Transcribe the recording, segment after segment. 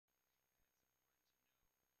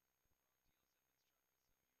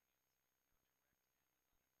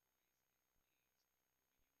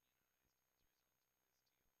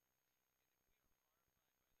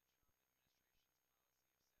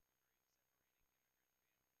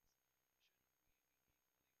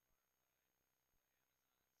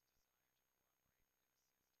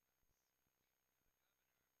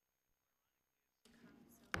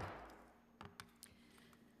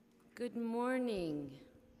Good morning.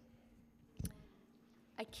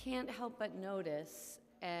 I can't help but notice,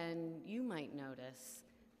 and you might notice,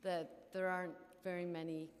 that there aren't very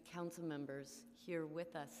many council members here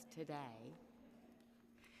with us today.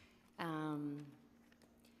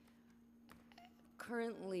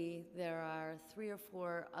 Currently, there are 3 or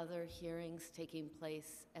 4 other hearings taking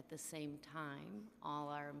place at the same time. All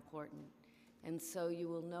are important. And so you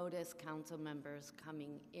will notice council members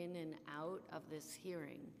coming in and out of this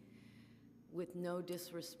hearing with no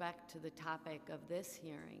disrespect to the topic of this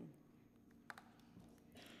hearing.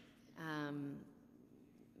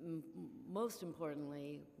 Most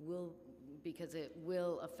importantly, because it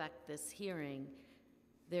will affect this hearing,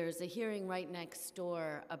 there's a hearing right next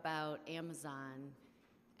door about Amazon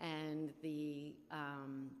and the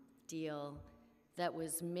deal that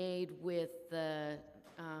was made with the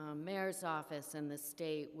mayor's office and the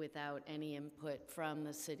state without any input from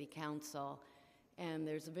the city council. And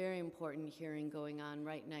there's a very important hearing going on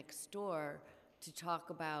right next door to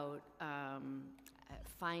talk about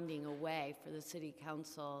finding a way for the city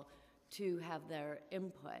council to have their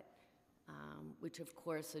input, which of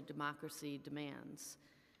course a democracy demands.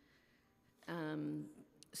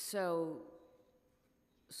 So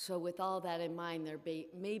with all that in mind, there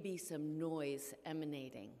may be some noise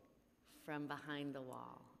emanating from behind the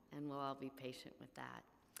wall, and we'll all be patient with that.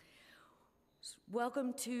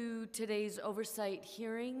 Welcome to today's oversight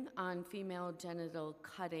hearing on female genital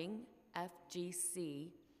cutting,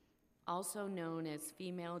 FGC, also known as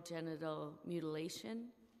female genital mutilation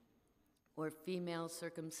or female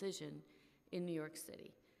circumcision in New York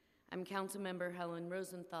City. I'm Councilmember Helen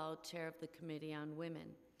Rosenthal, Chair of the Committee on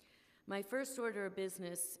Women. My first order of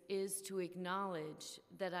business is to acknowledge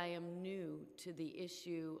that I am new to the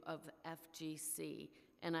issue of FGC,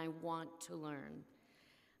 and I want to learn.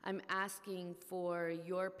 I'm asking for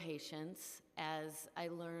your patience as I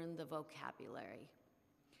learn the vocabulary.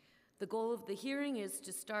 The goal of the hearing is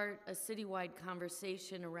to start a citywide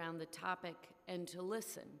conversation around the topic and to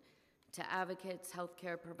listen to advocates,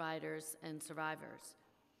 healthcare providers, and survivors.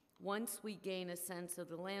 Once we gain a sense of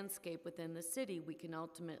the landscape within the city, we can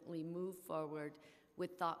ultimately move forward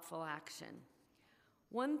with thoughtful action.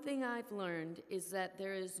 One thing I've learned is that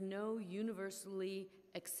there is no universally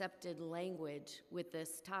accepted language with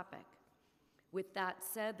this topic. With that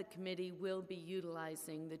said, the committee will be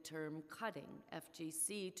utilizing the term cutting,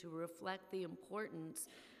 FGC, to reflect the importance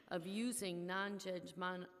of using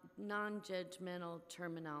non-judgmental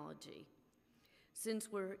terminology.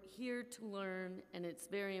 Since we're here to learn, and it's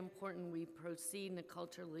very important we proceed in a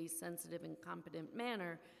culturally sensitive and competent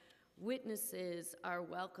manner, witnesses are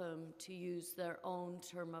welcome to use their own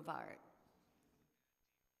term of art.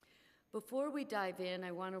 Before we dive in,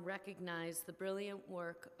 I want to recognize the brilliant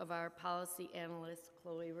work of our policy analyst,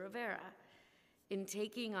 Chloe Rivera, in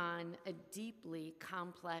taking on a deeply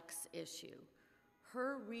complex issue.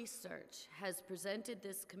 Her research has presented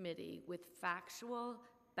this committee with factual,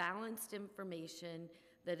 balanced information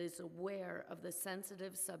that is aware of the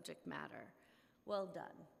sensitive subject matter. Well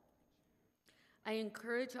done. I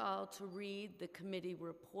encourage all to read the committee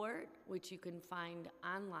report, which you can find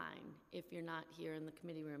online if you're not here in the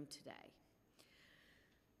committee room today.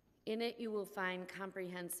 In it, you will find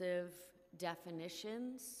comprehensive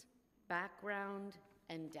definitions, background,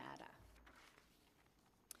 and data.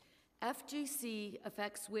 FGC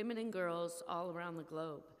affects women and girls all around the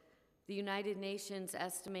globe. The United Nations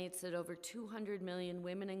estimates that over 200 million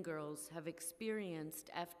women and girls have experienced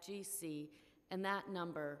FGC, and that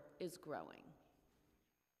number is growing.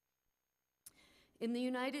 In the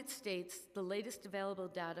United States, the latest available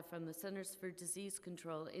data from the Centers for Disease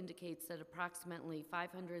Control indicates that approximately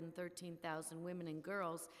 513,000 women and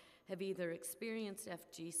girls have either experienced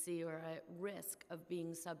FGC or are at risk of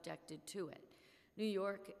being subjected to it.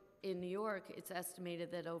 In New York, it's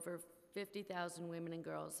estimated that over 50,000 women and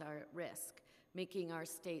girls are at risk, making our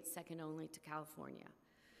state second only to California.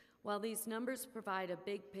 While these numbers provide a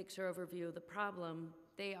big picture overview of the problem,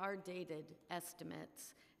 they are dated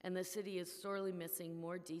estimates, and the city is sorely missing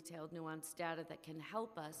more detailed, nuanced data that can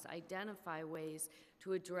help us identify ways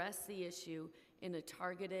to address the issue in a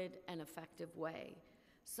targeted and effective way.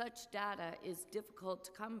 Such data is difficult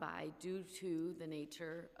to come by due to the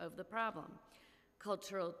nature of the problem.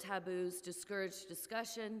 Cultural taboos discourage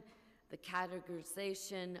discussion. The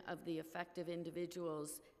categorization of the affected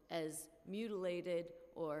individuals as mutilated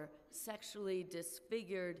or sexually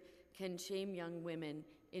disfigured can shame young women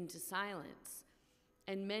into silence.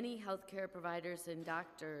 And many healthcare providers and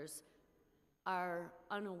doctors are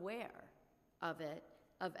unaware of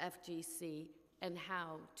FGC, and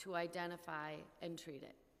how to identify and treat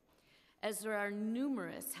it. As there are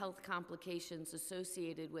numerous health complications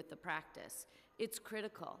associated with the practice, it's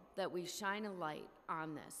critical that we shine a light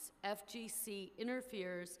on this. FGC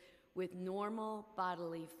interferes with normal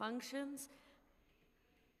bodily functions.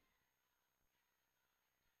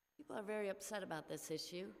 People are very upset about this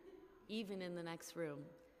issue, even in the next room.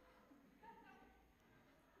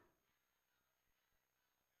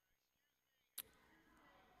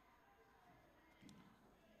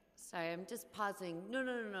 Sorry, I'm just pausing. No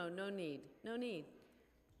need. No need.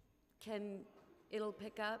 It'll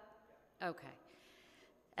pick up? Okay.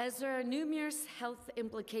 As there are numerous health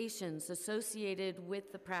implications associated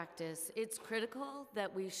with the practice, it's critical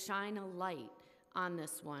that we shine a light on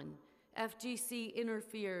this one. FGC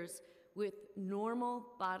interferes with normal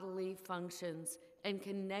bodily functions and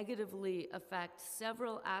can negatively affect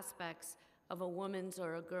several aspects of a woman's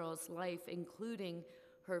or a girl's life, including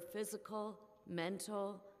her physical,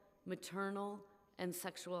 mental, maternal, and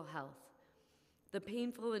sexual health. The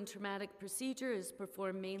painful and traumatic procedure is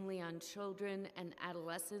performed mainly on children and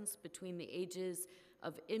adolescents between the ages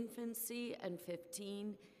of infancy and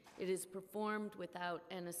 15. It is performed without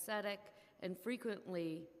anesthetic and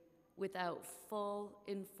frequently without full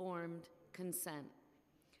informed consent.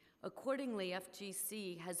 Accordingly,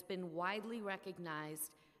 FGC has been widely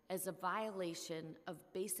recognized as a violation of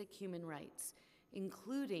basic human rights,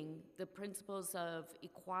 including the principles of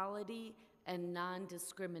equality and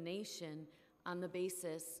non-discrimination on the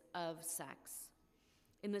basis of sex.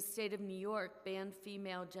 In the state of New York, banned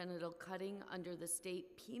female genital cutting under the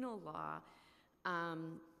state penal law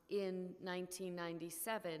in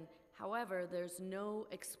 1997. However, there's no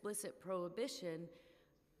explicit prohibition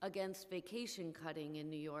against vacation cutting in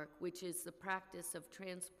New York, which is the practice of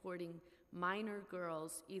transporting minor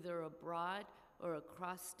girls either abroad or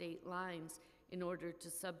across state lines in order to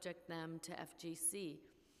subject them to FGC.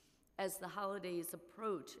 As the holidays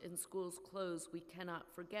approach and schools close, we cannot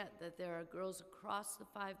forget that there are girls across the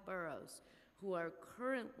 5 boroughs who are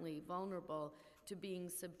currently vulnerable to being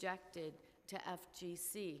subjected to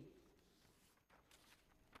FGC.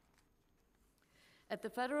 At the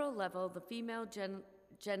federal level, the Female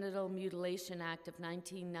Genital Mutilation Act of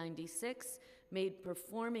 1996 made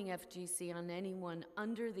performing FGC on anyone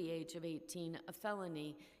under the age of 18 a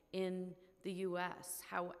felony in the U.S.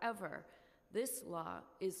 However, this law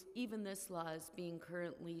is being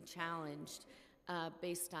currently challenged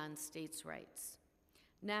based on states' rights.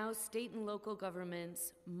 Now, state and local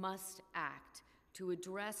governments must act to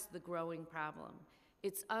address the growing problem.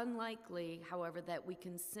 It's unlikely, however, that we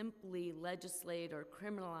can simply legislate or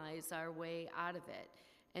criminalize our way out of it,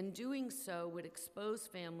 and doing so would expose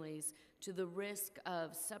families to the risk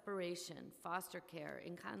of separation, foster care,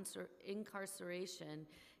 incarceration,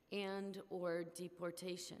 and/or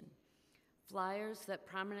deportation. Flyers that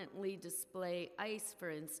prominently display ICE, for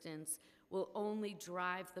instance, will only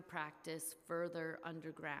drive the practice further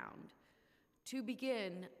underground. To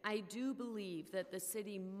begin, I do believe that the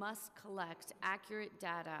city must collect accurate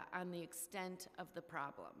data on the extent of the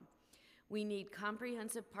problem. We need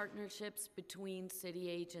comprehensive partnerships between city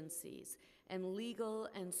agencies and legal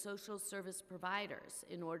and social service providers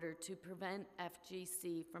in order to prevent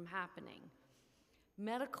FGC from happening.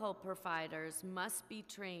 Medical providers must be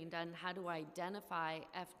trained on how to identify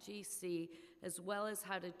FGC as well as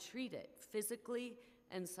how to treat it physically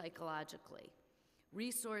and psychologically.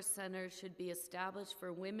 Resource centers should be established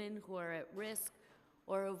for women who are at risk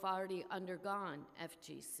or have already undergone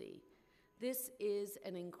FGC. This is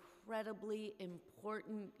an incredibly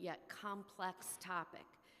important yet complex topic,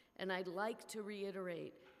 and I'd like to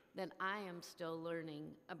reiterate that I am still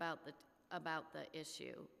learning about the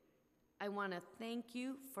issue. I want to thank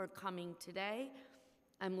you for coming today.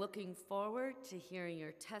 I'm looking forward to hearing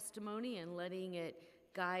your testimony and letting it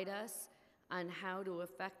guide us on how to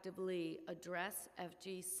effectively address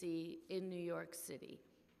FGC in New York City.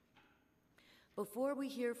 Before we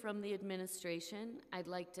hear from the administration, I'd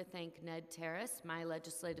like to thank Ned Terrace, my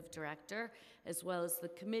legislative director, as well as the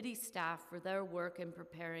committee staff for their work in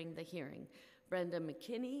preparing the hearing. Brenda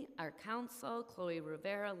McKinney, our counsel, Chloe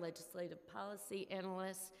Rivera, legislative policy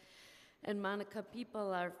analyst, and Monica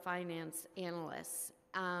People, our finance analysts.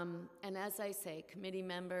 And as I say, committee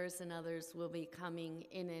members and others will be coming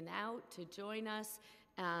in and out to join us,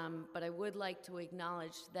 but I would like to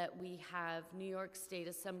acknowledge that we have New York State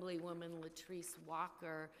Assemblywoman Latrice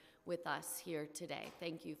Walker with us here today.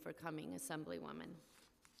 Thank you for coming, Assemblywoman.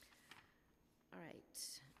 All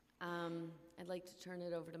right, I'd like to turn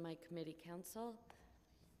it over to my committee counsel.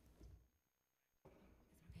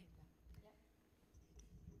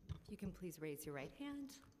 You can please raise your right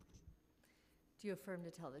hand. Do you affirm to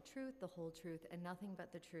tell the truth, the whole truth, and nothing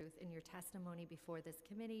but the truth in your testimony before this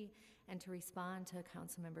committee, and to respond to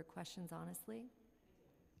council member questions honestly?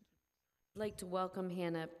 I'd like to welcome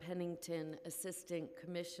Hannah Pennington, Assistant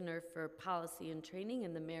Commissioner for Policy and Training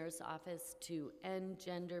in the Mayor's Office to end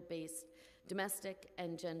domestic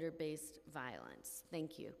and gender-based violence.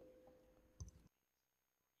 Thank you.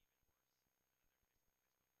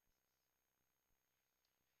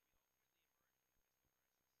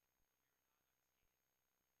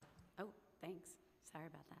 Oh, thanks. Sorry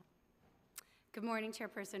about that. Good morning,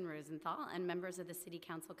 Chairperson Rosenthal and members of the City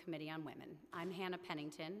Council Committee on Women. I'm Hannah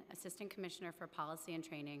Pennington, Assistant Commissioner for Policy and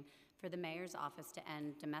Training for the Mayor's Office to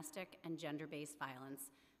end domestic and gender-based violence,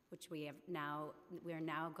 which we are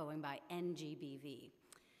now going by NGBV.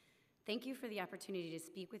 Thank you for the opportunity to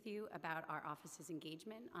speak with you about our office's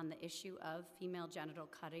engagement on the issue of female genital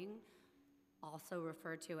cutting, also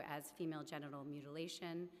referred to as female genital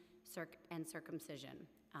mutilation and circumcision.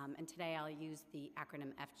 And today I'll use the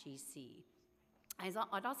acronym FGC.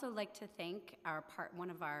 I'd also like to thank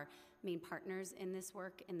one of our main partners in this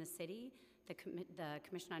work in the city, the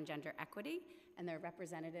Commission on Gender Equity, and their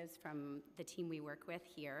representatives from the team we work with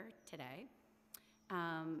here today.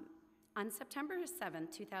 On September 7,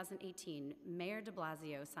 2018, Mayor de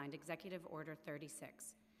Blasio signed Executive Order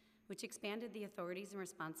 36, which expanded the authorities and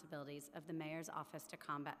responsibilities of the Mayor's Office to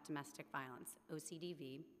Combat Domestic Violence,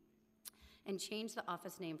 OCDV, and changed the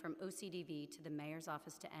office name from OCDV to the Mayor's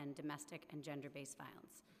Office to End Domestic and Gender-Based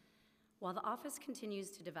Violence. While the office continues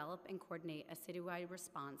to develop and coordinate a citywide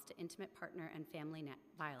response to intimate partner and family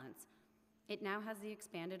violence, it now has the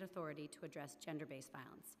expanded authority to address gender-based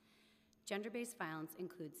violence. Gender-based violence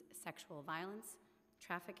includes sexual violence,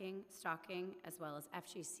 trafficking, stalking, as well as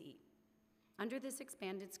FGC. Under this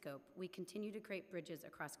expanded scope, we continue to create bridges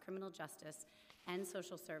across criminal justice and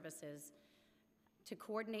social services to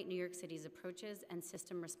coordinate New York City's approaches and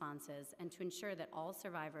system responses, and to ensure that all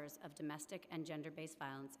survivors of domestic and gender-based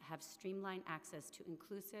violence have streamlined access to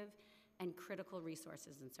inclusive and critical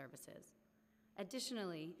resources and services.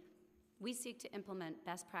 Additionally, we seek to implement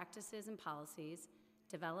best practices and policies,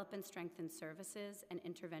 develop and strengthen services and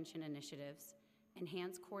intervention initiatives,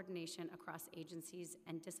 enhance coordination across agencies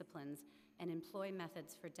and disciplines, and employ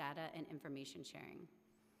methods for data and information sharing.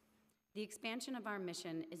 The expansion of our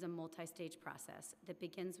mission is a multi-stage process that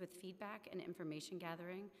begins with feedback and information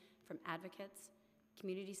gathering from advocates,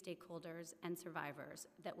 community stakeholders, and survivors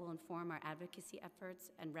that will inform our advocacy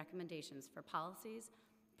efforts and recommendations for policies,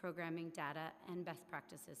 programming, data, and best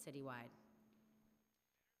practices citywide.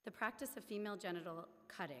 The practice of female genital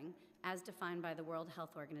cutting, as defined by the World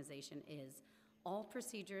Health Organization, is all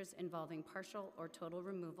procedures involving partial or total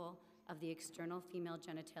removal of the external female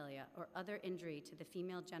genitalia or other injury to the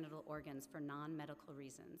female genital organs for non-medical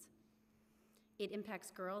reasons. It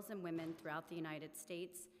impacts girls and women throughout the United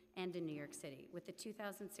States and in New York City, with the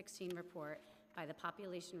 2016 report by the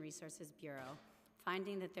Population Resources Bureau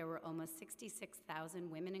finding that there were almost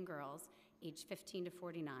 66,000 women and girls aged 15 to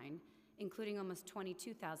 49, including almost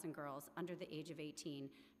 22,000 girls under the age of 18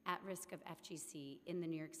 at risk of FGC in the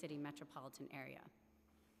New York City metropolitan area.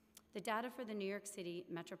 The data for the New York City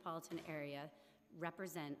metropolitan area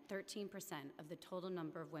represent 13% of the total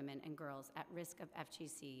number of women and girls at risk of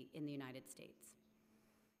FGC in the United States.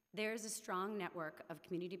 There is a strong network of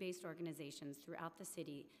community-based organizations throughout the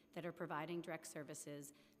city that are providing direct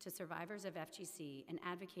services to survivors of FGC and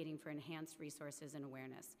advocating for enhanced resources and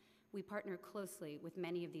awareness. We partner closely with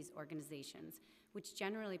many of these organizations, which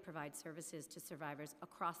generally provide services to survivors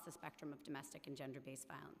across the spectrum of domestic and gender-based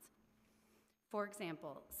violence. For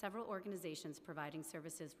example, several organizations providing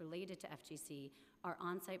services related to FGC are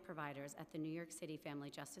on-site providers at the New York City Family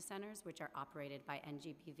Justice Centers, which are operated by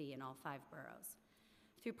NGBV in all 5 boroughs.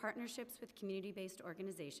 Through partnerships with community-based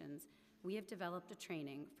organizations, we have developed a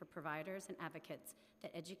training for providers and advocates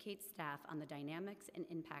that educates staff on the dynamics and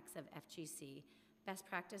impacts of FGC, best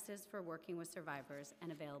practices for working with survivors,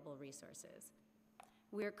 and available resources.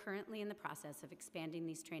 We are currently in the process of expanding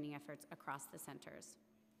these training efforts across the centers.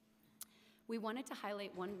 We wanted to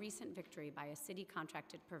highlight one recent victory by a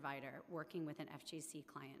city-contracted provider working with an FGC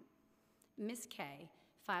client. Ms. K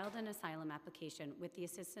filed an asylum application with the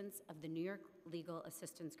assistance of the New York Legal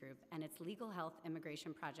Assistance Group and its Legal Health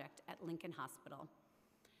Immigration Project at Lincoln Hospital.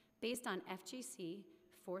 Based on FGC,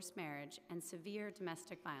 forced marriage, and severe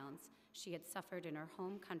domestic violence she had suffered in her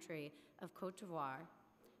home country of Côte d'Ivoire,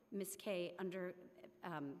 Ms. K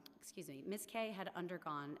had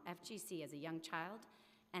undergone FGC as a young child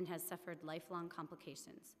and has suffered lifelong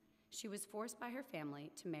complications. She was forced by her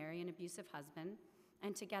family to marry an abusive husband,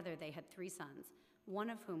 and together they had 3 sons, one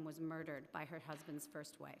of whom was murdered by her husband's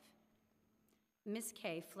first wife. Miss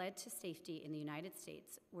K fled to safety in the United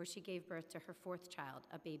States, where she gave birth to her fourth child,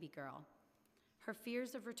 a baby girl. Her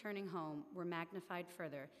fears of returning home were magnified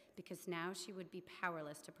further because now she would be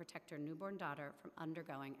powerless to protect her newborn daughter from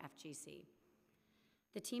undergoing FGC.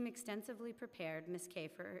 The team extensively prepared Miss K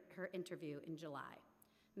for her interview in July.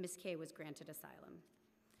 Miss K was granted asylum.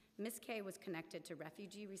 Miss K was connected to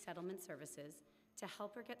Refugee Resettlement Services to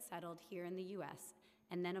help her get settled here in the U.S.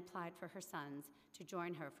 and then applied for her sons to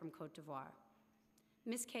join her from Côte d'Ivoire.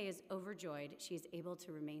 Miss K is overjoyed she is able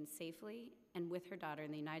to remain safely and with her daughter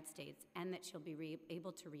in the United States, and that she'll be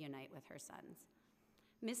able to reunite with her sons.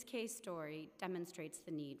 Miss K's story demonstrates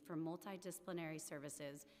the need for multidisciplinary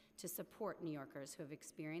services to support New Yorkers who have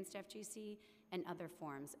experienced FGC and other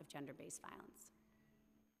forms of gender-based violence.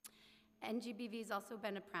 NGBV has also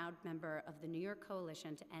been a proud member of the New York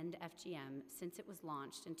Coalition to End FGM since it was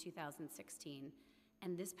launched in 2016,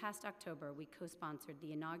 and this past October, we co-sponsored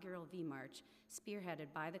the inaugural V-March, spearheaded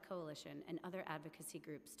by the Coalition and other advocacy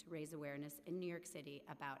groups to raise awareness in New York City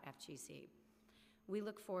about FGC. We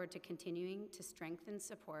look forward to continuing to strengthen,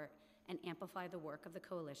 support, and amplify the work of the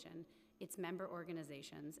Coalition, its member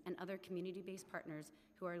organizations, and other community-based partners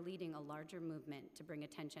who are leading a larger movement to bring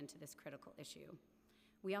attention to this critical issue.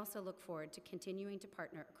 We also look forward to continuing to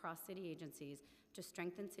partner across city agencies to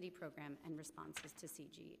strengthen city program and responses to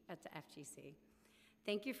FGC.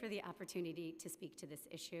 Thank you for the opportunity to speak to this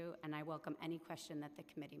issue, and I welcome any question that the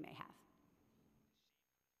committee may have.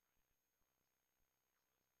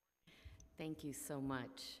 Thank you so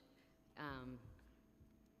much.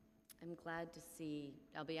 I'm glad to see,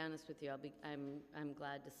 I'll be honest with you, I'm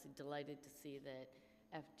glad to see, delighted to see that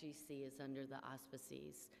FGC is under the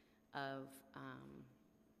auspices of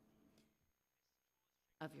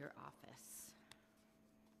your office.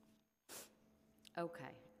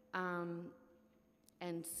 Okay.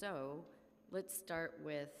 And so let's start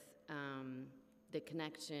with the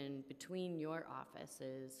connection between your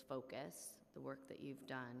office's focus, the work that you've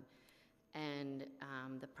done, and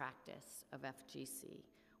the practice of FGC.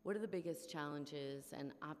 What are the biggest challenges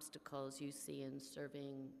and obstacles you see in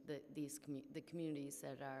serving the communities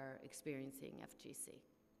that are experiencing FGC?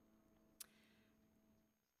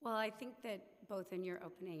 Well, I think that both in your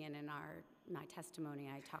opening and in my testimony,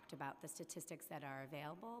 I talked about the statistics that are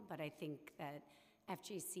available, but I think that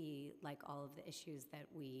FGC, like all of the issues that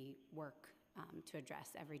we work to address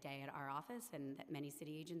every day at our office and that many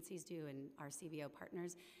city agencies do and our CBO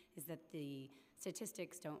partners, is that the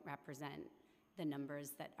statistics don't represent the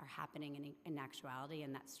numbers that are happening in actuality,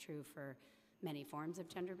 and that's true for many forms of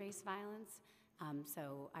gender-based violence.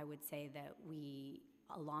 So I would say that we,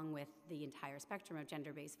 along with the entire spectrum of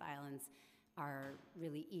gender-based violence, are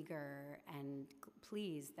really eager and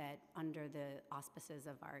pleased that under the auspices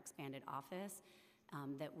of our expanded office,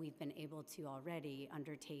 that we've been able to already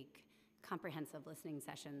undertake comprehensive listening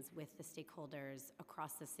sessions with the stakeholders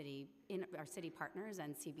across the city, in our city partners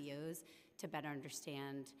and CBOs, to better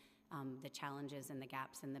understand the challenges and the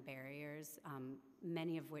gaps and the barriers,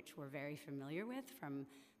 many of which we're very familiar with from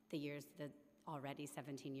the years, the already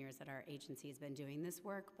 17 years that our agency has been doing this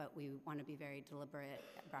work, but we want to be very deliberate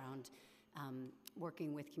around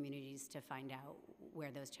working with communities to find out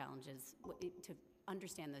where those challenges, to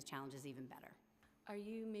understand those challenges even better. Are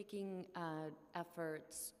you making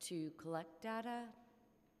efforts to collect data?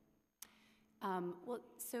 Well,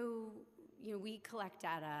 so we collect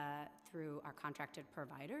data through our contracted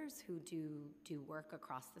providers who do work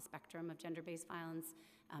across the spectrum of gender-based violence,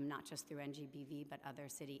 not just through NGBV, but other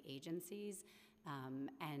city agencies.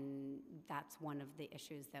 And that's one of the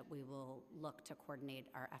issues that we will look to coordinate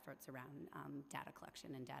our efforts around data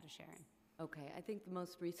collection and data sharing. Okay, I think the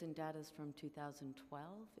most recent data is from 2012,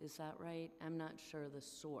 is that right? I'm not sure the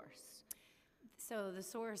source. So the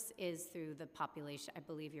source is through the population. I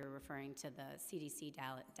believe you're referring to the CDC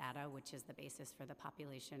data, which is the basis for the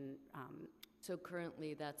population. So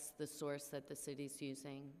currently that's the source that the city's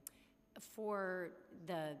using? For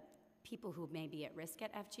the people who may be at risk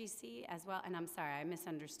at FGC as well. And I'm sorry, I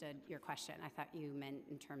misunderstood your question. I thought you meant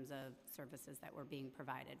in terms of services that were being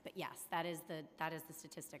provided. But yes, that is the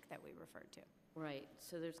statistic that we referred to. Right,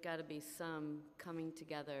 so there's got to be some coming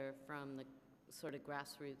together from the sort of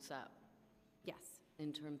grassroots up. Yes.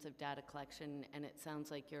 In terms of data collection, and it sounds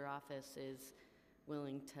like your office is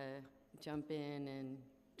willing to jump in and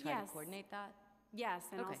try to coordinate that? Yes,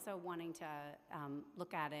 and okay. Also wanting to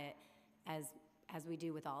look at it as we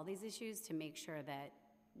do with all these issues, to make sure that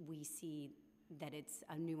we see that it's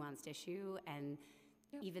a nuanced issue, and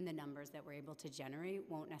even the numbers that we're able to generate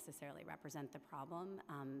won't necessarily represent the problem.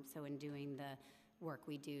 So in doing the work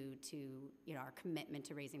we do to, our commitment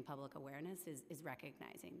to raising public awareness is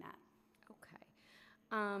recognizing that. Okay.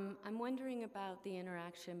 I'm wondering about the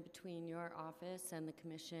interaction between your office and the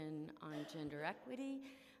Commission on Gender Equity,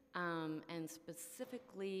 and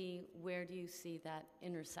specifically, where do you see that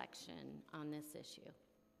intersection on this issue?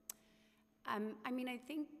 I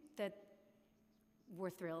think that we're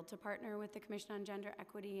thrilled to partner with the Commission on Gender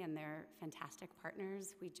Equity, and they're fantastic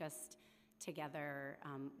partners. We just, together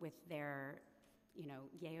with their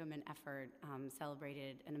Yeoman effort,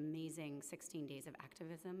 celebrated an amazing 16 days of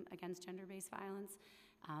activism against gender-based violence.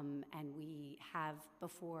 And we have,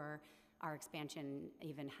 before our expansion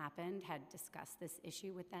even happened, had discussed this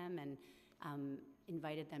issue with them and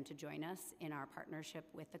invited them to join us in our partnership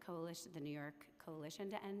with the coalition, the New York Coalition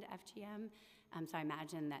to End FGM. So I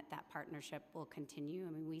imagine that partnership will continue.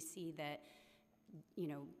 I mean, we see that,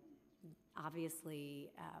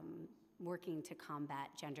 obviously, working to combat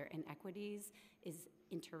gender inequities is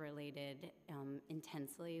interrelated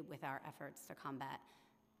intensely with our efforts to combat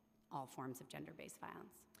all forms of gender-based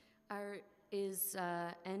violence. Is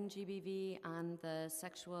NGBV on the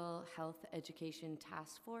Sexual Health Education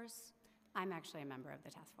Task Force? I'm actually a member of the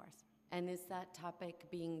task force. And is that topic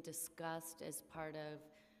being discussed as part of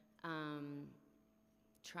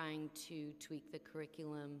trying to tweak the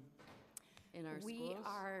curriculum in our schools? We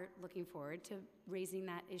are looking forward to raising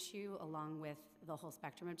that issue along with the whole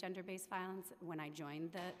spectrum of gender-based violence. When I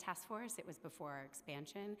joined the task force, it was before our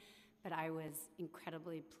expansion, but I was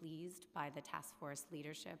incredibly pleased by the task force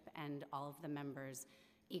leadership and all of the members'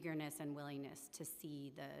 eagerness and willingness to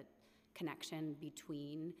see the connection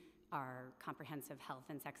between our comprehensive health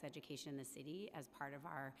and sex education in the city as part of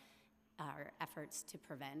our efforts to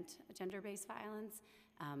prevent gender-based violence.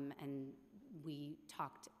 And we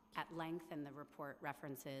talked at length, and the report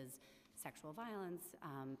references sexual violence,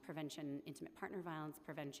 prevention, intimate partner violence,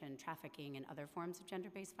 prevention, trafficking, and other forms of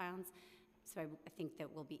gender-based violence. So I think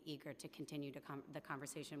that we'll be eager to continue the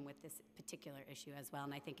conversation with this particular issue as well,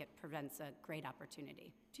 and I think it presents a great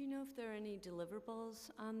opportunity. Do you know if there are any deliverables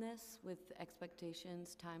on this with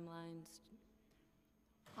expectations, timelines?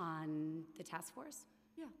 On the task force?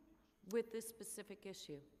 Yeah, with this specific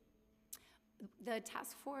issue. The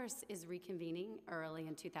task force is reconvening early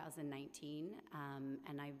in 2019,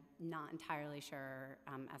 and I'm not entirely sure,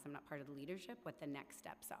 as I'm not part of the leadership, what the next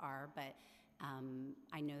steps are, but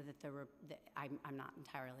I know that I'm not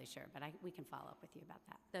entirely sure, but we can follow up with you about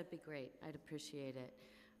that. That'd be great. I'd appreciate it.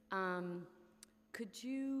 Could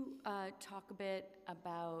you talk a bit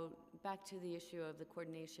about, back to the issue of the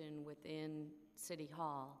coordination within City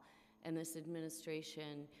Hall and this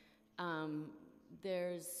administration?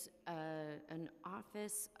 There's an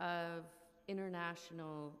Office of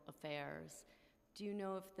International Affairs. Do you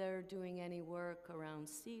know if they're doing any work around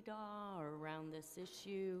CEDAW or around this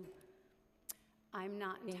issue? I'm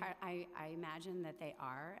not entirely, I imagine that they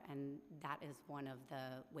are, and that is one of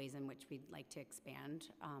the ways in which we'd like to expand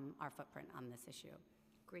our footprint on this issue.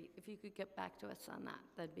 Great. If you could get back to us on that,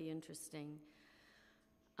 that'd be interesting.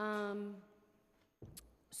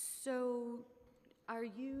 So are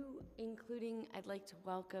you including, I'd like to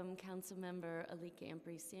welcome Councilmember Alika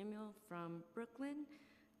Ampry-Samuel from Brooklyn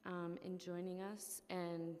in joining us,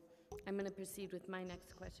 and I'm going to proceed with my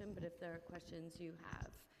next question, but if there are questions you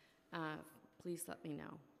have, please let me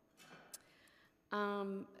know.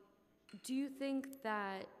 Do you think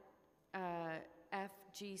that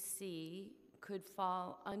FGC could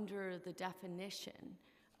fall under the definition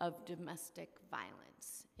of domestic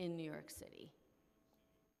violence in New York City?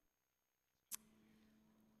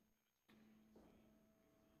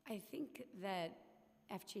 I think that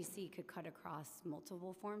FGC could cut across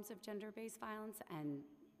multiple forms of gender-based violence and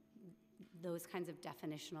those kinds of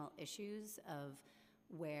definitional issues of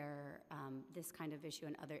where this kind of issue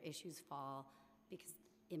and other issues fall, because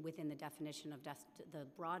within the definition of the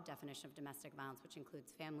broad definition of domestic violence, which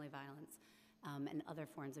includes family violence and other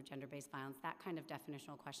forms of gender-based violence, that kind of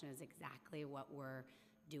definitional question is exactly what we're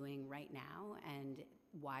doing right now and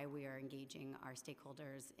why we are engaging our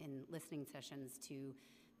stakeholders in listening sessions to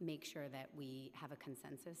make sure that we have a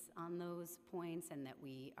consensus on those points and that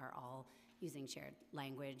we are all using shared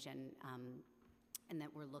language and that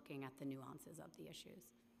we're looking at the nuances of the issues.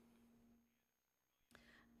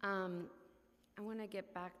 I want to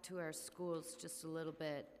get back to our schools just a little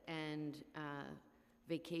bit and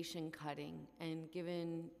vacation cutting. And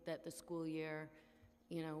given that the school year,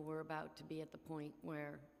 we're about to be at the point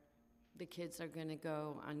where the kids are going to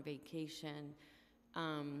go on vacation,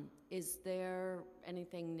 is there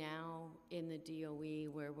anything now in the DOE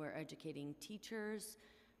where we're educating teachers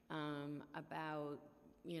about,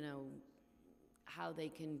 how they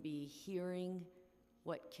can be hearing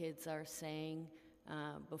what kids are saying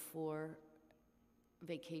before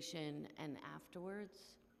vacation and afterwards?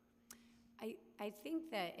 I think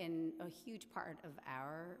that in a huge part of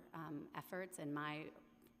our efforts and my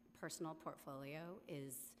personal portfolio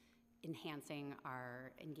is enhancing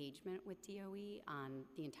our engagement with DOE on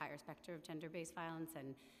the entire spectrum of gender-based violence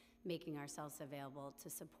and making ourselves available to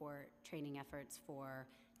support training efforts for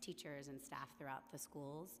teachers and staff throughout the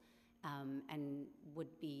schools, and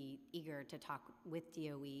would be eager to talk with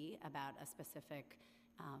DOE about a specific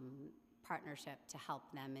partnership to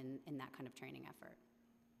help them in that kind of training effort.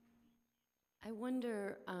 I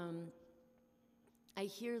wonder, I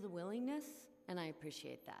hear the willingness, and I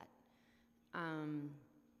appreciate that.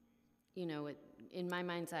 You know, in my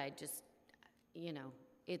mind's eye, just, you know,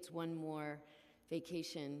 it's one more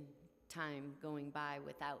vacation time going by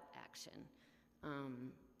without action.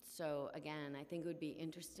 So again, I think it would be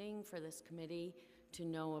interesting for this committee to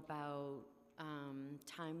know about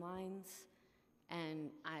timelines,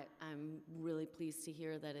 and I'm really pleased to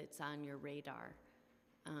hear that it's on your radar.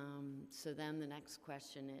 So then the next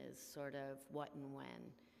question is sort of what and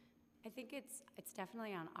when. I think it's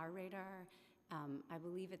definitely on our radar. I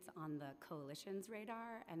believe it's on the coalition's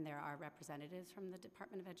radar, and there are representatives from the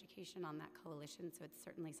Department of Education on that coalition, so it's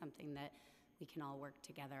certainly something that we can all work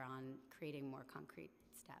together on creating more concrete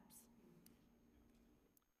steps.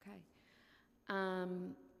 Okay.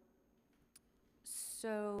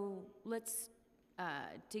 So let's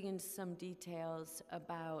dig into some details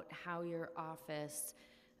about how your office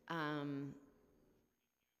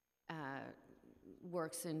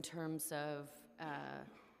works in terms of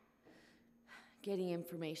getting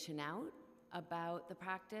information out about the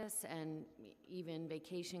practice and even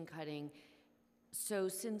vacation cutting. So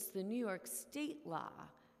since the New York State law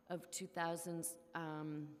of 2000,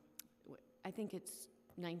 I think it's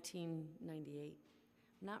 1998,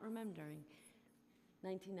 I'm not remembering,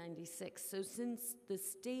 1996. So since the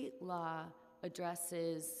state law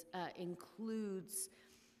addresses, includes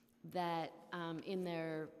that in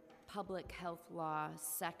their public health law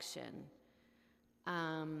section,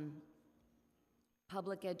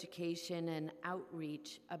 public education and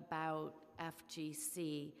outreach about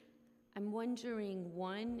FGC, I'm wondering,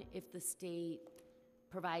 one, if the state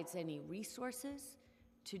provides any resources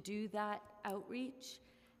to do that outreach,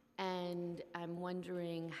 and I'm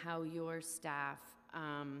wondering how your staff,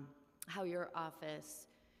 how your office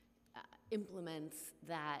implements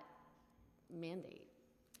that mandate.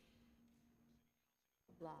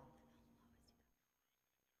 Law.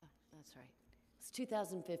 Oh, that's right. It's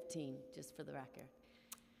 2015, just for the record.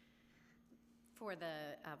 For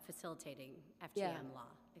the facilitating FGM Yeah.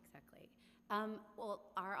 law, exactly.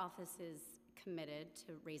 Well, our office is committed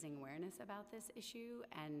to raising awareness about this issue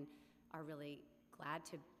and are really glad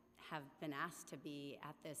to have been asked to be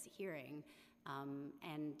at this hearing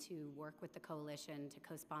and to work with the coalition to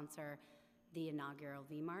co-sponsor the inaugural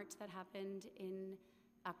V-March that happened in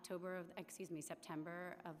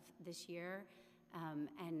September of this year,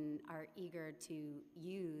 and are eager to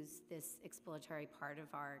use this exploratory part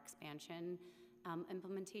of our expansion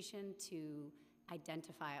implementation to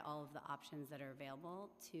identify all of the options that are available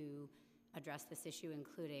to address this issue,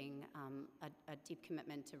 including a deep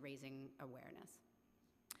commitment to raising awareness.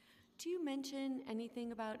 Do you mention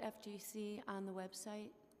anything about FGC on the website?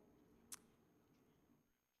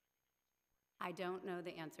 I don't know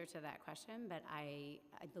the answer to that question, but I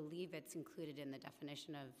believe it's included in the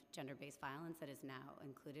definition of gender-based violence that is now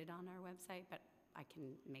included on our website, but I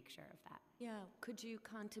can make sure of that. Yeah, could you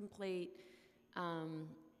contemplate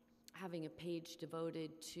having a page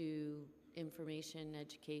devoted to information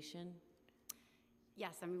education?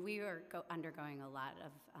 Yes, I mean, we are undergoing a lot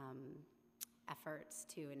of efforts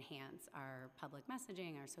to enhance our public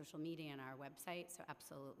messaging, our social media, and our website, so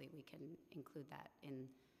absolutely we can include that in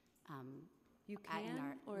You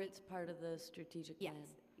can, or it's part of the strategic plan?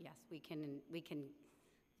 Yes, we can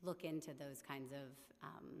look into those kinds of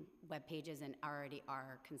web pages and already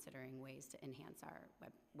are considering ways to enhance our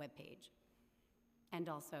web page. And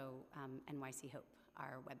also NYC Hope,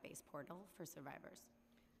 our web-based portal for survivors.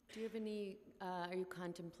 Do you have any, are you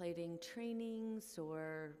contemplating trainings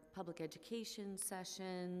or public education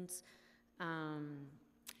sessions,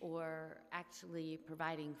 or actually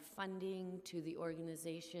providing funding to the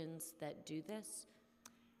organizations that do this?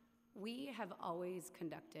 We have always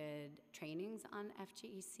conducted trainings on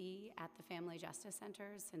FGEC at the Family Justice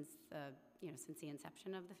Centers since the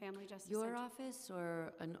inception of the Family Justice Center. Your office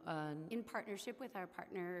or in partnership with our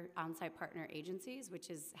on-site partner agencies, which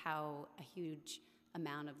is how a huge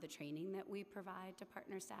amount of the training that we provide to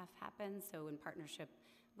partner staff happens. So in partnership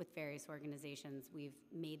with various organizations, we've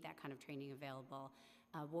made that kind of training available.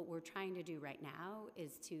 What we're trying to do right now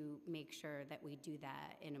is to make sure that we do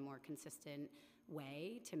that in a more consistent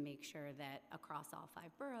way, to make sure that across all 5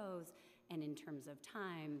 boroughs and in terms of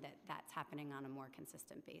time, that's happening on a more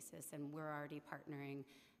consistent basis. And we're already partnering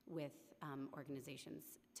with organizations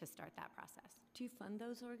to start that process. Do you fund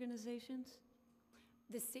those organizations?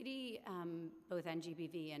 The city, both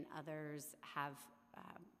NGBV and others, have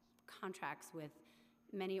contracts with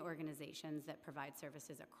many organizations that provide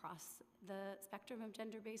services across the spectrum of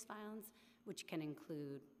gender-based violence, which can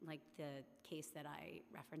include, like the case that I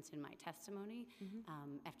referenced in my testimony,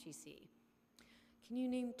 FGC. Can you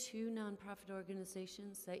name 2 nonprofit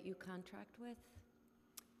organizations that you contract with?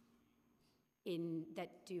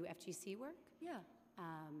 That do FGC work? Yeah.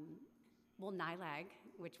 Well, NYLAG,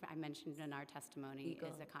 which I mentioned in our testimony, Eagle.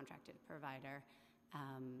 is a contracted provider.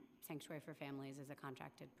 Sanctuary for Families is a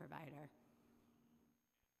contracted provider.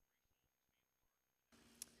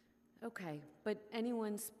 Okay, but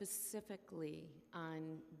anyone specifically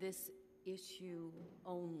on this issue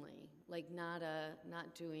only, like not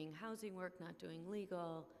doing housing work, not doing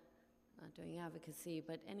legal, not doing advocacy,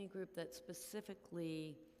 but any group that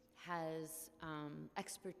specifically has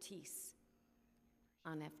expertise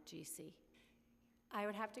on FGC? I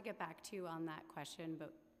would have to get back to you on that question,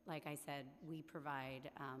 but like I said, we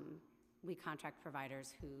contract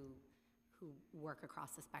providers who work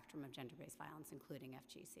across the spectrum of gender-based violence, including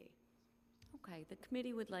FGC. Okay, the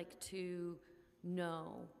committee would like to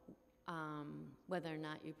know whether or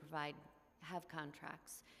not you have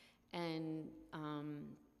contracts, and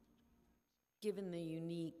given the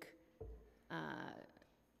unique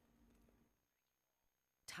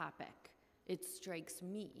topic, it strikes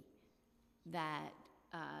me that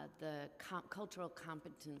the cultural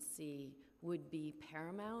competency would be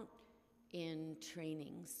paramount in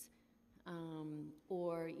trainings,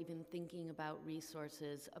 or even thinking about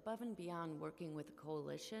resources above and beyond working with a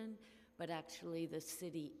coalition, but actually the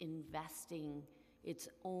city investing its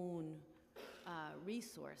own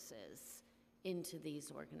resources into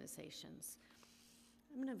these organizations.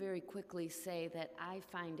 I'm going to very quickly say that I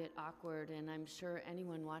find it awkward, and I'm sure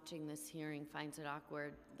anyone watching this hearing finds it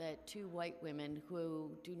awkward, that 2 white women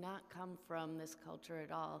who do not come from this culture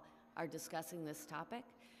at all are discussing this topic.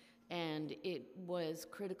 And it was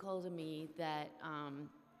critical to me that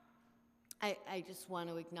I just want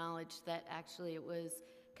to acknowledge that actually it was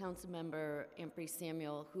Councilmember Ampry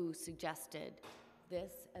Samuel who suggested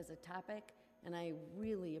this as a topic, and I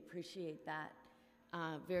really appreciate that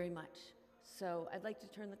very much. So I'd like to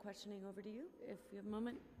turn the questioning over to you, if you have a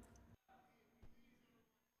moment.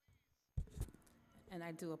 And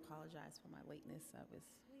I do apologize for my lateness. I was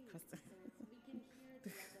Krista. We can hear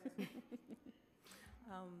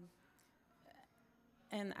the other.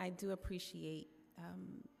 And I do appreciate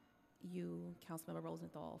you, Councilmember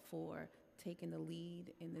Rosenthal, for taking the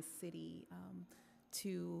lead in the city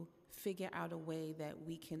to figure out a way that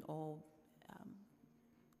we can all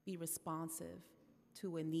be responsive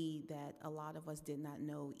to a need that a lot of us did not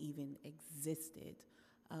know even existed.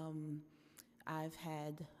 I've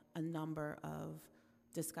had a number of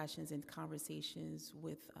discussions and conversations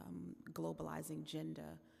with globalizing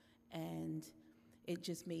gender, and it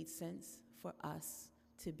just made sense for us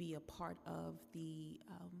to be a part of the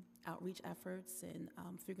outreach efforts and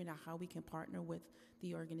figuring out how we can partner with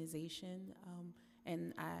the organization.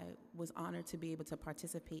 And I was honored to be able to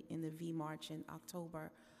participate in the V March in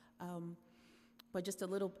October. But just a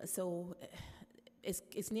little, so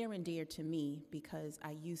it's near and dear to me because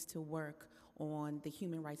I used to work on the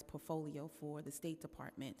human rights portfolio for the State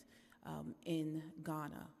Department in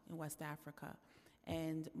Ghana, in West Africa.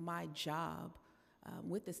 And my job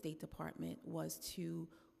with the State Department was to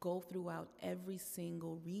go throughout every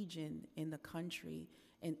single region in the country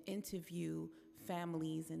and interview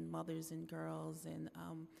families and mothers and girls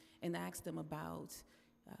and ask them about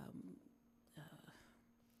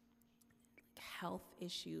health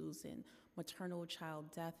issues and maternal child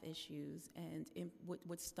death issues. And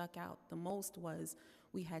what stuck out the most was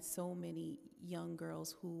we had so many young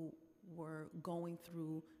girls who were going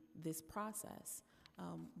through this process,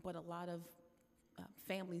 but a lot of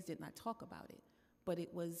families did not talk about it. But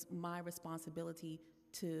it was my responsibility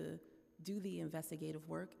to do the investigative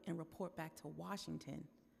work and report back to Washington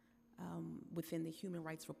within the Human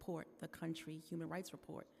Rights Report, the country Human Rights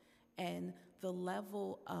Report. And the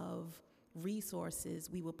level of resources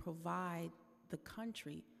we would provide the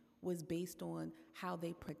country was based on how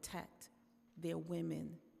they protect their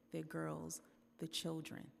women, their girls, the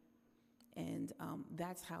children. And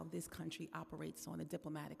that's how this country operates on a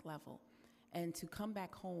diplomatic level. And to come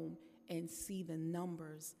back home and see the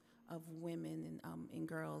numbers of women and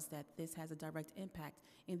girls that this has a direct impact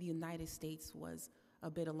in the United States was a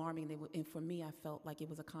bit alarming. And for me, I felt like it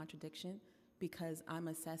was a contradiction because I'm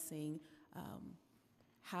assessing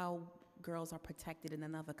how girls are protected in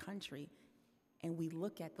another country, and we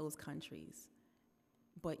look at those countries,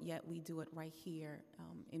 but yet we do it right here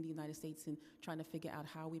in the United States and trying to figure out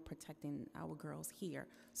how we're protecting our girls here.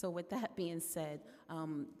 So with that being said,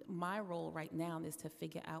 my role right now is to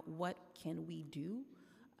figure out what can we do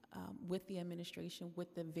with the administration,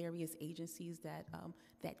 with the various agencies that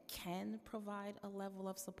can provide a level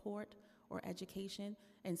of support or education.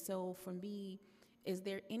 And so for me, is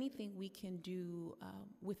there anything we can do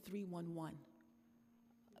with 311?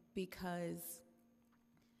 Because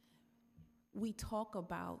we talk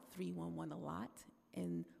about 311 a lot,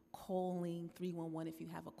 and calling 311 if you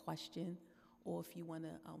have a question or if you want to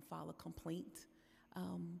file a complaint.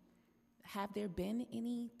 Have there been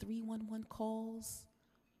any 311 calls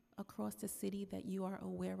across the city that you are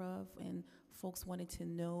aware of, and folks wanted to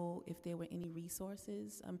know if there were any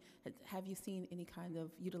resources? Have you seen any kind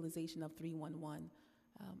of utilization of 311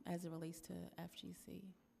 as it relates to FGC?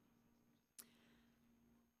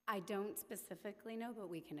 I don't specifically know, but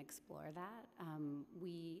we can explore that.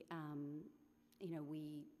 We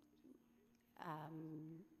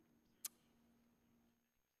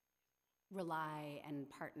rely and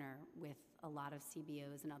partner with a lot of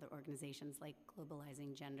CBOs and other organizations like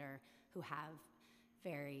Globalizing Gender, who have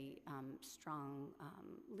very strong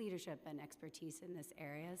leadership and expertise in this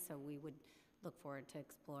area. So we would look forward to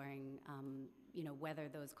exploring, whether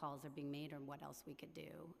those calls are being made or what else we could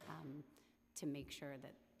do to make sure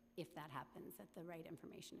that if that happens, that the right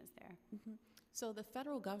information is there. Mm-hmm. So the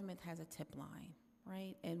federal government has a tip line,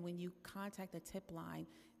 right? And when you contact the tip line,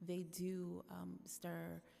 they do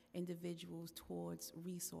stir individuals towards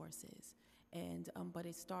resources, and but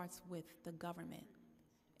it starts with the government.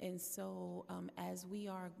 And so as we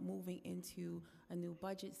are moving into a new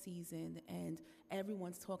budget season, and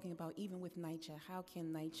everyone's talking about, even with NYCHA, how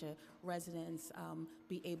can NYCHA residents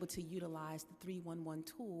be able to utilize the 311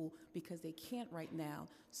 tool, because they can't right now.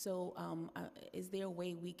 So is there a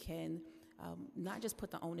way we can not just put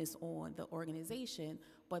the onus on the organization,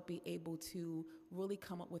 but be able to really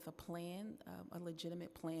come up with a plan, a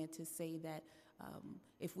legitimate plan to say that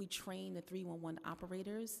if we train the 311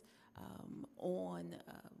 operators on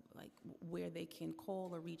like where they can call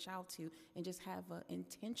or reach out to, and just have an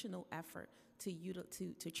intentional effort to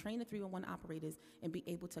train the 311 operators and be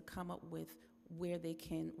able to come up with where they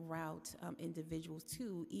can route individuals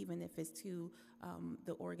to, even if it's to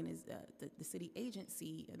the city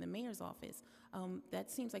agency and the mayor's office. That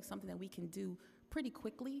seems like something that we can do pretty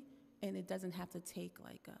quickly, and it doesn't have to take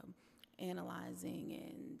like analyzing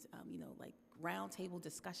and like roundtable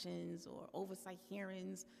discussions or oversight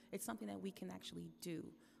hearings. It's something that we can actually do.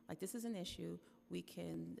 Like, this is an issue. We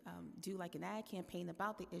can do like an ad campaign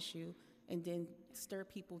about the issue, and then stir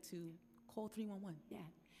people to call 311. Yeah.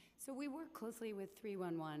 So we work closely with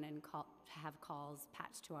 311 and have calls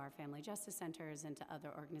patched to our family justice centers and to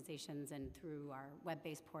other organizations, and through our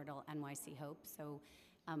web-based portal, NYC Hope. So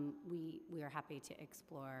we are happy to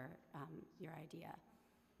explore your idea.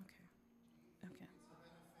 Okay.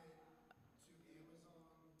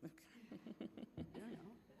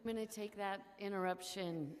 I'm going to take that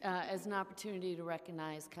interruption as an opportunity to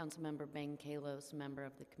recognize Councilmember Ben Kalos, member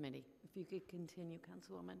of the committee. If you could continue,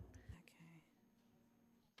 Councilwoman.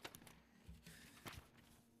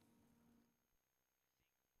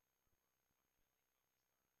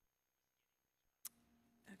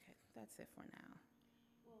 Okay, that's it for now.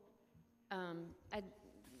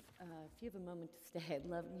 If you have a moment to stay, I'd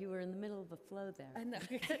love, you were in the middle of a flow there. I know.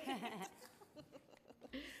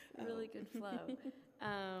 Really good flow.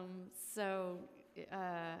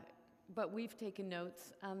 But we've taken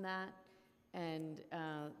notes on that, and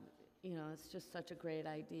it's just such a great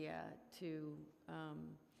idea to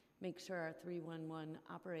make sure our 311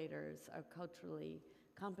 operators are culturally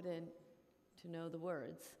competent to know the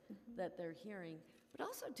words that they're hearing, but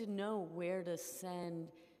also to know where to send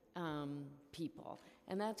people.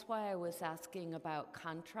 And that's why I was asking about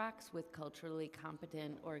contracts with culturally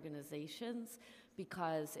competent organizations,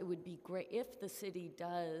 because it would be great if the city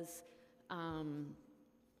does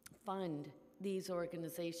fund these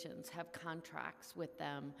organizations, have contracts with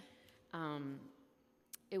them.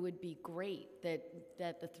 It would be great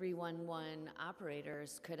that the 311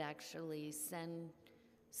 operators could actually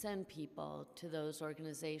send people to those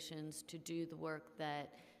organizations to do the work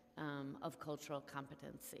that of cultural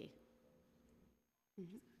competency.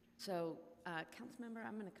 Mm-hmm. So, Councilmember,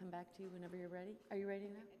 I'm going to come back to you whenever you're ready. Are you ready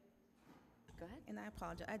now? Go ahead. And I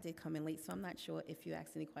apologize, I did come in late, so I'm not sure if you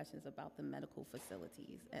asked any questions about the medical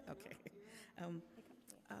facilities. Okay.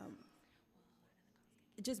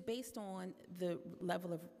 Just based on the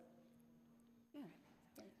level of,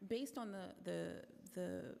 based on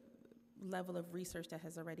the level of research that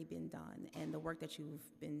has already been done and the work that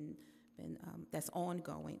you've been that's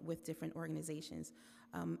ongoing with different organizations,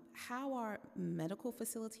 how are medical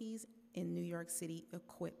facilities in New York City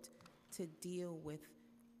equipped to deal with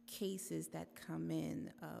cases that come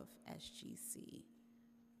in of SGC?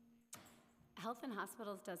 Health and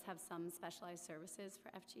Hospitals does have some specialized services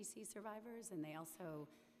for FGC survivors, and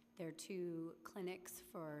there are 2 clinics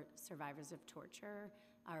for survivors of torture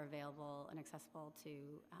are available and accessible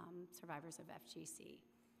to survivors of FGC.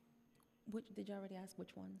 Did you already ask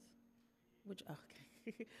which ones?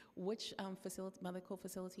 Okay. Which medical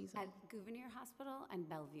facilities? At Gouverneur Hospital and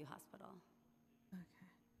Bellevue Hospital. Okay.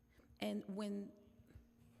 And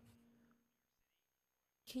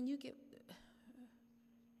can you get,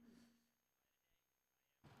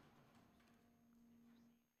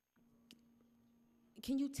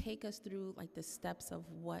 can you take us through like the steps of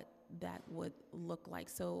what that would look like?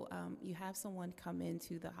 So you have someone come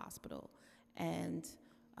into the hospital and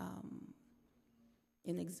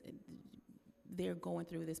they're going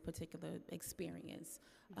through this particular experience.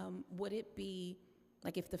 Would it be,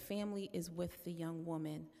 like if the family is with the young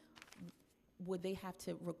woman, would they have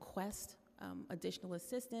to request additional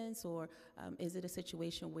assistance, or is it a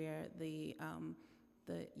situation where the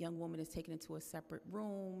young woman is taken into a separate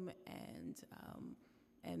room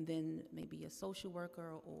and then maybe a social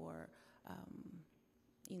worker or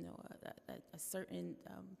a certain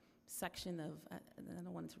section of, I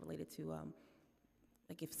don't want it to relate it to,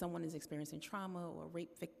 like if someone is experiencing trauma or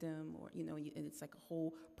rape victim, or and it's like a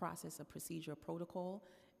whole process, a procedure, a protocol,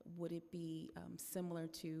 would it be similar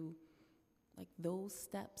to like those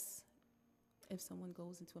steps if someone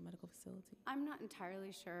goes into a medical facility? I'm not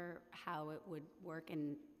entirely sure how it would work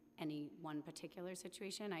in any one particular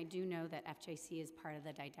situation. I do know that FJC is part of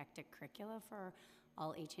the didactic curricula for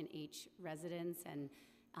all H&H residents, and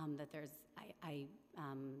that there's,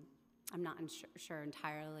 I'm not sure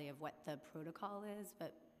entirely of what the protocol is,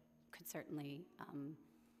 but could certainly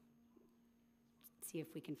see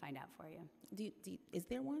if we can find out for you. Is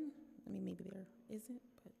there one? I mean, maybe there isn't,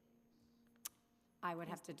 but I would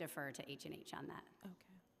have to defer to H&H on that.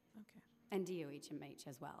 Okay. And DOH&H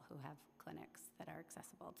as well, who have clinics that are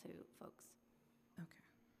accessible to folks. Okay.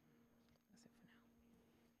 That's it for now.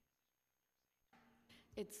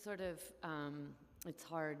 It's sort of, it's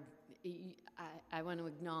hard. I want to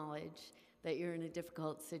acknowledge that you're in a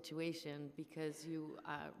difficult situation because you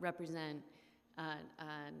represent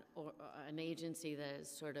an agency that is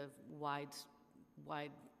sort of wide.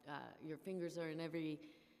 Your fingers are in every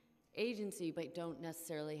agency, but don't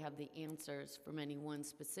necessarily have the answers from any one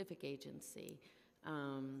specific agency.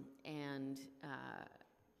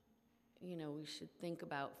 We should think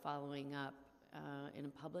about following up in a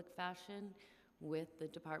public fashion with the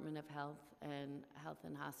Department of Health and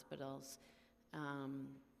Hospitals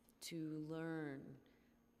to learn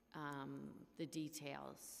the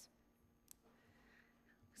details,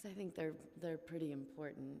 because I think they're pretty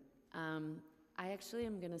important. I actually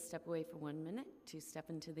am going to step away for 1 minute to step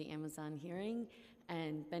into the Amazon hearing,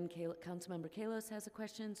 and Councilmember Kalos has a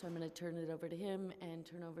question, so I'm going to turn it over to him and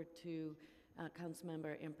turn over to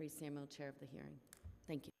Councilmember Ampry-Samuel, chair of the hearing.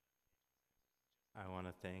 Thank you. I want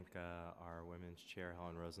to thank our Women's Chair,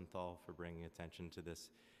 Helen Rosenthal, for bringing attention to this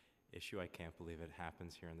issue. I can't believe it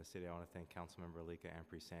happens here in the city. I want to thank Councilmember Alika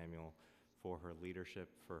Ampry-Samuel for her leadership,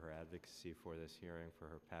 for her advocacy for this hearing, for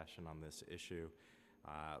her passion on this issue.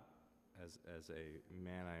 As a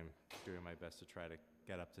man, I'm doing my best to try to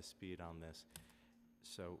get up to speed on this.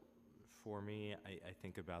 So for me, I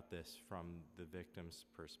think about this from the victim's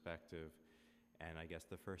perspective, and I guess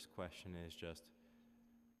the first question is just,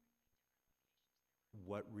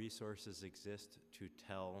 what resources exist to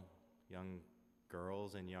tell young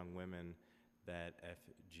girls and young women that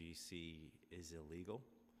FGC is illegal,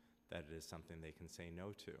 that it is something they can say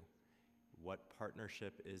no to? What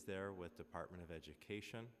partnership is there with Department of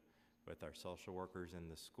Education, with our social workers in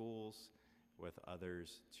the schools, with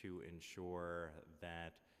others to ensure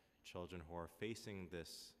that children who are facing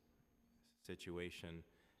this situation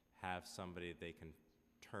have somebody they can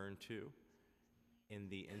turn to? In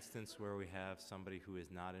the instance where we have somebody who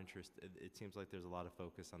is not interested, it seems like there's a lot of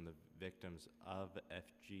focus on the victims of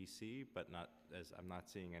FGC, but I'm not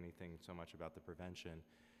seeing anything so much about the prevention.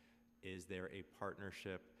 Is there a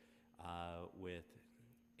partnership with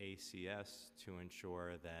ACS to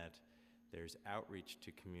ensure that there's outreach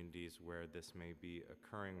to communities where this may be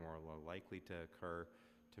occurring or likely to occur,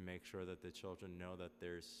 to make sure that the children know that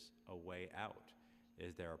there's a way out?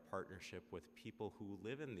 Is there a partnership with people who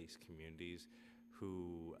live in these communities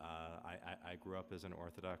who, I grew up as an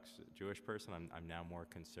Orthodox Jewish person, I'm now more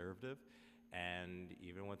conservative, and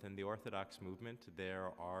even within the Orthodox movement,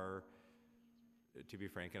 there are to be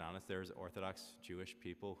frank and honest, there's Orthodox Jewish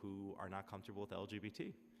people who are not comfortable with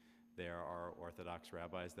LGBT. There are Orthodox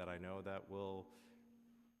rabbis that I know that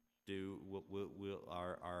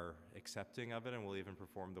are accepting of it and will even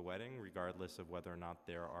perform the wedding, regardless of whether or not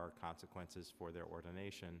there are consequences for their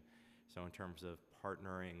ordination. So in terms of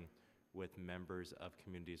partnering with members of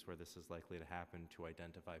communities where this is likely to happen, to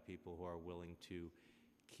identify people who are willing to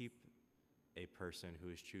keep a person who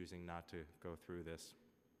is choosing not to go through this,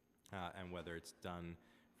 and whether it's done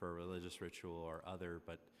for a religious ritual or other,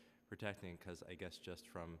 but protecting, because I guess just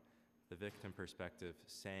from the victim perspective,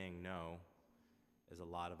 saying no is a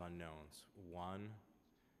lot of unknowns. One,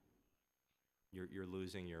 you're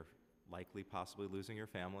possibly losing your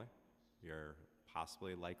family. You're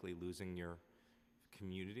possibly likely losing your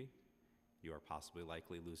community. You are possibly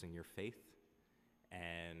likely losing your faith.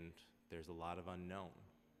 And there's a lot of unknown.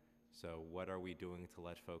 So what are we doing to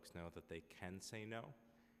let folks know that they can say no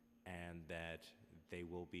and that they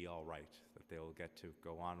will be all right, that they will get to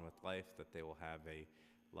go on with life, that they will have a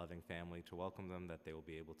loving family to welcome them, that they will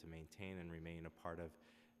be able to maintain and remain a part of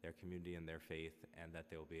their community and their faith, and that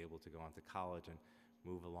they will be able to go on to college and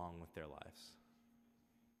move along with their lives.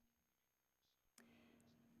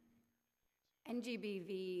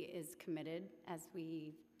 NGBV is committed, as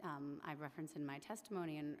I referenced in my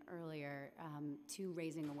testimony and earlier, to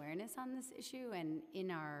raising awareness on this issue. And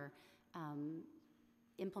in our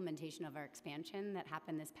implementation of our expansion that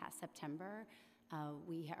happened this past September,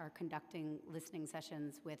 we are conducting listening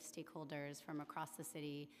sessions with stakeholders from across the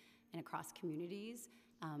city and across communities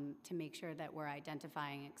to make sure that we're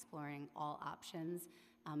identifying, exploring all options.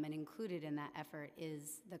 And included in that effort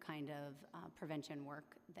is the kind of prevention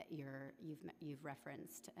work that you've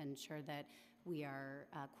referenced, ensure that we are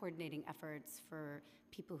coordinating efforts for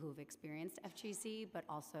people who've experienced FGC, but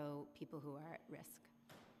also people who are at risk.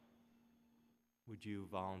 Would you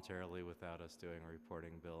voluntarily, without us doing a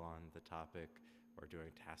reporting bill on the topic or doing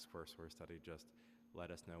a task force or a study, just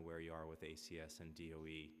let us know where you are with ACS and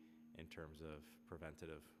DOE in terms of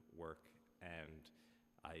preventative work and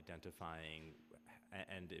identifying,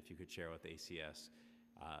 and if you could share with ACS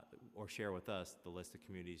or share with us the list of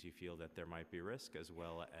communities you feel that there might be risk, as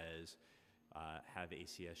well as have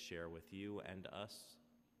ACS share with you and us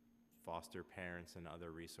foster parents and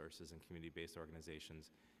other resources and community-based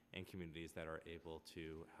organizations in communities that are able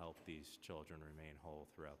to help these children remain whole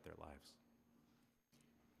throughout their lives.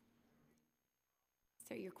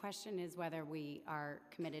 So your question is whether we are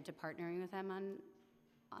committed to partnering with them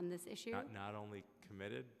on this issue? Not only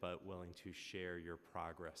committed, but willing to share your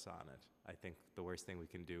progress on it. I think the worst thing we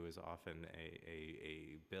can do is often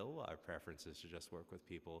a bill. Our preference is to just work with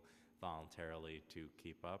people voluntarily to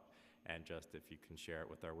keep up, and just if you can share it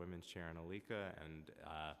with our women's chair and Alika and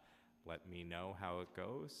let me know how it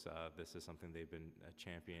goes. This is something they've been a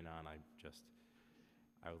champion on.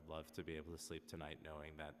 I would love to be able to sleep tonight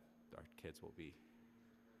knowing that our kids will be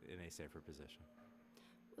in a safer position.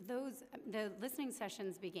 The listening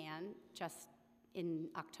sessions began just in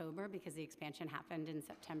October because the expansion happened in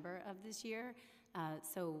September of this year.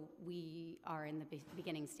 So we are in the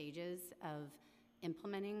beginning stages of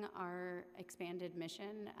implementing our expanded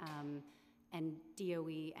mission, and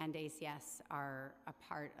DOE and ACS are a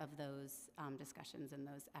part of those discussions and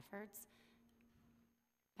those efforts.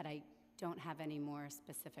 But I don't have any more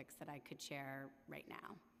specifics that I could share right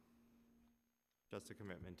now. Just a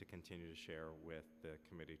commitment to continue to share with the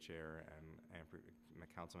committee chair and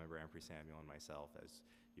Councilmember Ampry Samuel and myself as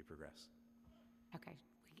you progress. Okay.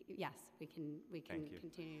 Yes, we can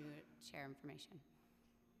continue to share information.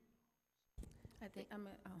 I think I'm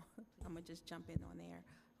gonna just jump in on there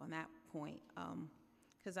on that point,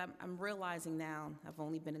 because I'm realizing now I've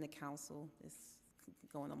only been in the council. It's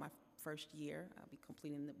going on my first year. I'll be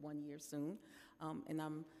completing the 1 year soon, and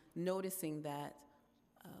I'm noticing that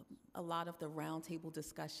a lot of the roundtable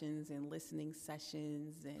discussions and listening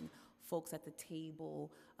sessions and folks at the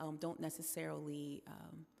table don't necessarily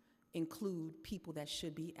include people that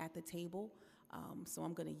should be at the table. So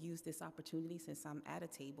I'm going to use this opportunity, since I'm at a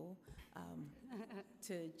table,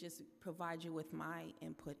 to just provide you with my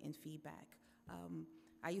input and feedback.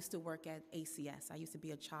 I used to work at ACS. I used to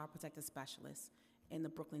be a child protective specialist in the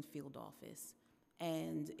Brooklyn field office.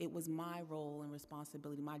 And it was my role and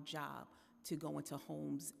responsibility, my job, to go into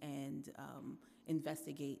homes and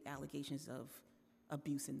investigate allegations of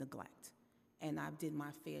abuse and neglect. And I did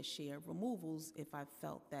my fair share of removals if I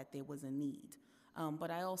felt that there was a need.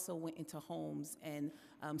 But I also went into homes and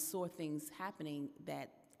saw things happening that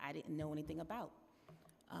I didn't know anything about.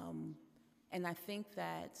 And I think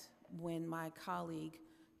that when my colleague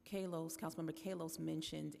Kalos, Councilmember Kalos,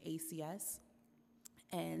 mentioned ACS,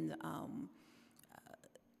 and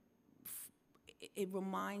it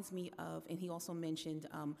reminds me of, and he also mentioned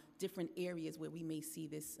different areas where we may see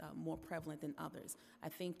this more prevalent than others. I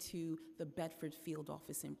think to the Bedford field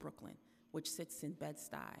office in Brooklyn, which sits in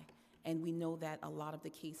Bed-Stuy. And we know that a lot of the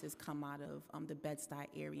cases come out of the Bed-Stuy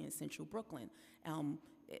area in central Brooklyn.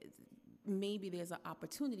 Maybe there's an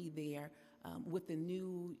opportunity there with the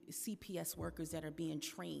new CPS workers that are being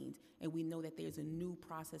trained, and we know that there's a new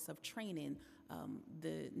process of training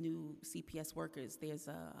the new CPS workers. There's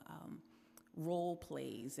role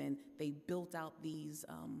plays, and they built out these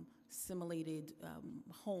simulated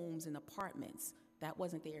homes and apartments. That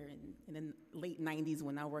wasn't there in the late 90s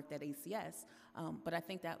when I worked at ACS, but I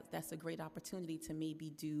think that's a great opportunity to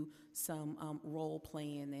maybe do some role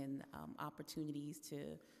playing and opportunities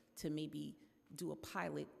to maybe do a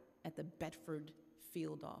pilot at the Bedford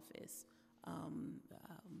field office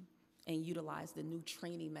and utilize the new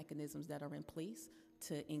training mechanisms that are in place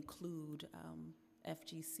to include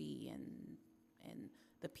FGC and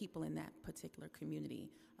the people in that particular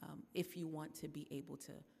community if you want to be able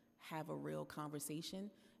to have a real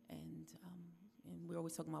conversation, and we're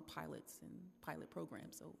always talking about pilots and pilot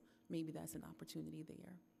programs, so maybe that's an opportunity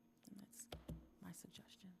there, and that's my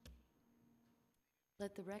suggestion.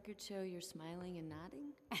 Let the record show you're smiling and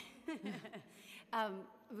nodding.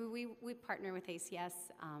 We partner with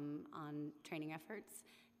ACS on training efforts,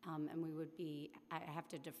 and I have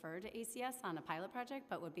to defer to ACS on a pilot project,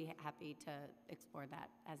 but would be happy to explore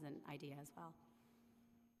that as an idea as well.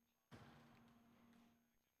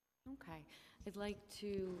 Okay, I'd like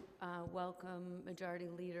to welcome Majority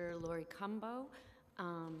Leader Lori Cumbo.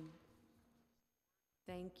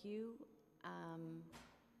 Thank you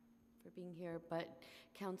for being here, but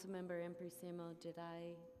Councilmember Empressimo,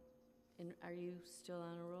 are you still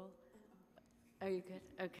on a roll? Are you good?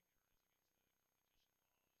 Okay.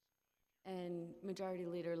 And Majority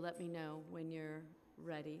Leader, let me know when you're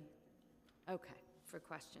ready. Okay, for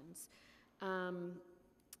questions. I'm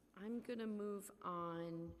gonna move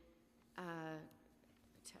on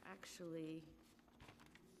to actually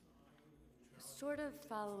sort of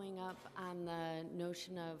following up on the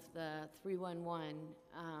notion of the 311,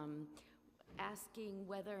 asking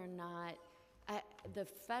whether or not the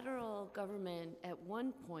federal government at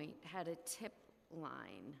one point had a tip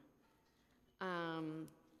line.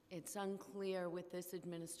 It's unclear with this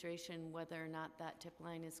administration whether or not that tip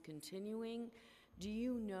line is continuing. Do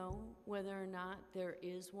you know whether or not there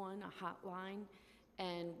is one, a hotline?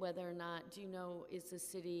 And whether or not, do you know, is the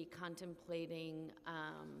city contemplating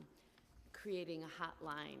creating a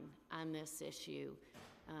hotline on this issue?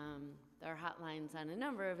 There are hotlines on a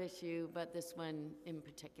number of issues, but this one in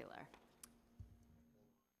particular.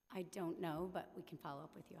 I don't know, but we can follow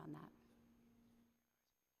up with you on that.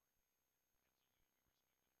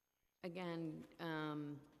 Again,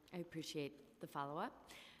 I appreciate the follow-up.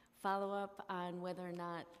 Follow-up on whether or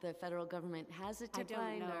not the federal government has a tip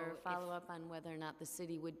line, or follow-up on whether or not the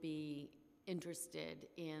city would be interested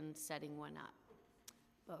in setting one up?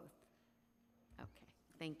 Both. Okay,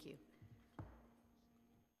 thank you.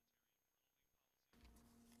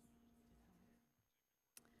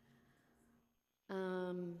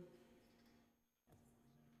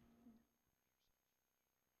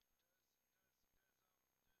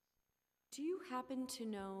 Do you happen to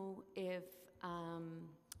know if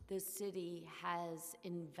the city has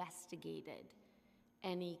investigated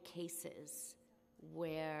any cases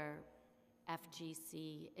where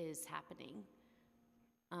FGC is happening,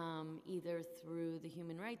 either through the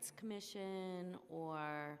Human Rights Commission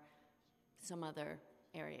or some other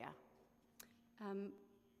area?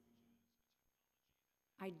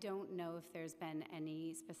 I don't know if there's been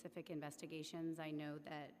any specific investigations. I know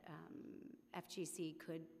that FGC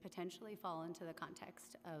could potentially fall into the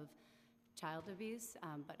context of child abuse,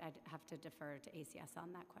 but I'd have to defer to ACS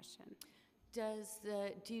on that question.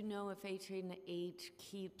 Do you know if H&H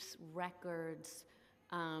keeps records,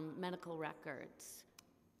 medical records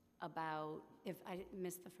about? If I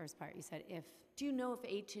missed the first part, you said if. Do you know if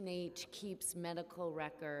H&H keeps medical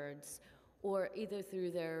records, or either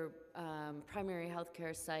through their primary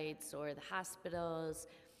healthcare sites or the hospitals,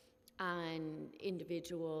 on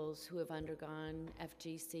individuals who have undergone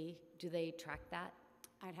FGC? Do they track that?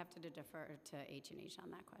 I'd have to defer to H&H on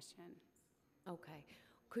that question. Okay.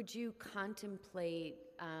 Could you contemplate,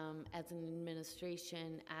 as an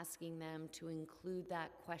administration, asking them to include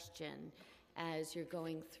that question as you're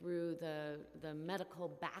going through the medical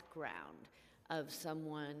background of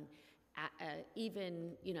someone,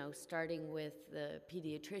 even, starting with the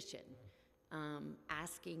pediatrician,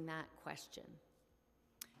 asking that question?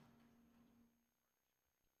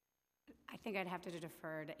 I think I'd have to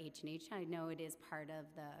defer to H&H. I know it is part of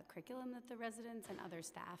the curriculum that the residents and other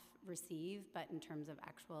staff receive, but in terms of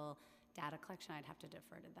actual data collection, I'd have to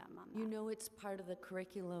defer to them on that. You know it's part of the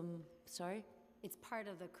curriculum, sorry? It's part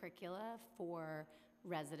of the curricula for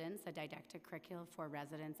residents, a didactic curriculum for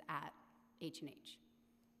residents at H&H.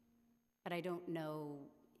 But I don't know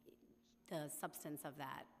the substance of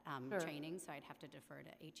that Sure. training, so I'd have to defer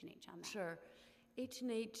to H&H on that. Sure.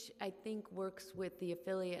 H&H, I think, works with the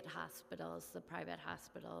affiliate hospitals, the private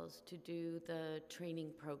hospitals, to do the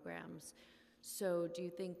training programs. So do you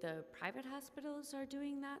think the private hospitals are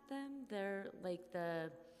doing that then? They're like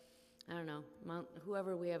the, I don't know,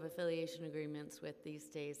 whoever we have affiliation agreements with these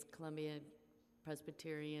days, Columbia,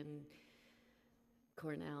 Presbyterian,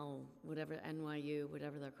 Cornell, whatever, NYU,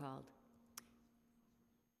 whatever they're called.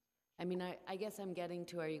 I mean, I guess I'm getting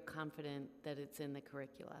to, are you confident that it's in the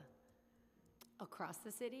curricula? Across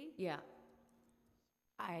the city? Yeah.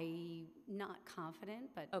 I'm not confident,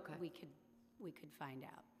 but Okay. we could find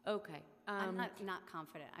out. Okay. I'm not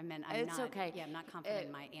confident. I meant I'm It's not. okay. Yeah, I'm not confident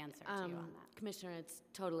in my answer to you on that. Commissioner, it's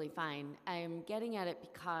totally fine. I'm getting at it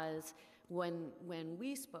because when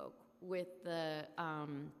we spoke with the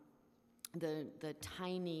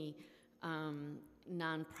tiny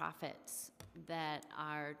nonprofits that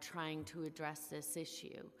are trying to address this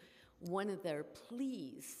issue, one of their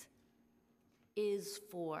pleas is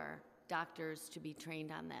for doctors to be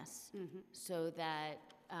trained on this, so that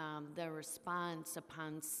their response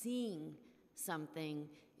upon seeing something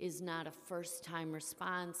is not a first-time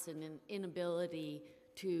response and an inability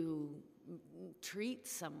to treat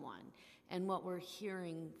someone. And what we're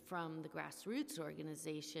hearing from the grassroots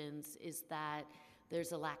organizations is that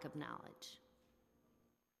there's a lack of knowledge.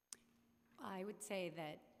 I would say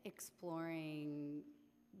that exploring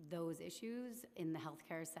those issues in the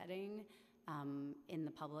healthcare setting, in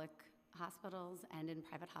the public hospitals and in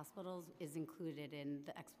private hospitals, is included in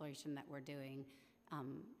the exploration that we're doing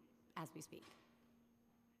as we speak.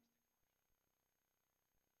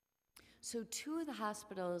 So two of the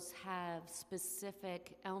hospitals have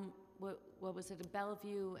specific, what was it,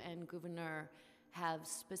 Bellevue and Gouverneur have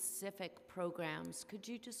specific programs. Could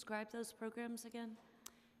you describe those programs again?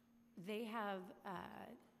 They have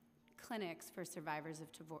clinics for survivors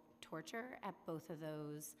of torture at both of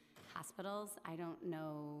those hospitals. I don't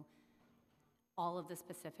know all of the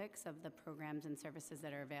specifics of the programs and services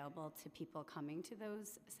that are available to people coming to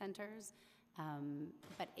those centers.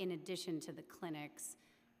 But in addition to the clinics,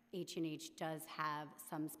 H&H does have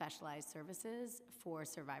some specialized services for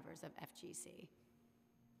survivors of FGC.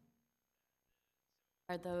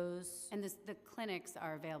 Are those? And the clinics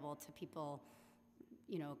are available to people,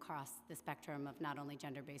 you know, across the spectrum of not only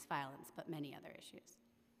gender-based violence, but many other issues.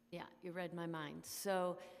 Yeah, you read my mind.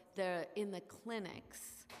 So in the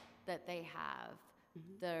clinics that they have,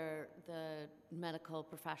 the medical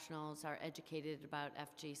professionals are educated about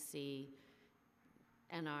FGC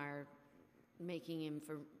and are making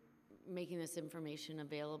this information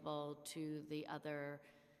available to the other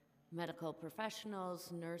medical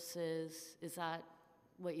professionals, nurses. Is that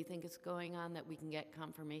what you think is going on that we can get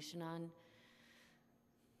confirmation on?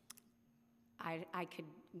 I could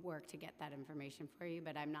work to get that information for you,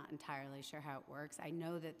 but I'm not entirely sure how it works. I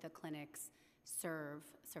know that the clinics serve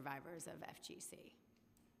survivors of FGC.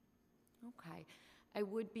 Okay. I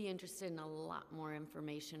would be interested in a lot more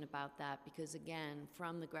information about that because, again,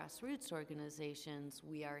 from the grassroots organizations,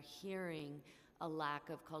 we are hearing a lack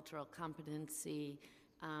of cultural competency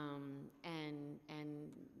and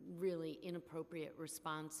really inappropriate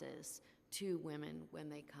responses to women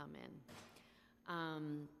when they come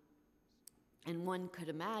in. And one could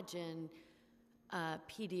imagine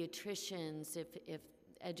pediatricians, if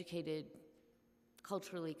educated,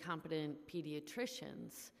 culturally competent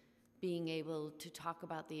pediatricians, being able to talk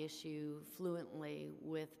about the issue fluently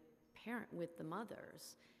with the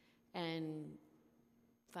mothers and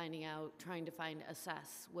trying to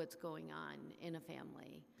assess what's going on in a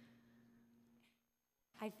family.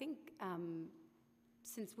 I think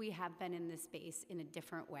since we have been in this space in a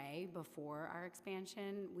different way before our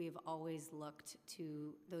expansion, we've always looked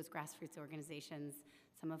to those grassroots organizations,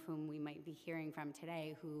 some of whom we might be hearing from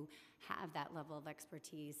today, who have that level of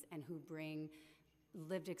expertise and who bring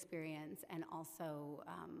lived experience and also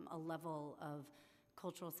a level of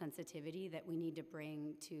cultural sensitivity that we need to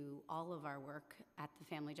bring to all of our work at the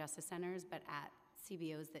Family Justice Centers, but at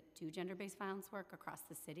CBOs that do gender-based violence work across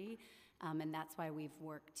the city. And that's why we've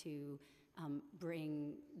worked to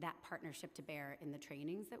bring that partnership to bear in the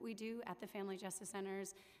trainings that we do at the Family Justice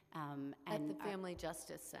Centers. At the Family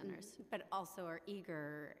Justice Centers. But also are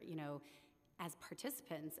eager, as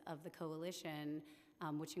participants of the coalition,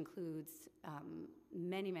 which includes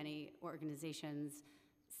many, many organizations,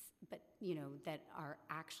 but that are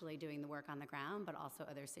actually doing the work on the ground, but also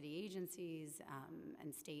other city agencies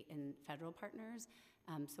and state and federal partners.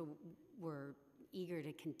 So we're eager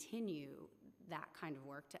to continue that kind of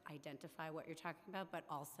work to identify what you're talking about, but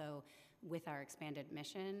also with our expanded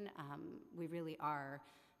mission, we really are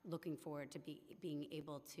looking forward to being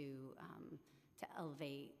able to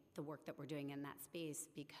elevate the work that we're doing in that space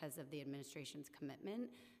because of the administration's commitment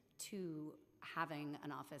to having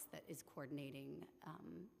an office that is coordinating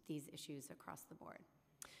these issues across the board.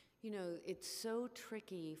 It's so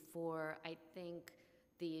tricky for, I think,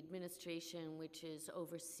 the administration, which is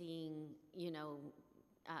overseeing,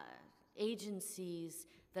 agencies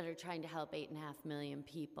that are trying to help 8.5 million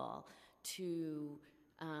people to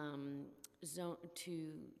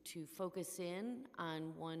focus in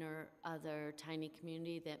on one or other tiny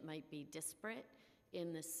community that might be disparate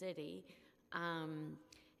in the city. I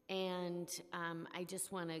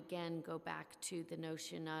just want to again go back to the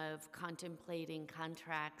notion of contemplating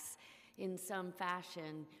contracts in some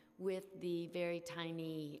fashion with the very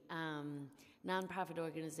tiny nonprofit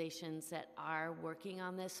organizations that are working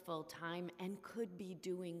on this full time and could be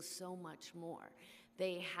doing so much more.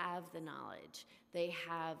 They have the knowledge, they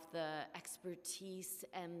have the expertise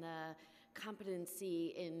and the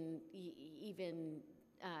competency in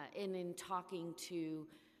in talking to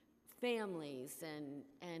families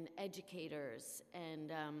and educators.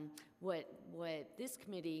 And what this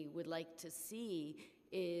committee would like to see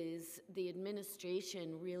is the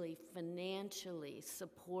administration really financially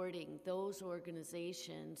supporting those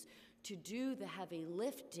organizations to do the heavy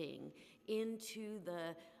lifting into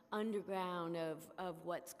the underground of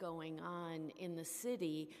what's going on in the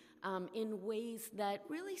city in ways that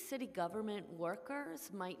really city government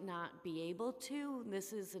workers might not be able to.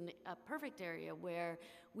 This is a perfect area where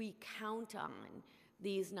we count on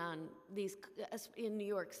in New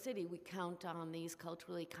York City, we count on these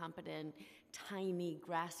culturally competent, tiny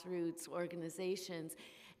grassroots organizations.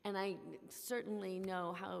 And I certainly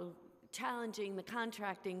know how challenging the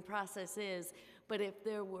contracting process is, but if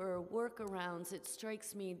there were workarounds, it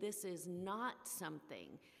strikes me this is not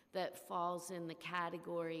something that falls in the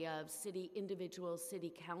category of individual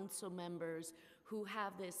city council members who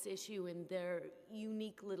have this issue in their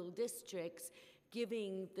unique little districts,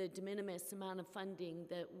 giving the de minimis amount of funding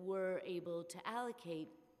that we're able to allocate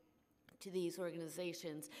to these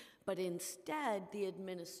organizations, but instead the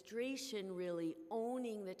administration really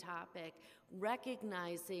owning the topic,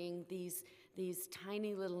 recognizing these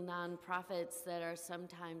tiny little nonprofits that are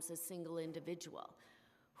sometimes a single individual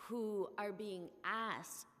who are being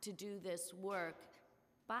asked to do this work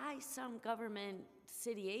by some government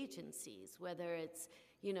city agencies, whether it's,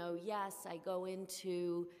 yes, I go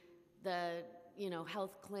into the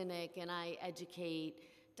health clinic and I educate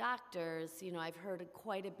doctors. I've heard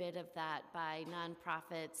quite a bit of that by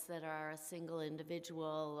nonprofits that are a single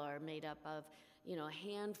individual or made up of, a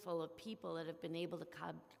handful of people that have been able to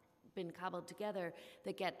been cobbled together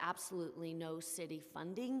that get absolutely no city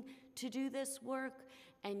funding to do this work.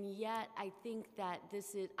 And yet I think that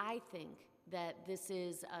this is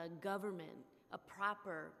a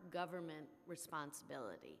proper government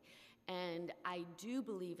responsibility. And I do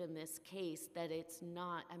believe in this case that it's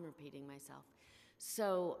not, I'm repeating myself.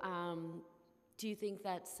 So do you think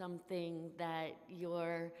that's something that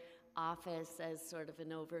your office, as sort of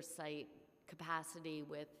an oversight capacity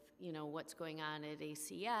with, what's going on at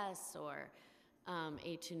ACS or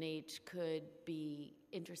H&H, could be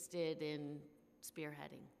interested in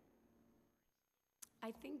spearheading?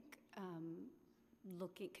 I think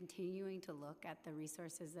continuing to look at the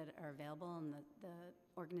resources that are available and the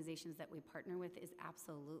organizations that we partner with is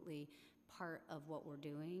absolutely part of what we're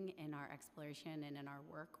doing in our exploration and in our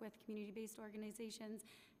work with community-based organizations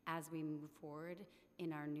as we move forward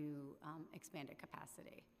in our new expanded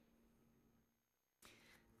capacity.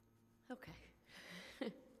 Okay,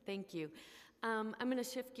 thank you. I'm going to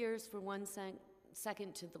shift gears for one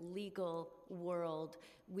second to the legal world.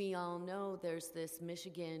 We all know there's this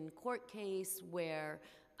Michigan court case where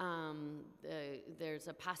there's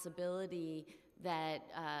a possibility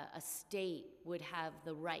that a state would have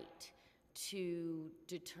the right to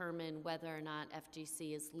determine whether or not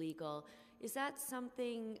FGC is legal. Is that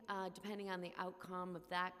something, depending on the outcome of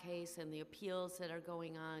that case and the appeals that are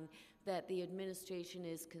going on, that the administration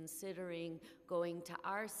is considering going to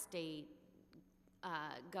our state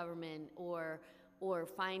government or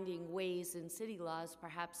finding ways in city laws,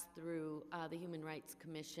 perhaps through the Human Rights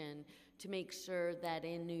Commission, to make sure that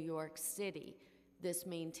in New York City this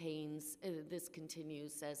continues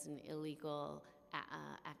as an illegal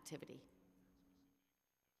activity?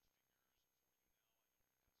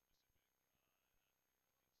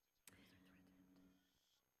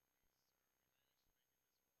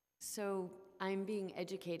 So I'm being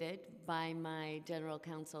educated by my general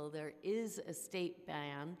counsel. There is a state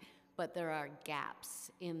ban, but there are gaps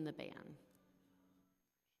in the ban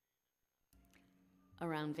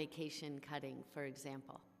around vacation cutting, for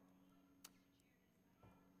example.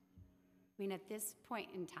 I mean, at this point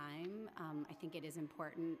in time, I think it is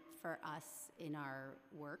important for us in our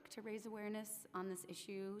work to raise awareness on this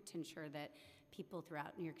issue, to ensure that people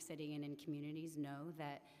throughout New York City and in communities know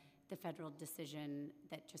that the federal decision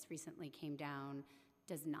that just recently came down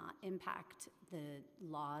does not impact the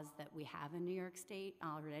laws that we have in New York State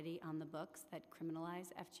already on the books that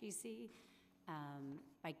criminalize FGC.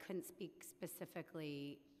 I couldn't speak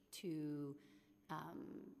specifically to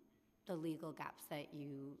the legal gaps that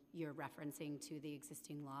you're referencing to the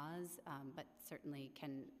existing laws, but certainly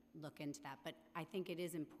can look into that. But I think it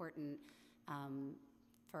is important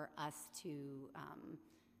for us to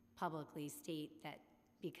publicly state that,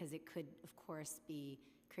 because it could, of course,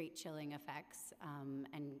 create chilling effects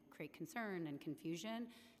and create concern and confusion,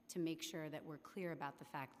 to make sure that we're clear about the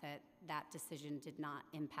fact that that decision did not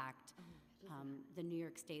impact the New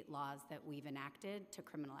York State laws that we've enacted to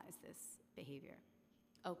criminalize this behavior.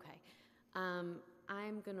 Okay.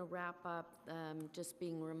 I'm going to wrap up just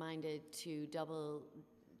being reminded to double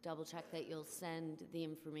check that you'll send the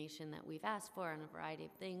information that we've asked for on a variety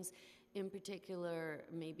of things. In particular,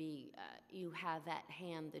 maybe you have at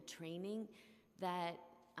hand the training that...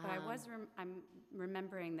 But I'm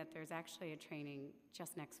remembering that there's actually a training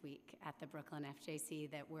just next week at the Brooklyn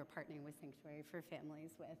FJC that we're partnering with Sanctuary for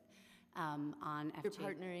Families with. On You're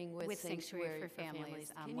partnering with Sanctuary for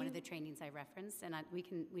Families. One of the trainings I referenced, and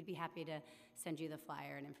we'd be happy to send you the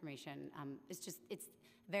flyer and information. It's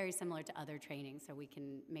very similar to other trainings, so we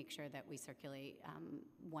can make sure that we circulate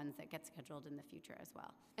ones that get scheduled in the future as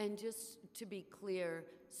well. And just to be clear,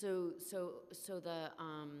 so the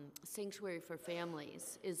Sanctuary for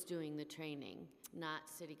Families is doing the training, not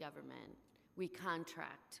city government. We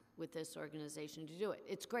contract with this organization to do it.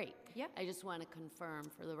 It's great. Yeah. I just want to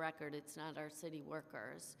confirm for the record, it's not our city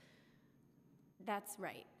workers. That's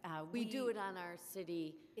right. We do it on our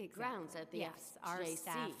city grounds at the FJC. Yes, our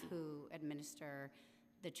staff who administer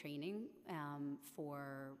the training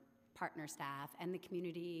for partner staff and the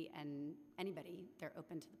community and anybody, they're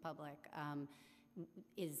open to the public,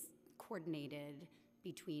 is coordinated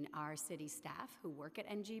between our city staff who work at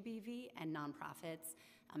NGBV and nonprofits.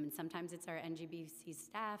 And sometimes it's our NGBC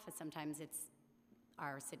staff, and sometimes it's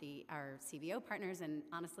our CVO partners, and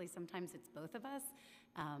honestly, sometimes it's both of us.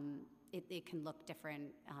 It can look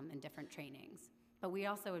different in different trainings. But we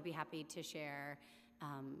also would be happy to share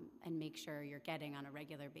and make sure you're getting on a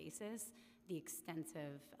regular basis the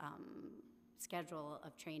extensive schedule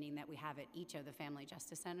of training that we have at each of the family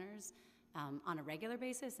justice centers on a regular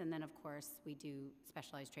basis. And then, of course, we do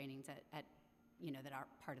specialized trainings at that are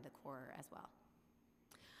part of the core as well.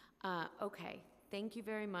 Okay, thank you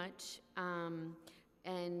very much.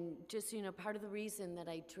 And just, part of the reason that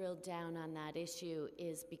I drilled down on that issue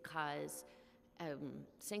is because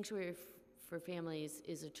Sanctuary for Families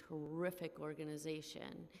is a terrific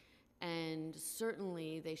organization, and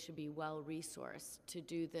certainly they should be well-resourced to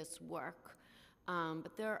do this work.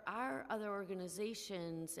 But there are other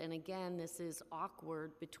organizations, and again, this is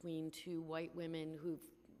awkward between two white women who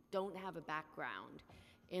don't have a background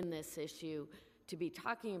in this issue to be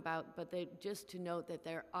talking about, but just to note that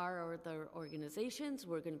there are other organizations,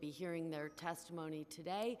 we're going to be hearing their testimony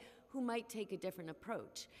today, who might take a different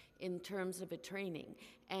approach in terms of a training.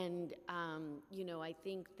 And I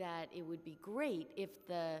think that it would be great if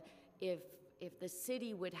the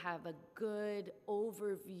city would have a good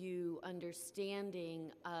overview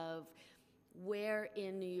understanding of where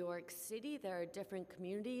in New York City there are different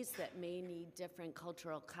communities that may need different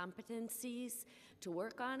cultural competencies to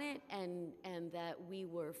work on it, and that we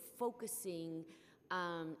were focusing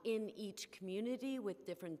in each community with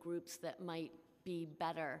different groups that might be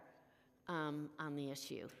better on the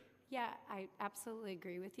issue. Yeah, I absolutely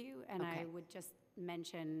agree with you, and Okay. I would just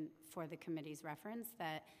mention for the committee's reference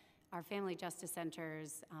that our family justice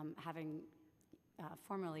centers, having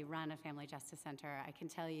formerly run a family justice center, I can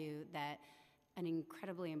tell you that an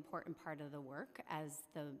incredibly important part of the work as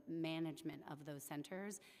the management of those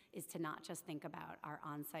centers is to not just think about our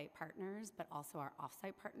on-site partners, but also our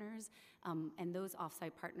off-site partners. And those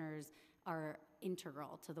off-site partners are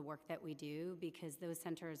integral to the work that we do, because those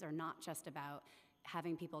centers are not just about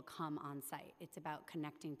having people come on-site. It's about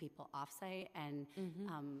connecting people off-site, and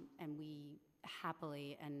we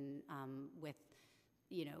happily and with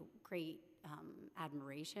great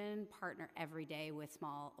admiration, partner every day with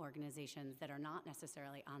small organizations that are not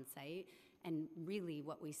necessarily on site. And really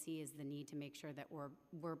what we see is the need to make sure that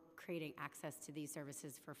we're creating access to these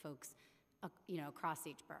services for folks, across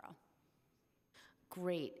each borough.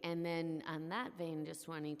 Great. And then on that vein, just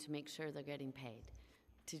wanting to make sure they're getting paid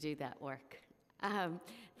to do that work.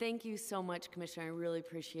 Thank you so much, Commissioner. I really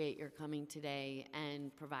appreciate your coming today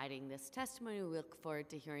and providing this testimony. We look forward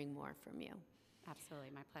to hearing more from you. Absolutely,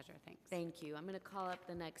 my pleasure, thanks. Thank you. I'm going to call up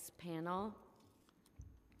the next panel.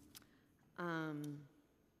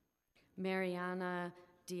 Mariana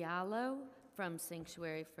Diallo from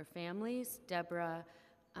Sanctuary for Families, Deborah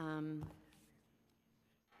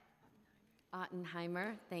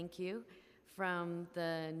Ottenheimer, thank you, from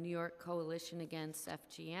the New York Coalition Against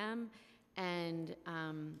FGM, and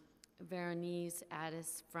Veronice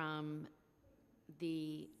Addis from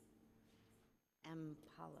the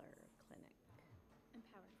Empower Clinic.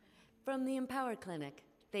 From the Empower Clinic.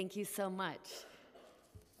 Thank you so much.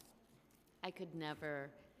 I could never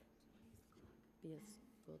be a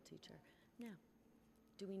school teacher. No.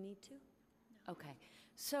 Do we need to? No. Okay.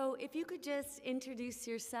 So if you could just introduce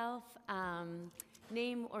yourself,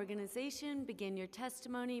 name, organization, begin your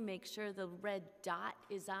testimony, make sure the red dot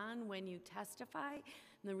is on when you testify.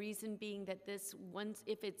 And the reason being that this, once,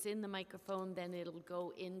 if it's in the microphone, then it'll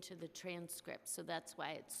go into the transcript. So that's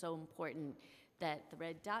why it's so important that the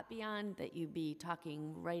red dot be on, that you be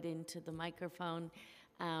talking right into the microphone.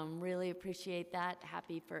 Really appreciate that.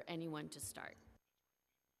 Happy for anyone to start.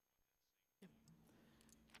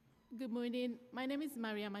 Good morning. My name is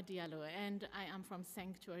Mariama Diallo, and I am from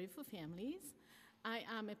Sanctuary for Families. I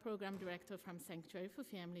am a program director from Sanctuary for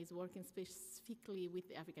Families, working specifically with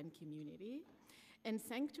the African community. And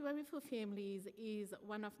Sanctuary for Families is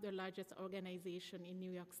one of the largest organizations in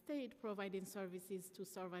New York State providing services to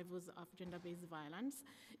survivors of gender-based violence,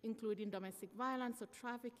 including domestic violence or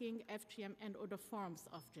trafficking, FGM, and other forms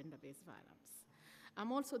of gender-based violence.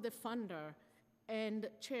 I'm also the founder and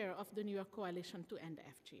chair of the New York Coalition to End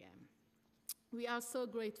FGM. We are so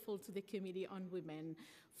grateful to the Committee on Women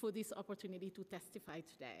for this opportunity to testify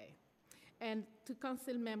today, and to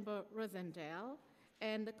Council Member Rosendale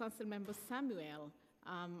and Council Member Samuel,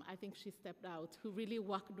 I think she stepped out, who really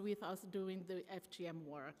worked with us during the FGM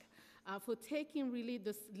work, for taking really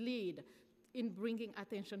this lead in bringing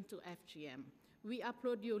attention to FGM. We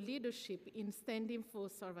applaud your leadership in standing for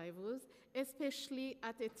survivors, especially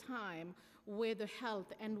at a time where the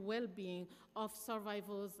health and well-being of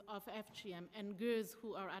survivors of FGM and girls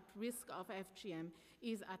who are at risk of FGM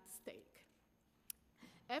is at stake.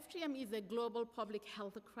 FGM is a global public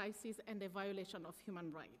health crisis and a violation of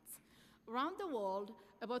human rights. Around the world,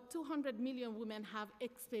 about 200 million women have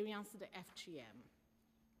experienced the FGM.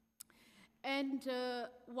 And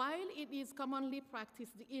while it is commonly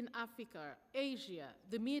practiced in Africa, Asia,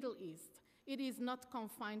 the Middle East, it is not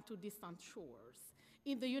confined to distant shores.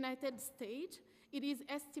 In the United States, it is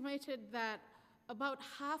estimated that about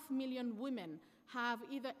 500,000 women have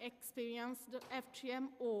either experienced FGM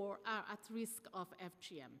or are at risk of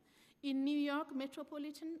FGM. In New York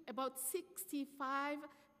metropolitan, about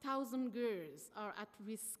 65,000 girls are at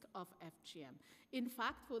risk of FGM. In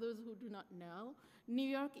fact, for those who do not know, New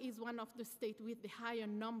York is one of the states with the higher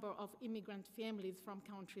number of immigrant families from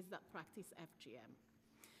countries that practice FGM.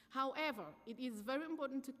 However, it is very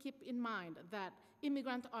important to keep in mind that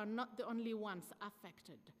immigrants are not the only ones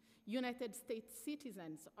affected. United States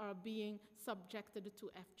citizens are being subjected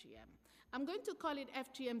to FGM. I'm going to call it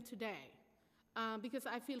FGM today because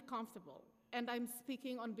I feel comfortable, and I'm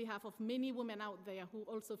speaking on behalf of many women out there who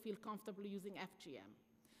also feel comfortable using FGM.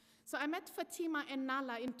 So I met Fatima and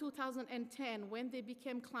Nala in 2010 when they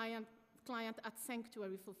became client at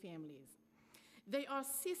Sanctuary for Families. They are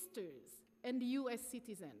sisters and US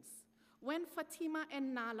citizens. When Fatima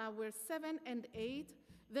and Nala were 7 and 8,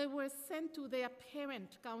 they were sent to their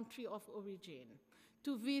parent country of origin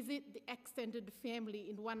to visit the extended family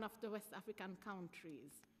in one of the West African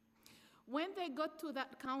countries. When they got to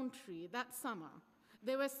that country that summer,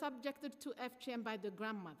 they were subjected to FGM by the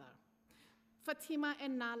grandmother. Fatima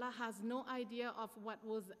and Nala has no idea of what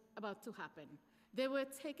was about to happen. They were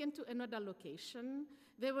taken to another location.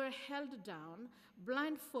 They were held down,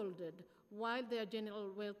 blindfolded, while their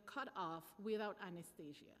genitals were cut off without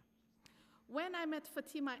anesthesia. When I met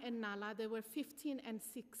Fatima and Nala, they were 15 and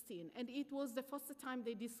 16, and it was the first time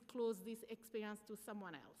they disclosed this experience to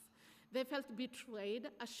someone else. They felt betrayed,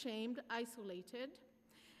 ashamed, isolated,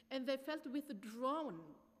 and they felt withdrawn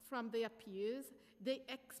from their peers. They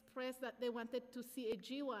expressed that they wanted to see a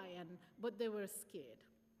GYN, but they were scared.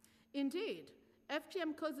 Indeed,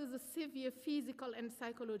 FGM causes a severe physical and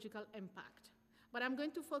psychological impact. but I'm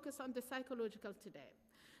going to focus on the psychological today.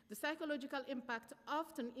 The psychological impact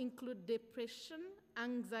often include depression,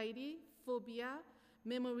 anxiety, phobia,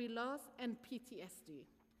 memory loss, and PTSD.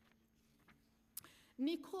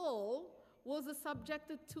 Nicole was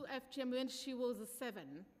subjected to FGM when she was 7.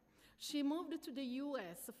 She moved to the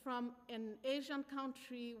US from an Asian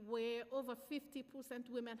country where over 50%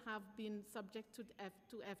 women have been subject to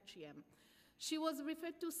FGM. She was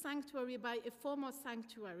referred to sanctuary by a former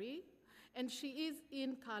sanctuary, and she is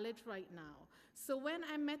in college right now. So when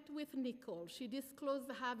I met with Nicole, she disclosed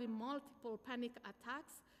having multiple panic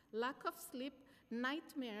attacks, lack of sleep,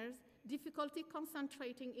 nightmares, difficulty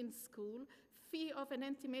concentrating in school, fear of an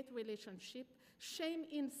intimate relationship, shame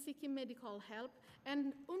in seeking medical help,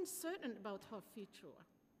 and uncertain about her future.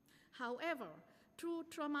 However, through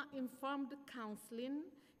trauma-informed counseling,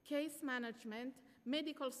 case management,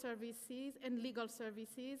 medical services, and legal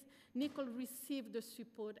services, Nicole received the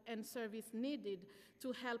support and service needed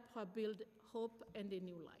to help her build hope and a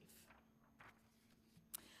new life.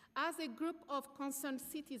 As a group of concerned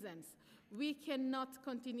citizens, we cannot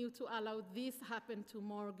continue to allow this happen to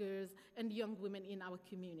more girls and young women in our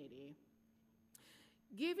community.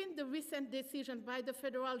 Given the recent decision by the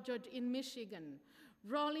federal judge in Michigan,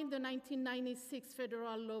 ruling the 1996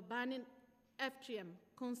 federal law banning FGM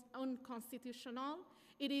unconstitutional,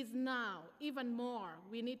 it is now even more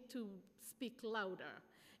we need to speak louder,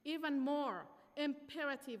 even more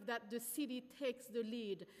imperative that the city takes the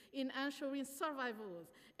lead in ensuring survivors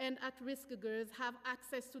and at-risk girls have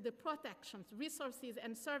access to the protections, resources,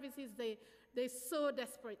 and services they so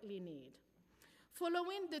desperately need.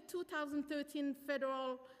 Following the 2013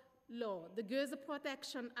 federal law, the Girls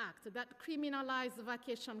Protection Act, that criminalized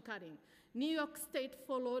vacation cutting, New York State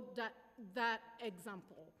followed that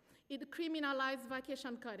example. It criminalized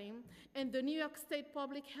vacation cutting, and the New York State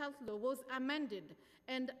Public Health Law was amended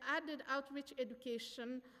and added outreach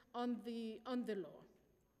education on the law.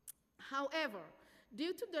 However,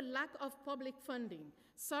 due to the lack of public funding,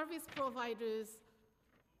 service providers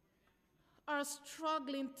are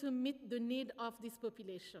struggling to meet the need of this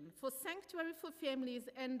population. For Sanctuary for Families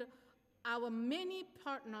and our many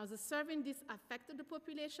partners serving this affected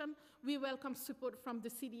population, we welcome support from the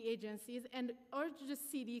city agencies and urge the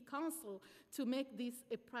city council to make this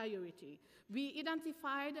a priority. We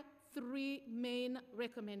identified 3 main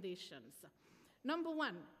recommendations. Number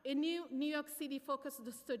 1, a new New York City-focused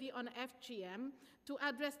study on FGM to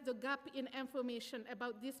address the gap in information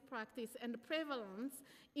about this practice and prevalence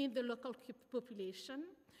in the local population.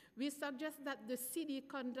 We suggest that the city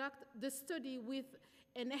conduct the study with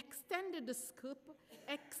an extended scope,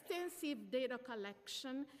 extensive data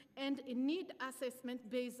collection, and a need assessment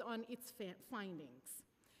based on its findings.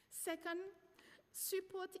 Second,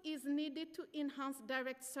 support is needed to enhance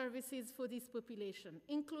direct services for this population,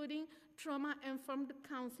 including trauma-informed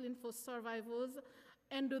counseling for survivors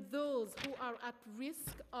and those who are at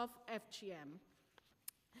risk of FGM.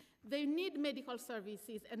 They need medical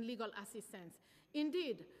services and legal assistance.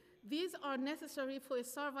 Indeed, these are necessary for a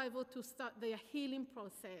survivor to start their healing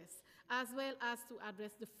process, as well as to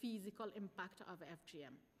address the physical impact of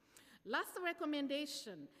FGM. Last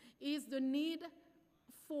recommendation is the need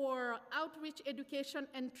for outreach education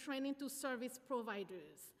and training to service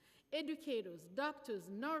providers, educators, doctors,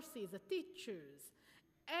 nurses, teachers,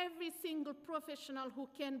 every single professional who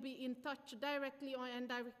can be in touch directly or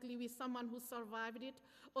indirectly with someone who survived it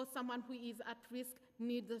or someone who is at risk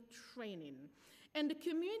needs training. And the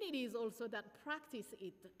communities also that practice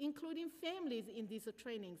it, including families in these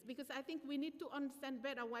trainings, because I think we need to understand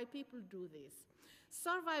better why people do this.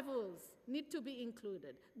 Survivors need to be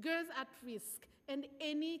included, girls at risk, and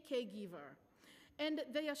any caregiver. And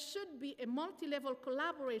there should be a multi-level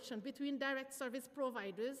collaboration between direct service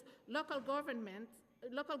providers, local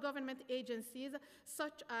government agencies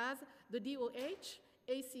such as the DOH,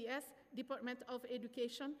 ACS, Department of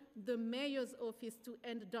Education, the Mayor's Office to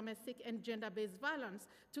End Domestic and Gender-Based Violence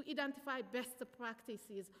to identify best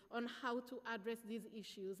practices on how to address these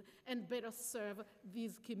issues and better serve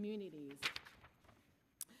these communities.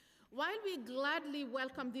 While we gladly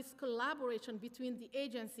welcome this collaboration between the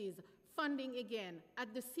agencies, funding again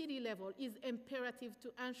at the city level is imperative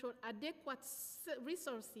to ensure adequate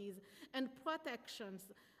resources and protections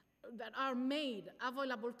that are made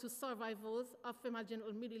available to survivors of female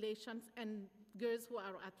genital mutilations and girls who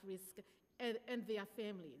are at risk and their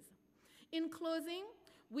families. In closing,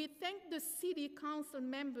 we thank the City Council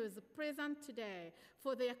members present today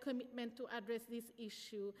for their commitment to address this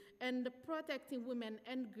issue and protecting women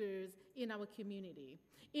and girls in our community.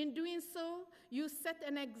 In doing so, you set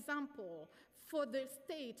an example for the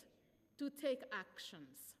state to take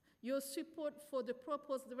actions. Your support for the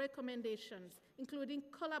proposed recommendations, including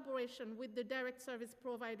collaboration with the direct service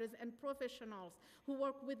providers and professionals who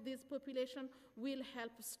work with this population, will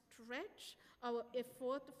help stretch our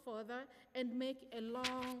effort further and make a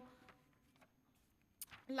long-lasting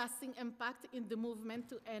impact in the movement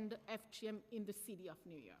to end FGM in the city of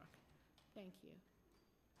New York. Thank you.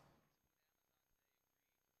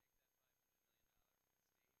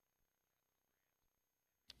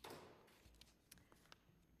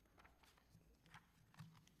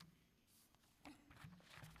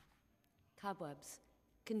 Cobwebs.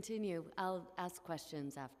 Continue. I'll ask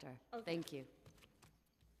questions after. Okay. Thank you.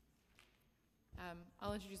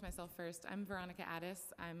 I'll introduce myself first. I'm Veronica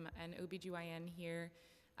Addis. I'm an OBGYN here.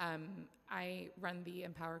 I run the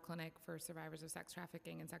Empower Clinic for survivors of sex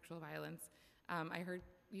trafficking and sexual violence. I heard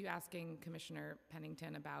you asking Commissioner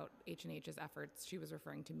Pennington about H&H's efforts. She was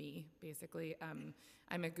referring to me, basically.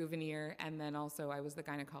 I'm a Gouverneur, and then also I was the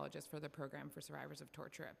gynecologist for the program for survivors of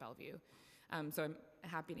torture at Bellevue. So I'm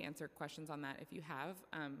happy to answer questions on that if you have,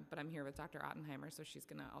 but I'm here with Dr. Ottenheimer, so she's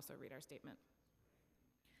gonna also read our statement.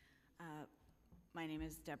 My name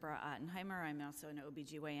is Deborah Ottenheimer. I'm also an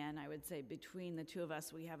OBGYN. I would say between the two of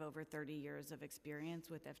us, we have over 30 years of experience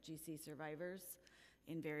with FGC survivors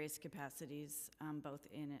in various capacities, both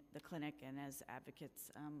in the clinic and as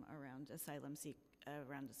advocates around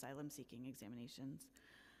asylum-seeking examinations.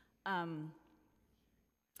 And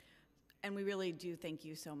we really do thank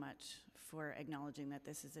you so much for acknowledging that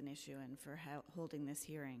this is an issue and for holding this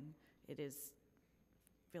hearing. It is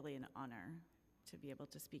really an honor to be able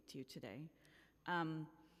to speak to you today.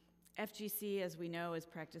 FGC, as we know, is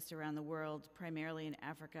practiced around the world, primarily in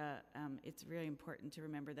Africa. It's really important to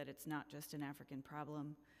remember that it's not just an African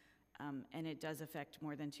problem, and it does affect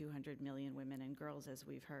more than 200 million women and girls, as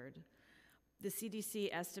we've heard. The CDC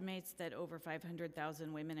estimates that over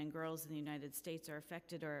 500,000 women and girls in the United States are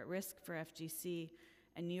affected or at risk for FGC,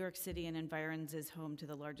 and New York City and environs is home to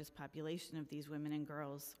the largest population of these women and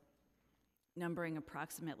girls, numbering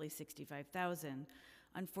approximately 65,000.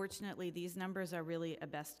 Unfortunately, these numbers are really a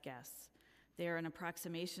best guess. They are an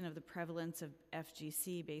approximation of the prevalence of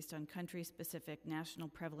FGC based on country-specific national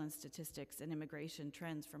prevalence statistics and immigration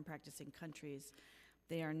trends from practicing countries.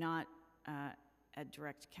 They are not a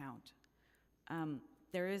direct count.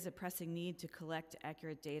 There is a pressing need to collect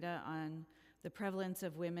accurate data on the prevalence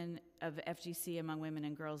of FGC among women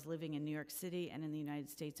and girls living in New York City and in the United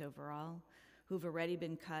States overall, who've already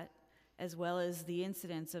been cut, as well as the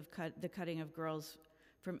incidence of the cutting of girls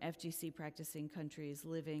from FGC practicing countries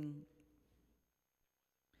living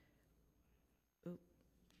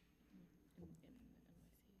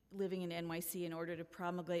in NYC in order to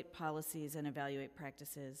promulgate policies and evaluate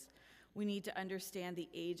practices. We need to understand the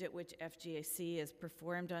age at which FGC is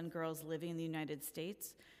performed on girls living in the United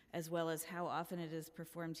States, as well as how often it is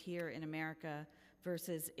performed here in America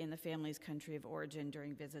versus in the family's country of origin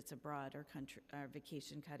during visits abroad or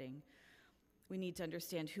vacation cutting. We need to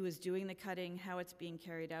understand who is doing the cutting, how it's being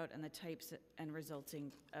carried out, and the types and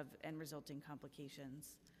resulting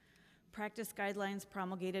complications. Practice guidelines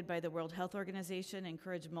promulgated by the World Health Organization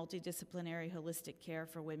encourage multidisciplinary holistic care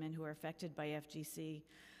for women who are affected by FGC.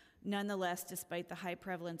 Nonetheless, despite the high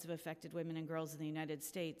prevalence of affected women and girls in the United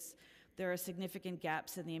States, there are significant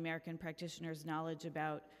gaps in the American practitioners' knowledge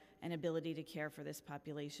about and ability to care for this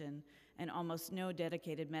population, and almost no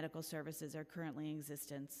dedicated medical services are currently in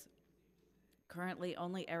existence. Currently,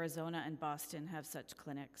 only Arizona and Boston have such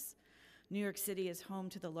clinics. New York City is home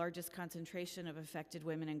to the largest concentration of affected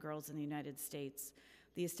women and girls in the United States.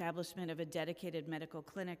 The establishment of a dedicated medical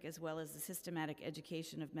clinic, as well as the systematic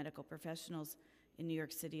education of medical professionals in New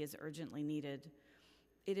York City, is urgently needed.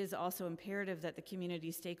 It is also imperative that the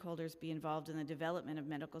community stakeholders be involved in the development of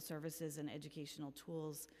medical services and educational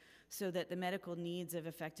tools so that the medical needs of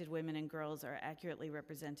affected women and girls are accurately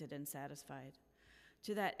represented and satisfied.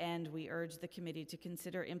 To that end, we urge the committee to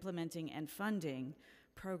consider implementing and funding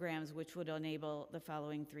programs which would enable the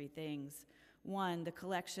following three things. One, the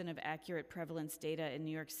collection of accurate prevalence data in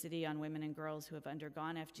New York City on women and girls who have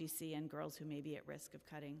undergone FGC and girls who may be at risk of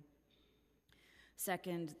cutting.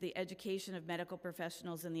 Second, the education of medical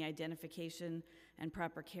professionals in the identification and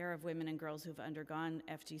proper care of women and girls who've undergone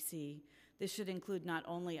FGC. This should include not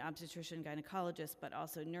only obstetrician gynecologists, but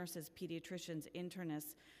also nurses, pediatricians,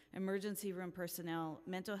 internists, emergency room personnel,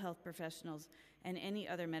 mental health professionals, and any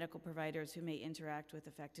other medical providers who may interact with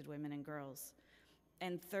affected women and girls.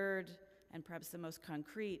 And third, and perhaps the most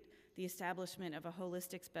concrete, the establishment of a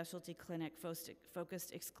holistic specialty clinic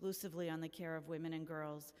focused exclusively on the care of women and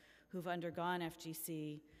girls who've undergone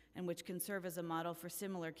FGC and which can serve as a model for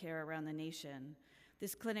similar care around the nation.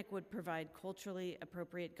 This clinic would provide culturally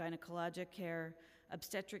appropriate gynecologic care,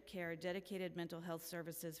 obstetric care, dedicated mental health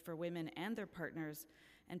services for women and their partners,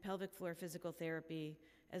 and pelvic floor physical therapy,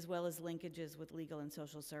 as well as linkages with legal and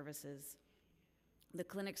social services. The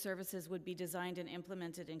clinic services would be designed and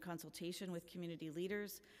implemented in consultation with community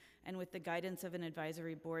leaders and with the guidance of an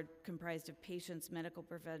advisory board comprised of patients, medical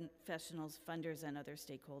professionals, funders, and other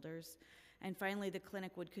stakeholders. And finally, the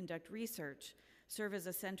clinic would conduct research, serve as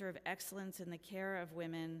a center of excellence in the care of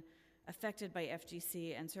women affected by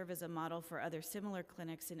FGC, and serve as a model for other similar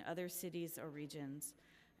clinics in other cities or regions.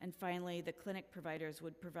 And finally, the clinic providers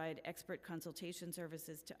would provide expert consultation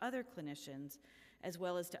services to other clinicians, as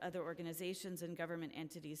well as to other organizations and government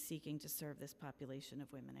entities seeking to serve this population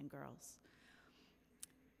of women and girls.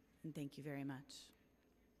 And thank you very much.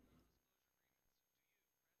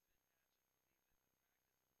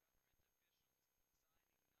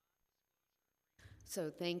 So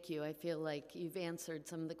thank you. I feel like you've answered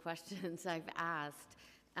some of the questions I've asked.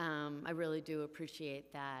 I really do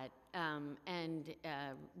appreciate that.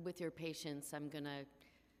 With your patience, I'm going to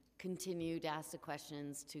continue to ask the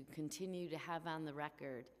questions to continue to have on the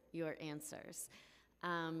record your answers.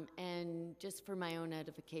 And just for my own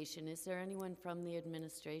edification, is there anyone from the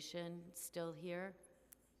administration still here?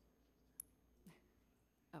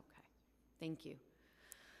 Okay, thank you.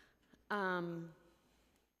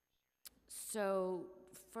 So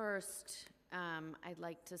first, I'd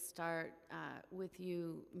like to start with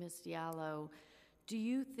you, Ms. Diallo. Do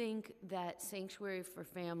you think that Sanctuary for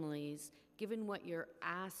Families, given what you're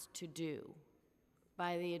asked to do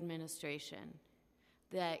by the administration,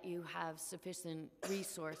 that you have sufficient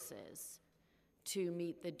resources to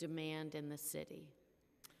meet the demand in the city?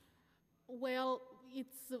 Well,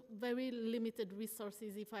 it's very limited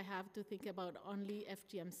resources if I have to think about only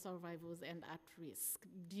FGM survivors and at risk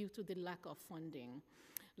due to the lack of funding.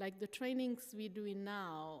 Like the trainings we're doing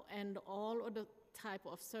now and all other type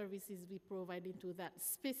of services we provide into that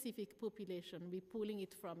specific population, we're pulling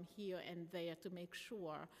it from here and there to make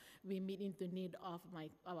sure we're meeting the need of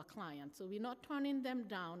our clients. So we're not turning them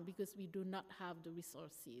down because we do not have the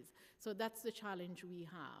resources. So that's the challenge we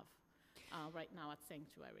have right now at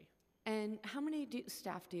Sanctuary. And how many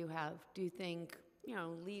staff do you have? Do you think,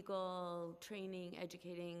 legal, training,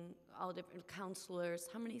 educating, all different counselors?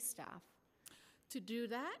 How many staff? To do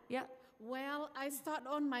that? Yeah. Well, I started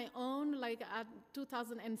on my own, like at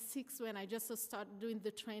 2006 when I just started doing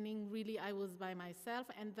the training. Really, I was by myself,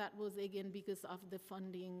 and that was again because of the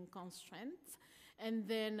funding constraints. And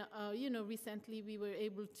then, recently we were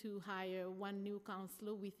able to hire one new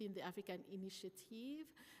counselor within the African Initiative,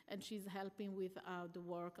 and she's helping with the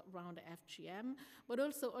work around FGM. But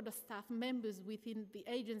also other staff members within the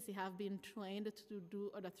agency have been trained to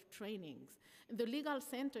do other trainings. In the legal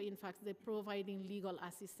center, in fact, they're providing legal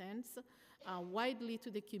assistance widely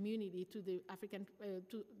to the community, to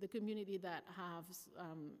the community that have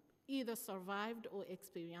either survived or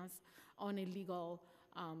experienced on a legal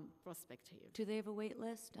perspective. Do they have a wait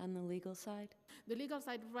list on the legal side? The legal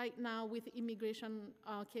side right now with immigration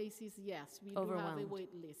cases, yes, we do have a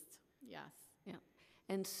wait list, yes. Yeah,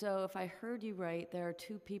 and so if I heard you right, there are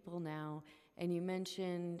 2 people now, and you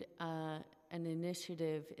mentioned an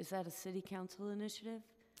initiative. Is that a city council initiative?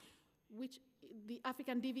 Which, the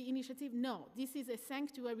African DV initiative? No, this is a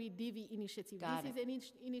Sanctuary DV initiative. This is an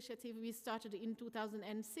initiative we started in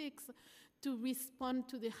 2006 to respond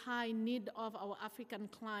to the high need of our African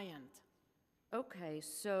client. Okay,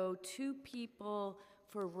 so 2 people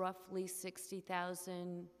for roughly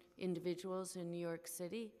 60,000 individuals in New York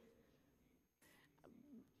City?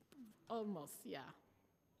 Almost, yeah.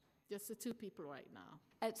 Just the 2 people right now.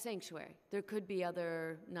 At Sanctuary. There could be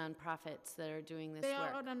other nonprofits that are doing this work. There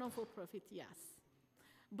are other non-for-profit, yes.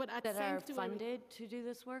 But at that Sanctuary, are funded to do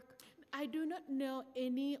this work? I do not know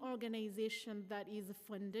any organization that is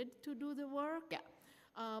funded to do the work. Yeah.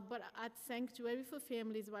 But at Sanctuary for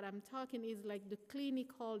Families, what I'm talking is like the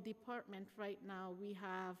clinical department right now, we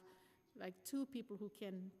have like 2 people who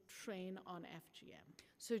can train on FGM.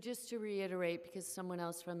 So just to reiterate, because someone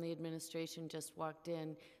else from the administration just walked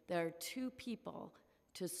in, there are 2 people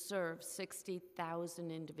to serve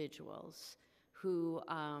 60,000 individuals who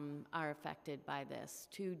are affected by this,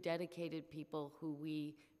 2 dedicated people who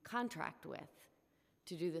we contract with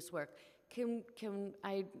to do this work. Can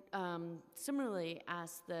I similarly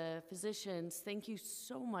ask the physicians, thank you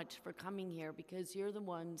so much for coming here because you're the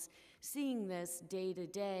ones seeing this day to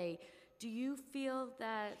day. Do you feel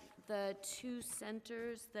that the 2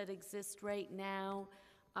 centers that exist right now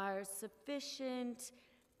are sufficient?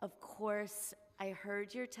 Of course, I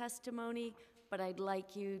heard your testimony, but I'd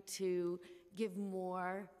like you to give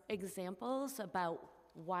more examples about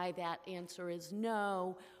why that answer is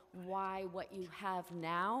no, why what you have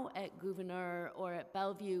now at Gouverneur or at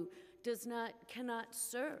Bellevue cannot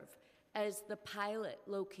serve as the pilot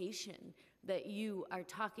location that you are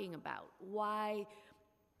talking about. Why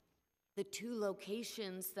the 2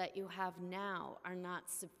 locations that you have now are not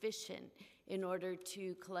sufficient in order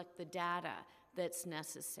to collect the data that's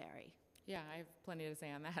necessary. Yeah, I have plenty to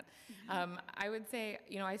say on that. I would say,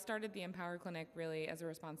 I started the Empower Clinic really as a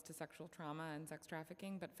response to sexual trauma and sex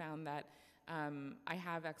trafficking, but found that I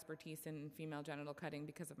have expertise in female genital cutting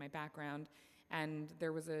because of my background, and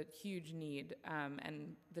there was a huge need,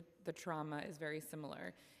 and the trauma is very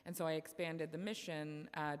similar. And so I expanded the mission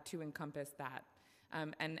to encompass that.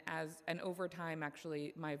 And over time,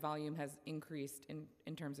 actually, my volume has increased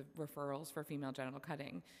in terms of referrals for female genital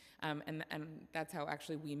cutting, and that's how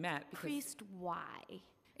actually we met. Increased why?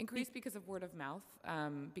 Increased because of word of mouth,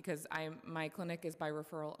 because my clinic is by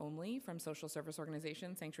referral only from social service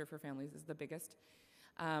organizations. Sanctuary for Families is the biggest,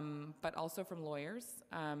 but also from lawyers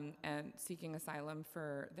and seeking asylum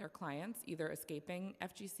for their clients, either escaping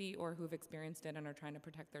FGC or who've experienced it and are trying to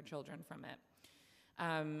protect their children from it.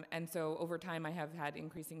 And so over time, I have had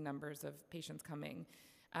increasing numbers of patients coming.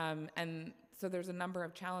 And so there's a number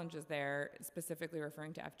of challenges there, specifically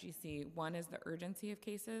referring to FGC. One is the urgency of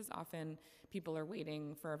cases. Often people are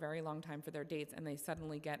waiting for a very long time for their dates, and they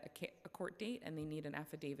suddenly get a court date, and they need an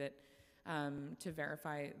affidavit to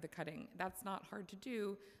verify the cutting. That's not hard to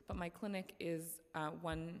do, but my clinic is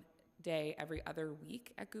 1 day every other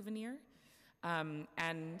week at Gouverneur. And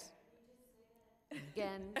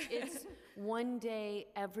again, it's 1 day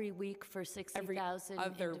every week for 60,000.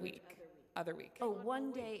 Other week. Oh,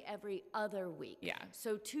 1 day every other week. Yeah.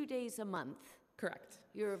 So 2 days a month. Correct.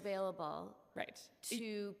 You're available. Right.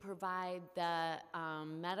 To provide the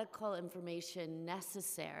medical information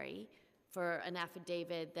necessary for an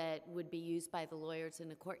affidavit that would be used by the lawyers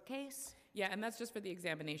in a court case? Yeah, and that's just for the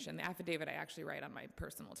examination. The affidavit I actually write on my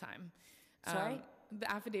personal time. Sorry? The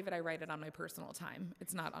affidavit, I write it on my personal time.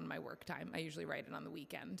 It's not on my work time. I usually write it on the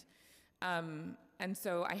weekend. And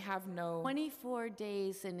so I have no... 24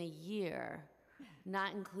 days in a year,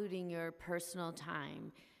 not including your personal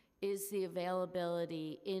time, is the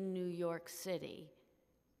availability in New York City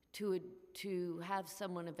to have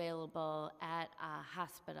someone available at a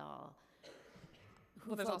hospital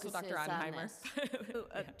who there's also Dr. focuses on Oppenheimer.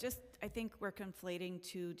 this. I think we're conflating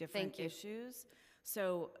 2 different Thank you. issues.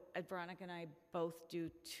 So Veronica and I both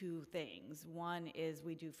do 2 things. One is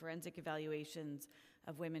we do forensic evaluations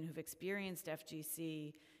of women who've experienced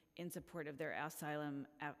FGC in support of their asylum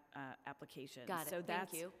applications. Got it. So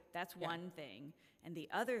Thank you. that's one thing. And the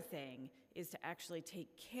other thing is to actually take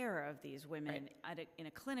care of these women in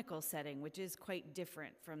a clinical setting, which is quite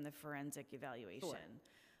different from the forensic evaluation. Sure.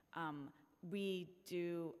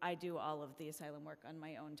 I do all of the asylum work on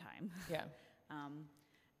my own time. Yeah.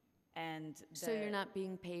 So you're not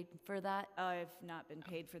being paid for that? I've not been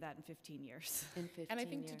paid for that in 15 years. In 15 And I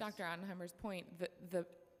think years. to Dr. Oppenheimer's point, the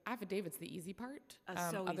affidavit's the easy part,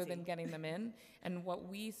 So other easy. than getting them in. And what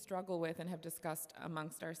we struggle with and have discussed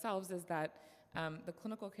amongst ourselves is that the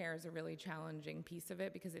clinical care is a really challenging piece of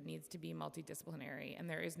it because it needs to be multidisciplinary, and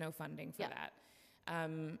there is no funding for that.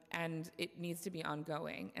 And it needs to be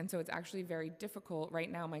ongoing. And so it's actually very difficult. Right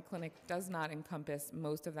now, my clinic does not encompass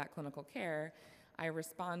most of that clinical care. I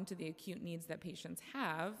respond to the acute needs that patients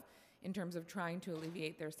have in terms of trying to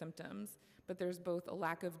alleviate their symptoms, but there's both a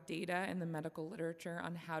lack of data in the medical literature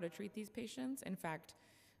on how to treat these patients. In fact,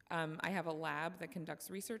 I have a lab that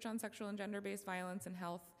conducts research on sexual and gender-based violence and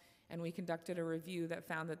health, and we conducted a review that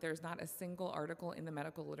found that there's not a single article in the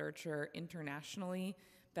medical literature internationally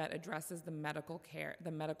that addresses the medical care,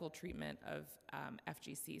 the medical treatment of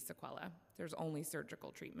FGC sequela. There's only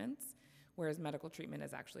surgical treatments, whereas medical treatment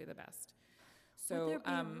is actually the best. So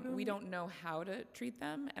we don't know how to treat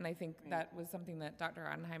them, and I think that was something that Dr.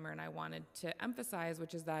 Oppenheimer and I wanted to emphasize,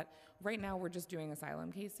 which is that right now we're just doing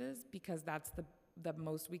asylum cases because that's the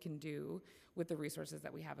most we can do with the resources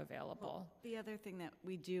that we have available. Well, the other thing that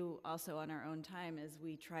we do also on our own time is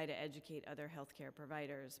we try to educate other healthcare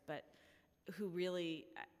providers, but who really,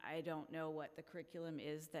 I don't know what the curriculum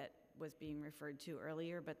is that was being referred to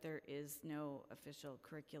earlier, but there is no official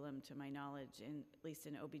curriculum to my knowledge, at least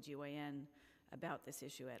in OBGYN, about this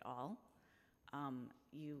issue at all.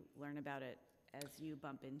 You learn about it as you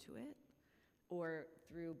bump into it, or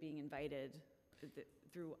through being invited,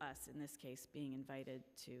 through us in this case, being invited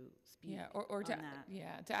to speak or to, on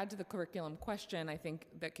that. To add to the curriculum question, I think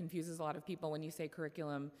that confuses a lot of people when you say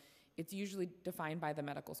curriculum. It's usually defined by the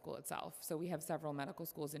medical school itself. So we have several medical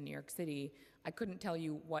schools in New York City. I couldn't tell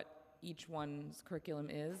you what each one's curriculum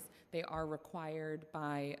is. They are required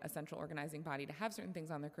by a central organizing body to have certain things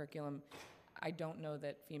on their curriculum. I don't know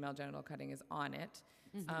that female genital cutting is on it.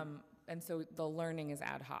 And so the learning is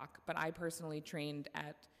ad hoc. But I personally trained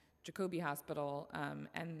at Jacobi Hospital,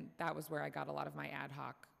 and that was where I got a lot of my ad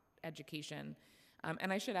hoc education.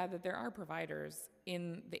 And I should add that there are providers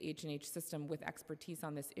in the H&H system with expertise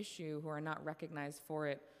on this issue who are not recognized for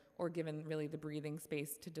it or given really the breathing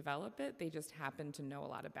space to develop it. They just happen to know a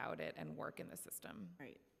lot about it and work in the system.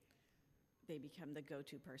 Right. They become the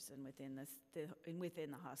go-to person within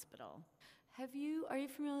the hospital. Are you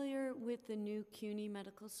familiar with the new CUNY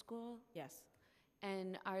Medical School? Yes,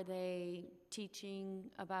 And are they teaching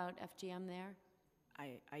about FGM there?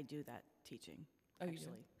 I do that teaching, Oh, you do?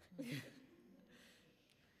 actually.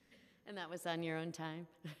 And that was on your own time?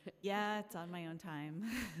 Yeah, it's on my own time.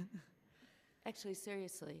 Actually,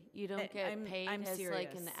 seriously, you don't get I'm paid as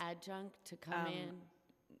like an serious. adjunct to come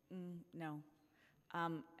in? No.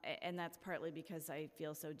 And that's partly because I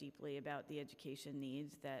feel so deeply about the education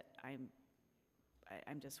needs that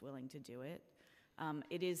I'm just willing to do it.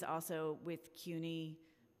 It is also with CUNY,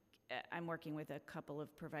 I'm working with a couple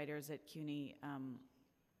of providers at CUNY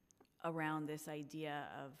around this idea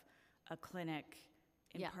of a clinic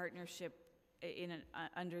in Yeah. partnership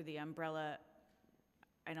under the umbrella.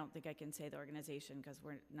 I don't think I can say the organization because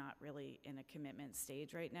we're not really in a commitment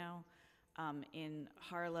stage right now, in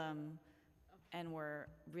Harlem, and we're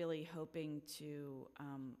really hoping to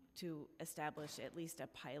establish at least a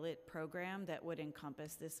pilot program that would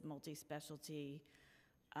encompass this multi-specialty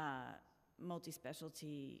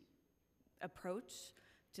approach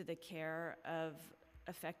to the care of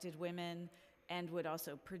affected women, and would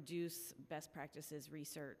also produce best practices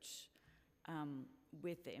research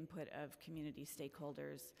with the input of community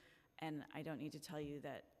stakeholders. And I don't need to tell you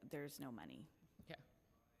that there's no money. Yeah.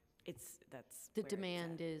 That's The where it's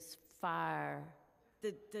demand at. is far.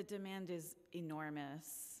 The demand is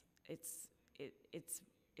enormous. It's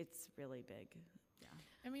really big. Yeah.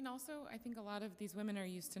 I mean, also, I think a lot of these women are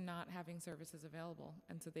used to not having services available,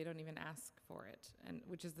 and so they don't even ask for it, and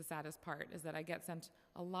which is the saddest part, is that I get sent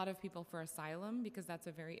a lot of people for asylum because that's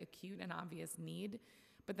a very acute and obvious need,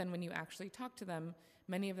 but then when you actually talk to them,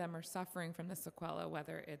 many of them are suffering from the sequela,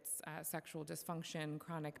 whether it's sexual dysfunction,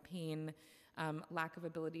 chronic pain, lack of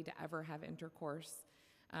ability to ever have intercourse,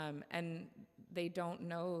 and they don't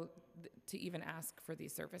know to even ask for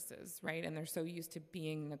these services, right? And they're so used to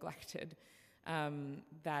being neglected.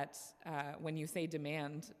 That when you say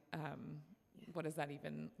demand, what does that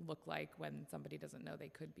even look like when somebody doesn't know they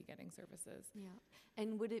could be getting services? Yeah.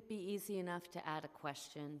 And would it be easy enough to add a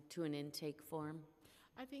question to an intake form?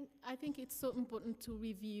 I think it's so important to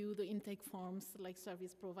review the intake forms like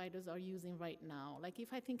service providers are using right now. Like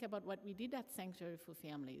if I think about what we did at Sanctuary for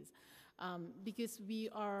Families, because we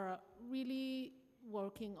are really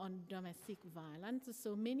working on domestic violence.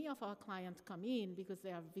 So many of our clients come in because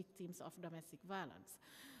they are victims of domestic violence.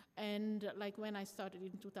 And like when I started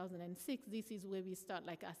in 2006, this is where we start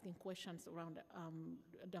like asking questions around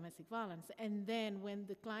domestic violence. And then when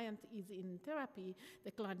the client is in therapy,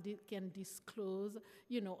 the client can disclose,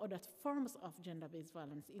 other forms of gender-based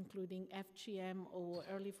violence, including FGM or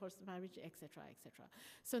early forced marriage, et cetera, et cetera.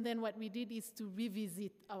 So then what we did is to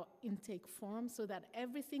revisit our intake form so that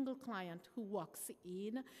every single client who walks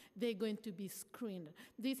in, they're going to be screened.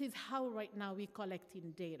 This is how right now we're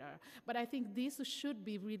collecting data. But I think this should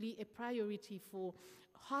be really a priority for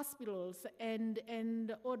hospitals and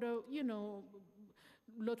other,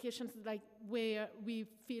 locations like where we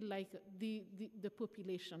feel like the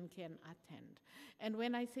population can attend. And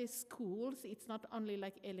when I say schools, it's not only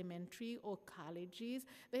like elementary or colleges.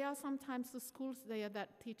 There are sometimes the schools there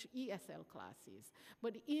that teach ESL classes.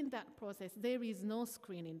 But in that process, there is no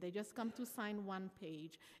screening. They just come to sign one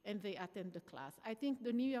page and they attend the class. I think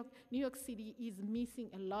the New York City is missing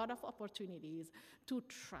a lot of opportunities to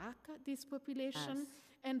track this population. Yes.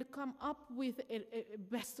 And come up with a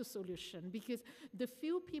best solution, because the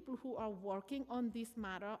few people who are working on this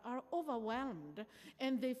matter are overwhelmed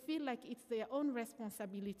and they feel like it's their own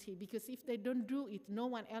responsibility, because if they don't do it, no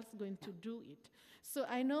one else is going to do it. So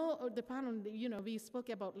I know the panel, we spoke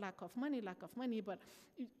about lack of money, but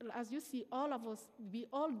as you see, all of us, we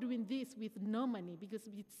all doing this with no money, because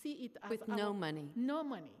we see it as With no money. No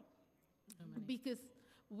money. Because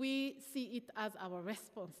we see it as our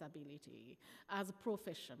responsibility as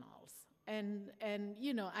professionals. And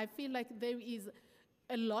I feel like there is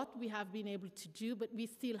a lot we have been able to do, but we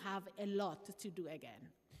still have a lot to do again.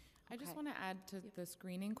 I just want to add to the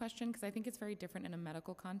screening question, because I think it's very different in a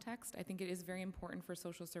medical context. I think it is very important for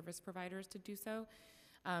social service providers to do so.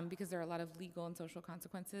 because there are a lot of legal and social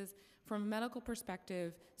consequences. From a medical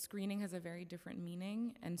perspective, screening has a very different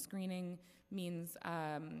meaning, and screening means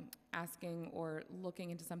asking or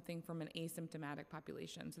looking into something from an asymptomatic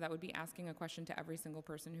population. So that would be asking a question to every single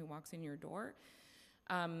person who walks in your door.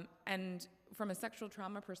 And from a sexual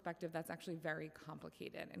trauma perspective, that's actually very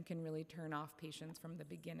complicated and can really turn off patients from the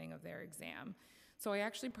beginning of their exam. So I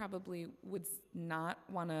actually probably would not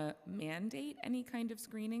want to mandate any kind of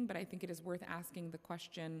screening, but I think it is worth asking the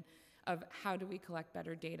question of how do we collect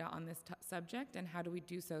better data on this subject, and how do we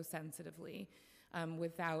do so sensitively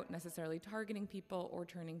without necessarily targeting people or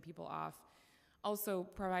turning people off. Also,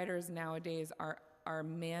 providers nowadays are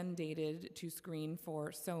mandated to screen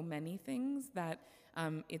for so many things that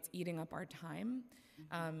it's eating up our time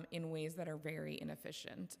in ways that are very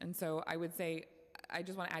inefficient. And so I would say, I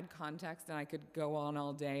just want to add context, and I could go on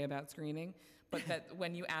all day about screening, but that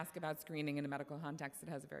when you ask about screening in a medical context, it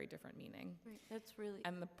has a very different meaning. Right, that's really...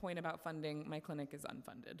 And the point about funding, my clinic is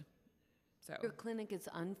unfunded. So Your clinic is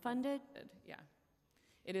unfunded? yeah.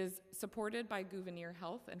 It is supported by Gouverneur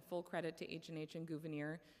Health, and full credit to H&H and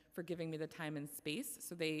Gouverneur for giving me the time and space.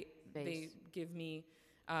 So they give me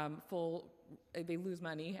they lose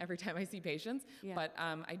money every time I see patients, but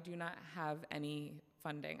I do not have any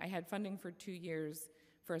funding. I had funding for 2 years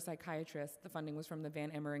for a psychiatrist. The funding was from the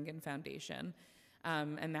Van Emmeringen Foundation,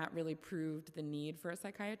 and that really proved the need for a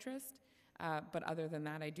psychiatrist. But other than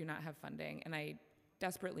that, I do not have funding, and I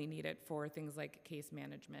desperately need it for things like case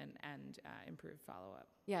management and improved follow-up.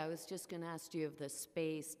 Yeah, I was just going to ask, do you have the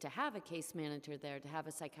space to have a case manager there, to have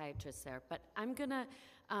a psychiatrist there? But I'm going to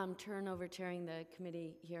turn over chairing the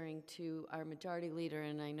committee hearing to our majority leader,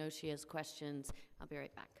 and I know she has questions. I'll be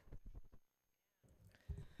right back.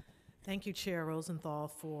 Thank you, Chair Rosenthal,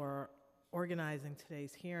 for organizing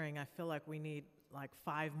today's hearing. I feel like we need like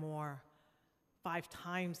 5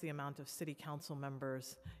 times the amount of city council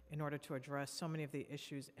members in order to address so many of the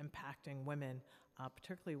issues impacting women,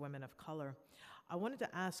 particularly women of color. I wanted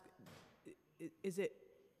to ask, is it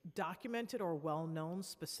documented or well known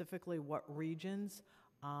specifically what regions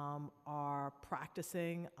are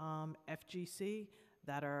practicing FGC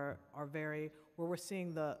that are very, where we're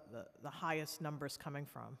seeing the highest numbers coming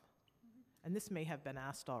from? And this may have been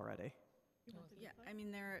asked already. Yeah, I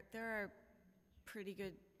mean, there are pretty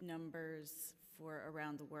good numbers for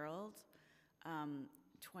around the world,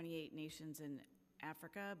 28 nations in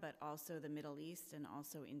Africa, but also the Middle East and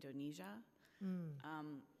also Indonesia.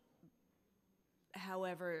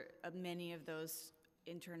 However, many of those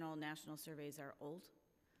internal national surveys are old,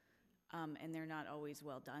 and they're not always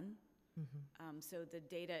well done. So the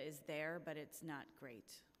data is there, but it's not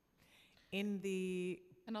great.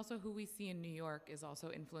 And also who we see in New York is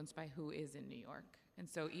also influenced by who is in New York. And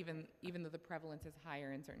so even though the prevalence is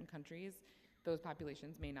higher in certain countries, those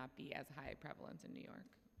populations may not be as high prevalence in New York.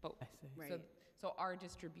 But I see. Right. So our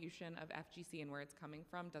distribution of FGC and where it's coming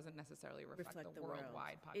from doesn't necessarily reflect the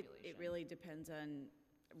worldwide population. It really depends on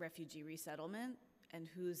refugee resettlement and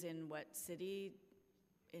who's in what city.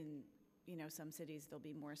 In some cities there'll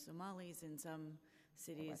be more Somalis, in some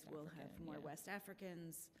cities we'll have more West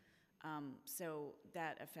Africans. So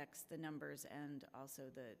that affects the numbers and also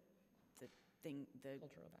the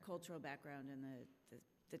cultural background and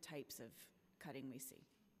the types of cutting we see.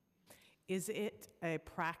 Is it a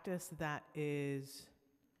practice that is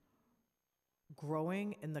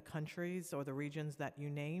growing in the countries or the regions that you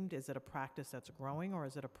named? Is it a practice that's growing, or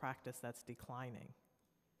is it a practice that's declining?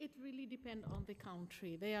 It really depends on the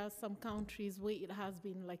country. There are some countries where it has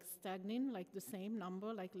been like stagnant, like the same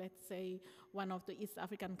number, like let's say one of the East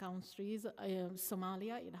African countries,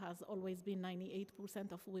 Somalia, it has always been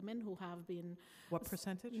 98% of women who have been... What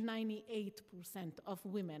percentage? 98% of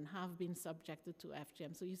women have been subjected to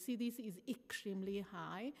FGM. So you see this is extremely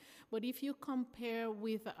high. But if you compare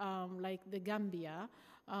with like the Gambia,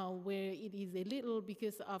 where it is a little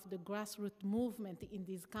because of the grassroots movement in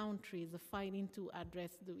these countries fighting to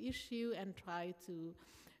address the issue and try to,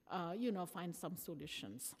 find some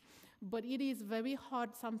solutions. But it is very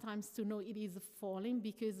hard sometimes to know it is falling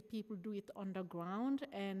because people do it underground,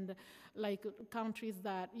 and like countries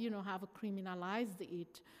that, have criminalized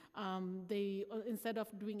it, they, instead of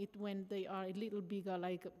doing it when they are a little bigger,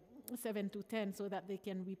 like 7 to 10, so that they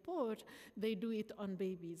can report, they do it on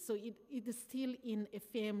babies. So it is still in a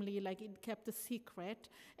family, like it kept a secret,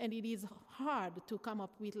 and it is hard to come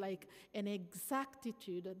up with like an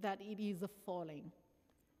exactitude that it is falling.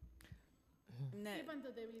 Even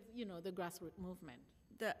though there is, the grassroots movement.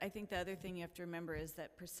 I think the other thing you have to remember is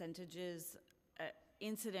that percentages,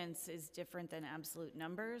 incidence is different than absolute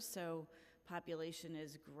numbers. So population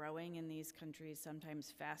is growing in these countries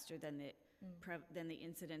sometimes faster than the then the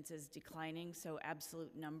incidence is declining, so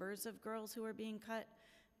absolute numbers of girls who are being cut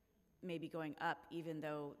may be going up, even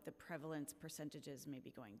though the prevalence percentages may be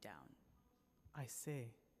going down. I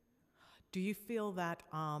see. Do you feel that,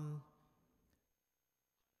 I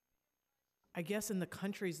guess in the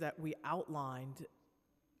countries that we outlined,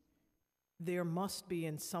 there must be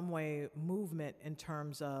in some way movement in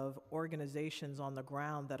terms of organizations on the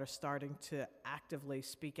ground that are starting to actively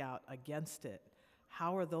speak out against it?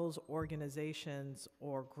 How are those organizations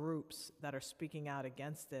or groups that are speaking out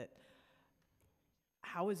against it,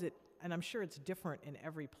 how is it, and I'm sure it's different in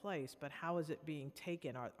every place, but how is it being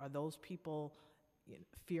taken? Are those people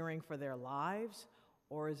fearing for their lives,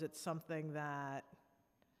 or is it something that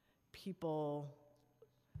people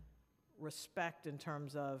respect in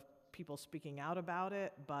terms of people speaking out about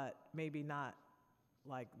it, but maybe not,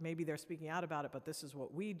 like maybe they're speaking out about it, but this is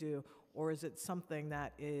what we do, or is it something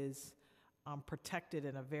that is protected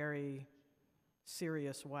in a very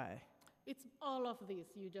serious way? It's all of this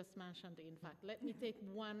you just mentioned, in fact. Let me take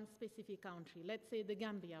one specific country. Let's say the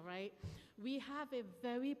Gambia, right? We have a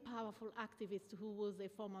very powerful activist who was a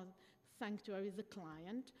former sanctuary's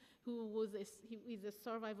client, he is a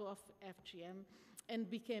survivor of FGM and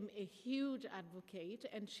became a huge advocate,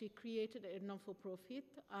 and she created a non-for-profit,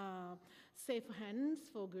 Safe Hands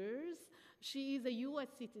for Girls. She is a US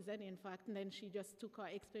citizen, in fact, and then she just took her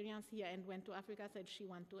experience here and went to Africa, said she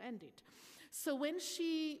wanted to end it. So when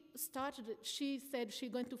she started, she said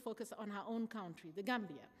she's going to focus on her own country, the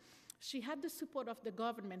Gambia. She had the support of the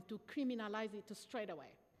government to criminalize it straight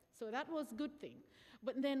away. So that was a good thing.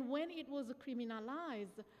 But then when it was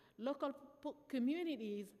criminalized, local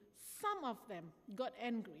communities, some of them got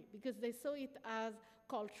angry because they saw it as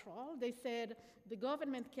cultural. They said the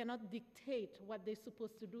government cannot dictate what they're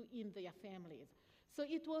supposed to do in their families. So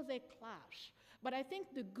it was a clash. But I think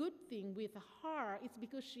the good thing with her is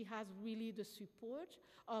because she has really the support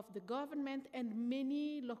of the government and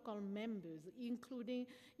many local members, including,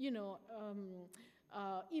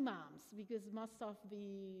 imams, because most of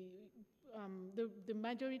the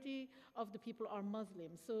majority of the people are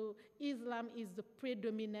Muslim. So Islam is the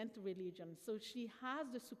predominant religion. So she has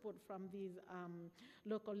the support from these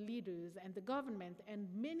local leaders and the government and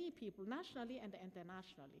many people nationally and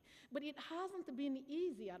internationally. But it hasn't been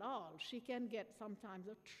easy at all. She can get sometimes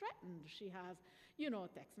threatened. She has,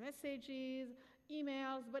 text messages,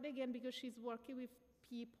 emails, but again, because she's working with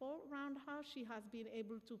people around her, she has been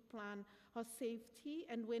able to plan her safety,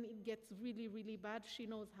 and when it gets really, really bad, she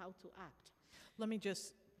knows how to act. Let me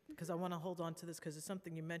just, because I want to hold on to this, because it's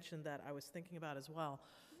something you mentioned that I was thinking about as well.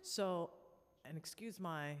 So, and excuse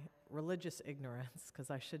my religious ignorance,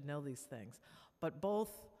 because I should know these things, but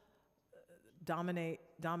both dominant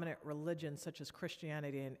religions such as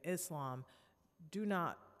Christianity and Islam do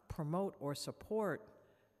not promote or support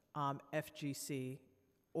FGC,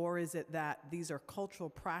 or is it that these are cultural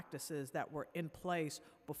practices that were in place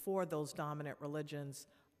before those dominant religions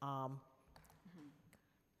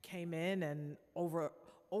came in and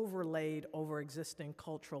overlaid over existing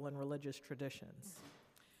cultural and religious traditions?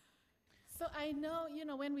 So I know,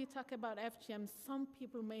 when we talk about FGM, some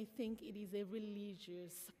people may think it is a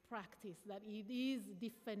religious practice, that it is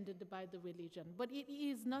defended by the religion, but it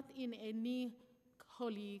is not in any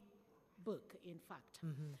holy book, in fact.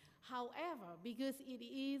 Mm-hmm. However, because it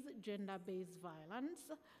is gender-based violence,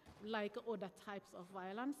 like other types of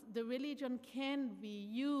violence, the religion can be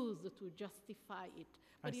used to justify it.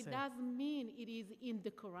 But it doesn't mean it is in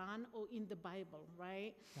the Quran or in the Bible,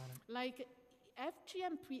 right? Like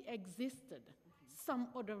FGM pre-existed some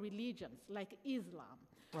other religions, like Islam.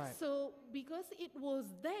 Right. So because it was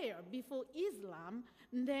there before Islam,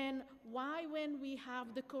 then why when we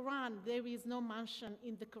have the Quran, there is no mention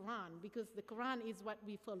in the Quran? Because the Quran is what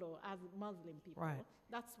we follow as Muslim people. Right.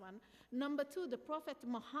 That's one. Number two, the Prophet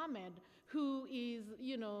Muhammad, who is,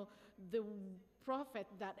 the prophet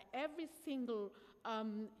that every single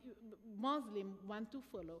Muslim want to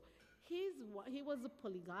follow. He was a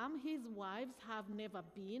polygam. His wives have never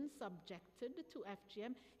been subjected to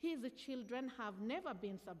FGM. His children have never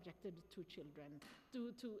been subjected to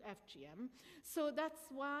FGM. So that's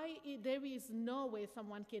why there is no way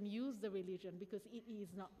someone can use the religion, because it is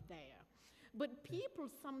not there. But people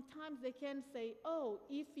sometimes they can say, oh,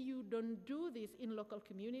 if you don't do this in local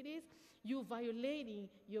communities, you're violating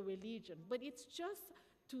your religion. But it's just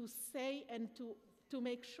to say and to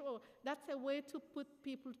make sure. That's a way to put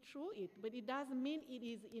people through it, but it doesn't mean it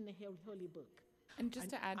is in a holy book. And just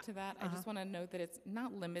to add to that, I just want to note that it's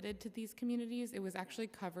not limited to these communities. It was actually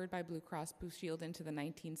covered by Blue Cross Blue Shield into the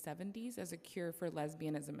 1970s as a cure for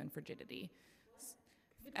lesbianism and frigidity.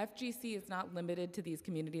 FGC is not limited to these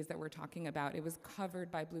communities that we're talking about. It was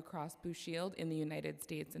covered by Blue Cross Blue Shield in the United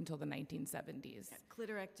States until the 1970s.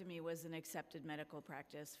 Clitorectomy was an accepted medical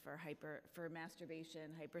practice for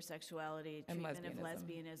masturbation, hypersexuality, And treatment of lesbianism.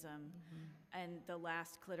 lesbianism. And the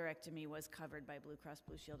last clitorectomy was covered by Blue Cross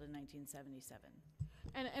Blue Shield in 1977.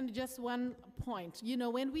 And just one point, you know,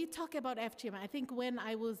 when we talk about FGM, I think when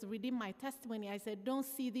I was reading my testimony, I said, don't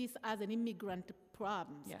see this as an immigrant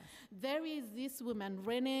problem. Yes. There is this woman,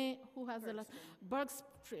 Renee, who has the last,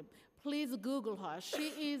 Bergstrom. Please Google her. She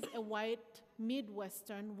is a white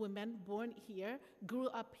Midwestern woman born here, grew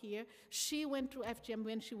up here. She went through FGM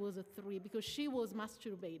when she was 3 because she was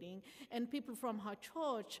masturbating, and people from her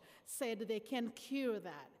church said they can cure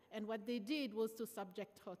that. And what they did was to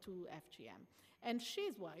subject her to FGM. And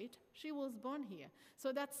she's white. She was born here.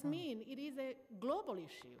 So that's mean it is a global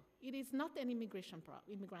issue. It is not an immigrant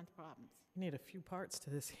problem. We need a few parts to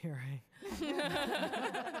this hearing.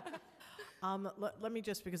 Let me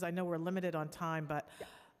just, because I know we're limited on time, but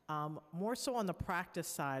more so on the practice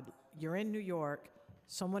side, you're in New York,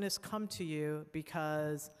 someone has come to you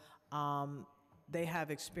because they have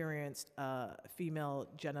experienced female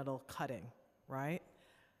genital cutting, right?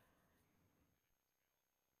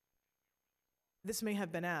 This may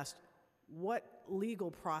have been asked, what legal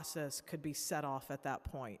process could be set off at that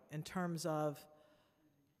point in terms of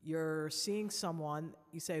you're seeing someone,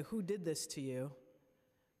 you say, who did this to you?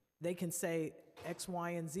 They can say, X, Y,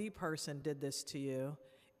 and Z person did this to you.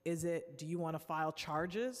 Do you want to file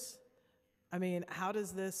charges? I mean, how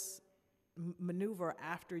does this maneuver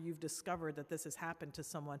after you've discovered that this has happened to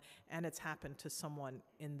someone and it's happened to someone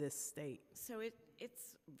in this state? So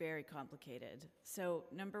it's very complicated. So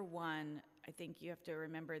number one, I think you have to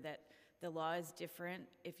remember that the law is different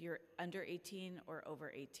if you're under 18 or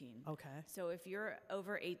over 18. Okay. So if you're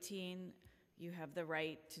over 18, you have the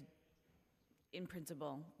right to, in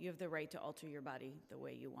principle, you have the right to alter your body the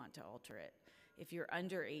way you want to alter it. If you're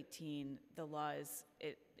under 18, the law is,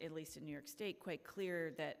 at least in New York State, quite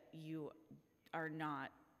clear that you are not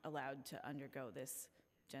allowed to undergo this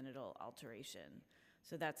genital alteration.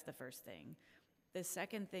 So that's the first thing. The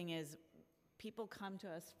second thing is people come to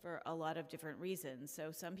us for a lot of different reasons.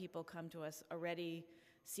 So some people come to us already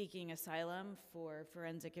seeking asylum for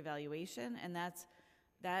forensic evaluation, and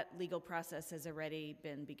that legal process has already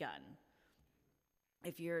been begun.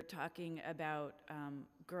 If you're talking about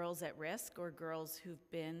girls at risk or girls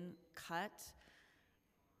who've been cut,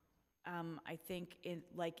 I think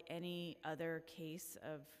like any other case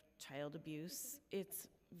of child abuse, it's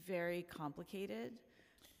very complicated,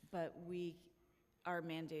 but we are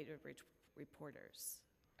mandated reporters.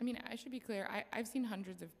 I mean, I should be clear, I've seen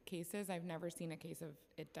hundreds of cases. I've never seen a case of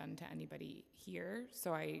it done to anybody here,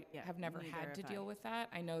 so I have never had to deal with that.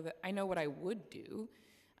 I know what I would do,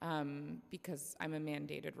 because I'm a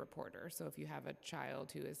mandated reporter. So if you have a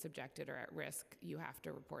child who is subjected or at risk, you have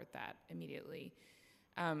to report that immediately.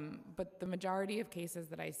 But the majority of cases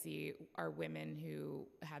that I see are women who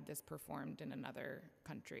had this performed in another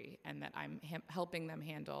country and that I'm helping them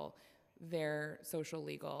handle their social,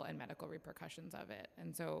 legal, and medical repercussions of it.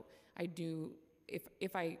 And so I do,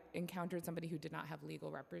 if I encountered somebody who did not have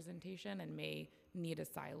legal representation and may need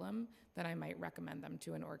asylum, then I might recommend them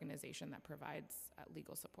to an organization that provides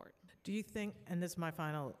legal support. Do you think, and this is my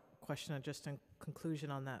final question, just in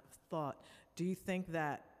conclusion on that thought, do you think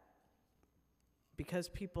that because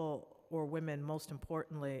people, or women most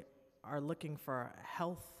importantly, are looking for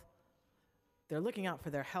health, they're looking out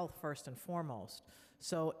for their health first and foremost.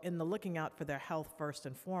 So in the looking out for their health first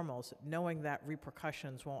and foremost, knowing that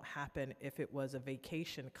repercussions won't happen if it was a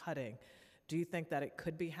vacation cutting, do you think that it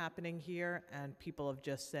could be happening here and people have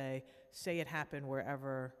just say it happened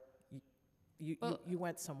wherever you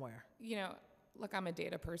went somewhere? You know, look, I'm a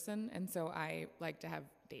data person, and so I like to have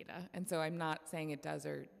data. And so I'm not saying it does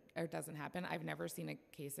or doesn't happen. I've never seen a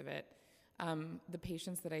case of it. The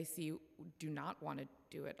patients that I see do not want to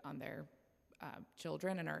do it on their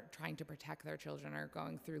children and are trying to protect their children, are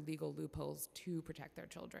going through legal loopholes to protect their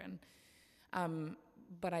children.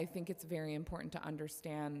 But I think it's very important to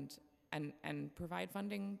understand and provide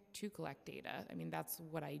funding to collect data. I mean, that's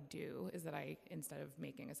what I do, is that I, instead of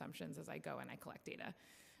making assumptions as I go and I collect data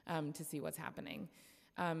to see what's happening.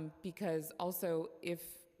 Because also, if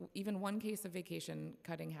even one case of vacation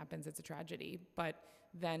cutting happens, it's a tragedy. But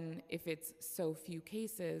then if it's so few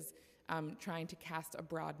cases, trying to cast a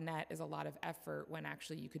broad net is a lot of effort when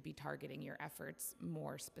actually you could be targeting your efforts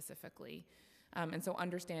more specifically. And so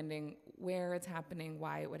understanding where it's happening,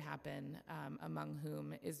 why it would happen, among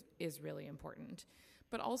whom is really important.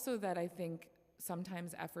 But also that I think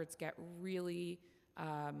sometimes efforts get really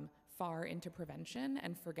far into prevention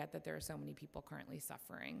and forget that there are so many people currently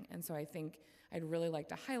suffering. And so I think I'd really like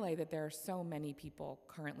to highlight that there are so many people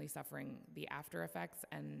currently suffering the after effects,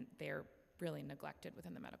 and they're really neglected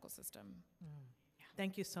within the medical system.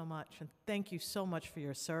 Thank you so much, and thank you so much for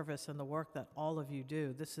your service and the work that all of you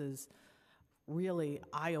do. This is really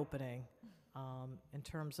eye-opening in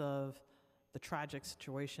terms of the tragic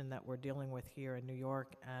situation that we're dealing with here in New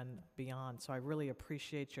York and beyond. So I really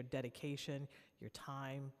appreciate your dedication, your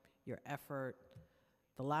time, your effort.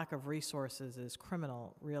 The lack of resources is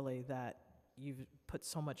criminal, really, that you've put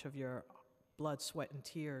so much of your blood, sweat, and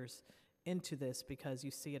tears into this because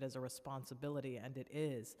you see it as a responsibility, and it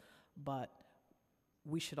is. But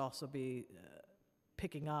we should also be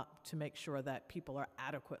picking up to make sure that people are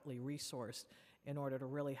adequately resourced in order to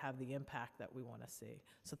really have the impact that we want to see.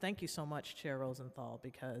 So thank you so much, Chair Rosenthal,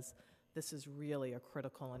 because this is really a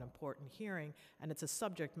critical and important hearing, and it's a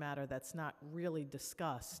subject matter that's not really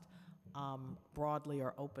discussed broadly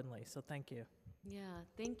or openly. So thank you. Yeah,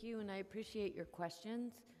 thank you, and I appreciate your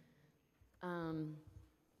questions. I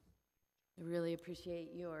really appreciate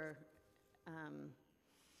your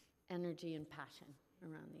energy and passion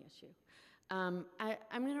around the issue. I'm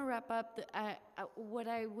going to wrap up. What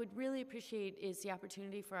I would really appreciate is the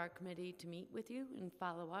opportunity for our committee to meet with you and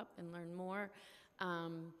follow up and learn more,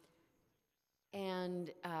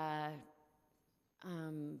 and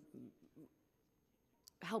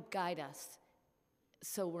help guide us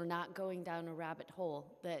so we're not going down a rabbit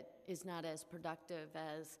hole that is not as productive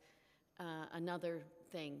as another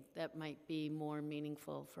thing that might be more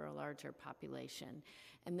meaningful for a larger population.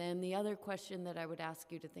 And then the other question that I would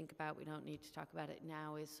ask you to think about, we don't need to talk about it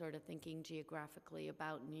now, is sort of thinking geographically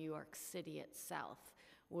about New York City itself,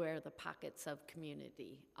 where the pockets of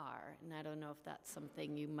community are. And I don't know if that's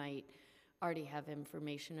something you might already have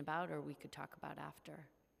information about or we could talk about after.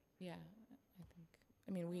 Yeah,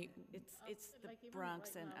 I mean, It's the Like even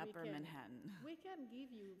Bronx right and now, Upper Manhattan. We can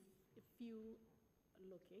give you a few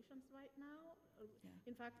locations right now.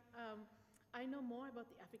 In fact, I know more about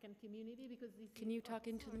the African community because this Can you talk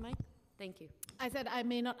into the mic? Thank you. I said I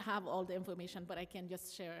may not have all the information, but I can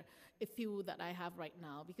just share a few that I have right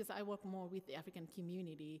now because I work more with the African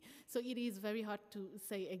community. So it is very hard to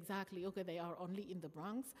say exactly, okay, they are only in the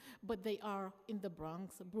Bronx, but they are in the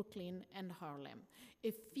Bronx, Brooklyn, and Harlem.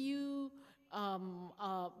 A few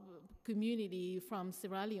community from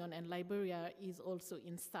Sierra Leone and Liberia is also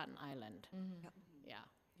in Staten Island. Mm-hmm. Yeah.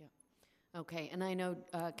 Okay, and I know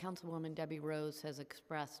Councilwoman Debbie Rose has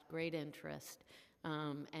expressed great interest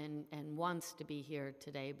and wants to be here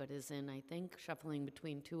today, but is in, I think, shuffling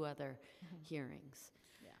between two other hearings.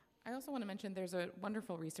 I also want to mention there's a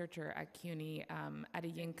wonderful researcher at CUNY,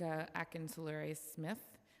 Adeyinka Akinsulere-Smith.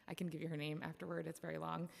 I can give you her name afterward, it's very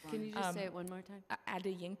long. Can you just say it one more time?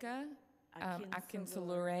 Adeyinka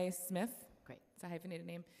Akinsulere-Smith. Great. It's a hyphenated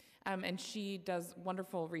name. And she does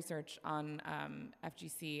wonderful research on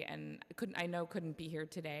FGC, and couldn't be here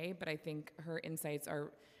today, but I think her insights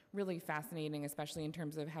are really fascinating, especially in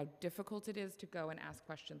terms of how difficult it is to go and ask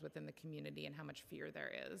questions within the community and how much fear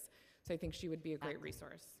there is. So I think she would be a great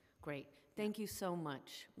resource. Great. Thank you so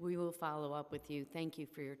much. We will follow up with you. Thank you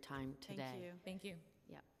for your time today. Thank you. Thank you.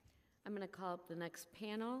 Yeah. I'm going to call up the next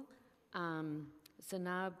panel.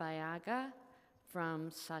 Sana Bayaga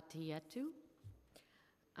from Satietu.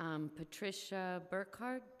 Patricia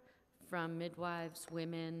Burkhardt from Midwives,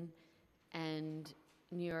 Women, and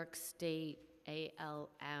New York State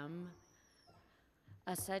ALM.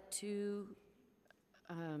 Asetu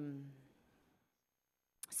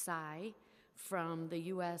Sai from the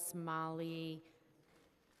U.S. Mali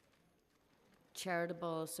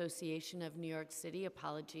Charitable Association of New York City.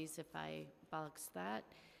 Apologies if I boxed that.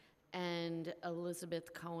 And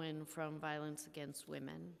Elizabeth Cohen from Violence Against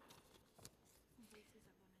Women.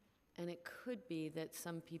 And it could be that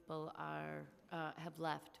some people have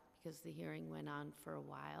left because the hearing went on for a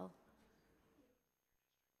while.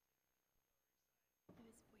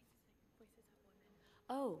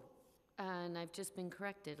 Oh, and I've just been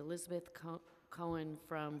corrected. Elizabeth Cohen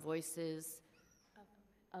from Voices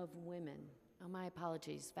of Women. Oh, my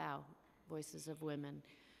apologies, Val. Voices of Women.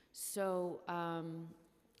 So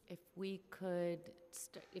if we could,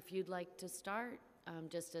 if you'd like to start,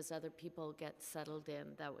 just as other people get settled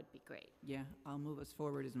in, that would be great. Yeah, I'll move us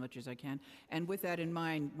forward as much as I can. And with that in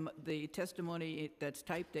mind, the testimony that's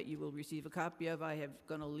typed that you will receive a copy of, I have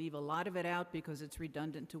going to leave a lot of it out because it's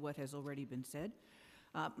redundant to what has already been said.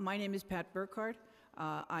 My name is Pat Burkhardt.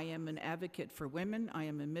 I am an advocate for women. I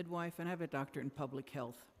am a midwife, and I have a doctorate in public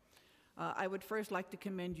health. I would first like to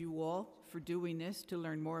commend you all for doing this to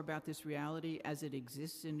learn more about this reality as it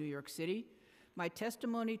exists in New York City. My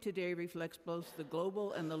testimony today reflects both the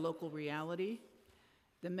global and the local reality.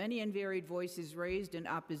 The many and varied voices raised in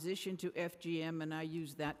opposition to FGM, and I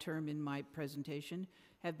use that term in my presentation,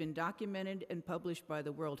 have been documented and published by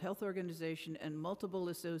the World Health Organization and multiple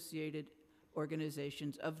associated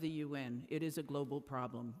organizations of the UN. It is a global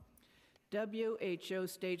problem. WHO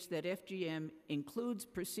states that FGM includes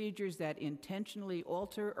procedures that intentionally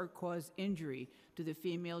alter or cause injury to the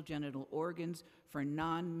female genital organs for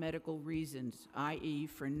non-medical reasons, i.e.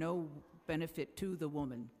 for no benefit to the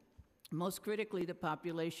woman. Most critically, the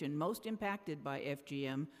population most impacted by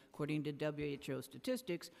FGM, according to WHO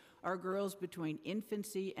statistics, are girls between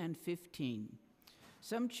infancy and 15.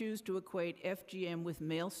 Some choose to equate FGM with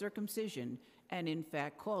male circumcision and in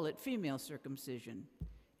fact call it female circumcision.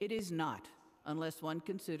 It is not, unless one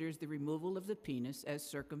considers the removal of the penis as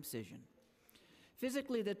circumcision.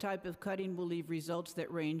 Physically, the type of cutting will leave results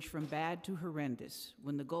that range from bad to horrendous.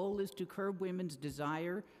 When the goal is to curb women's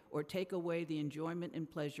desire or take away the enjoyment and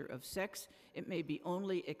pleasure of sex, it may be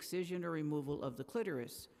only excision or removal of the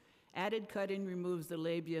clitoris. Added cutting removes the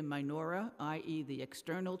labia minora, i.e. the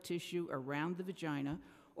external tissue around the vagina,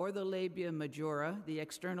 or the labia majora, the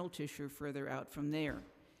external tissue further out from there.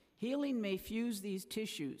 Healing may fuse these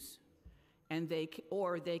tissues, and they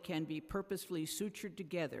can be purposefully sutured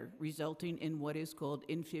together, resulting in what is called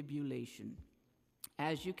infibulation.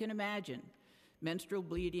 As you can imagine, menstrual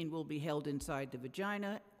bleeding will be held inside the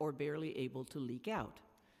vagina or barely able to leak out.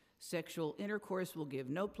 Sexual intercourse will give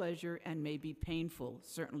no pleasure and may be painful,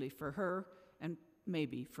 certainly for her and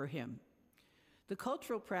maybe for him. The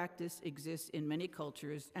cultural practice exists in many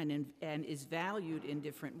cultures and is valued in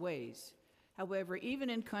different ways. However, even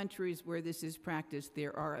in countries where this is practiced,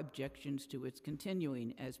 there are objections to its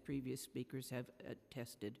continuing, as previous speakers have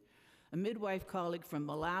attested. A midwife colleague from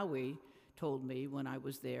Malawi told me when I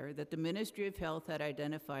was there that the Ministry of Health had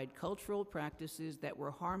identified cultural practices that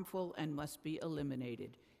were harmful and must be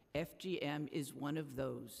eliminated. FGM is one of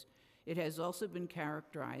those. It has also been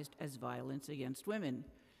characterized as violence against women.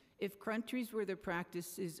 If countries where the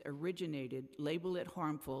practices originated label it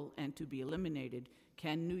harmful and to be eliminated,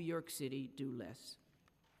 can New York City do less?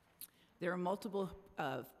 There are multiple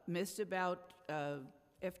myths about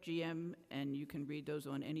FGM, and you can read those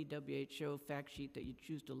on any WHO fact sheet that you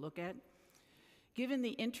choose to look at. Given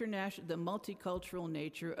the multicultural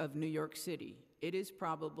nature of New York City, it is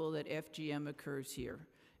probable that FGM occurs here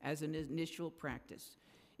as an initial practice.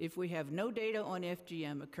 If we have no data on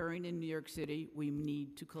FGM occurring in New York City, we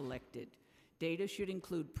need to collect it. Data should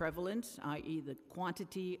include prevalence, i.e. the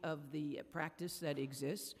quantity of the practice that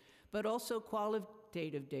exists, but also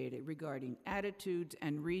qualitative data regarding attitudes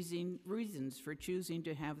and reasons for choosing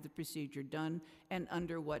to have the procedure done and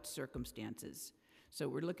under what circumstances. So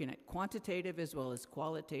we're looking at quantitative as well as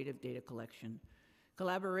qualitative data collection.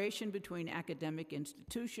 Collaboration between academic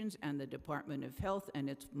institutions and the Department of Health and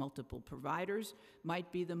its multiple providers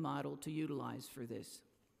might be the model to utilize for this.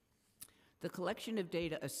 The collection of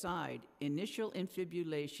data aside, initial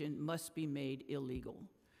infibulation must be made illegal.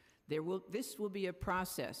 This will be a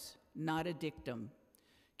process, not a dictum.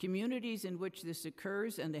 Communities in which this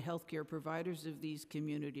occurs and the healthcare providers of these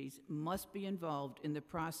communities must be involved in the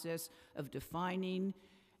process of defining,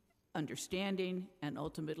 understanding, and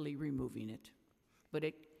ultimately removing it. But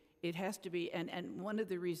it has to be, and one of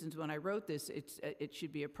the reasons when I wrote this, it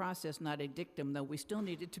should be a process, not a dictum, though we still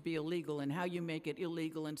need it to be illegal, and how you make it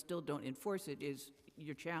illegal and still don't enforce it is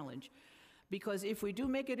your challenge. Because if we do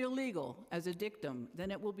make it illegal as a dictum,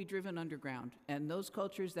 then it will be driven underground, and those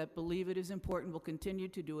cultures that believe it is important will continue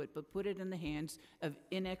to do it, but put it in the hands of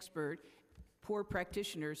inexpert, poor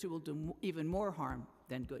practitioners who will do even more harm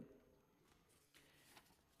than good.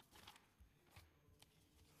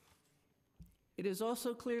 It is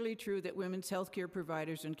also clearly true that women's healthcare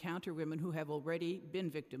providers encounter women who have already been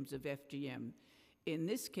victims of FGM. In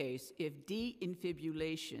this case, if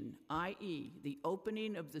de-infibulation, i.e. the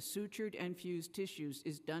opening of the sutured and fused tissues,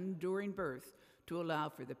 is done during birth to allow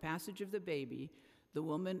for the passage of the baby, the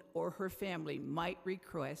woman or her family might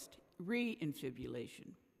request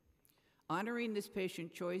re-infibulation. Honoring this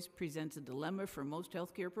patient choice presents a dilemma for most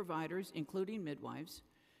healthcare providers, including midwives.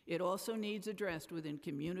 It also needs addressed within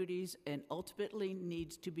communities and ultimately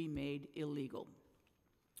needs to be made illegal.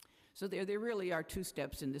 So there really are two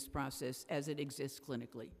steps in this process as it exists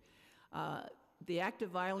clinically. The act of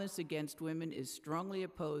violence against women is strongly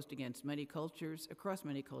opposed against many cultures, across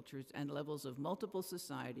many cultures and levels of multiple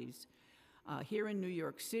societies. Here in New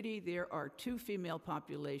York City, there are two female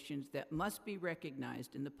populations that must be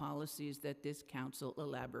recognized in the policies that this council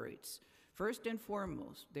elaborates. First and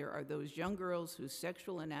foremost, there are those young girls whose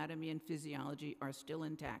sexual anatomy and physiology are still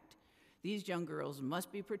intact. These young girls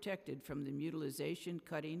must be protected from the mutilization,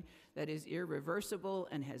 cutting that is irreversible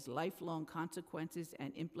and has lifelong consequences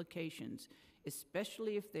and implications,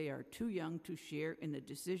 especially if they are too young to share in the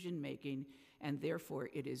decision-making and therefore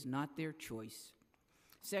it is not their choice.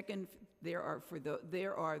 Second, there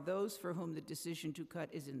are those for whom the decision to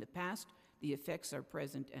cut is in the past. The effects are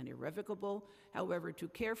present and irrevocable. However, to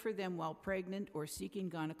care for them while pregnant or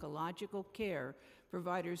seeking gynecological care,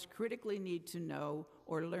 providers critically need to know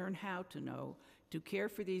or learn how to know to care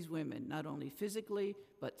for these women, not only physically,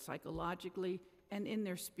 but psychologically and in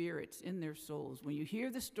their spirits, in their souls. When you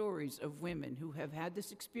hear the stories of women who have had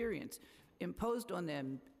this experience imposed on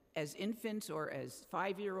them as infants or as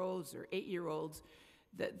 5-year-olds or 8-year-olds,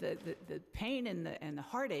 the pain and the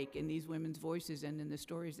heartache in these women's voices and in the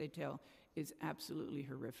stories they tell is absolutely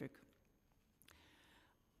horrific.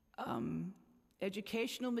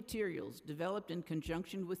 Educational materials developed in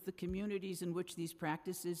conjunction with the communities in which these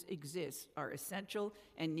practices exist are essential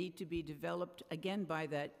and need to be developed, again, by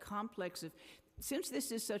that complex of, since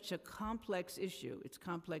this is such a complex issue, it's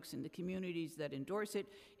complex in the communities that endorse it,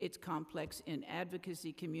 it's complex in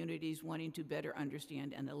advocacy communities wanting to better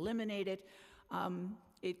understand and eliminate it.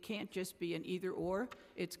 It can't just be an either or,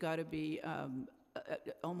 it's got to be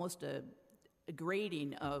almost a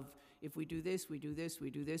grading of, if we do this, we do this, we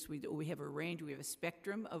do this, we have a range, we have a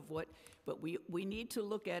spectrum of what, but we need to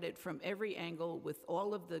look at it from every angle with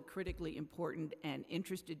all of the critically important and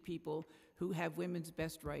interested people who have women's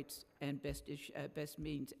best rights and best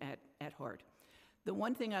means at heart. The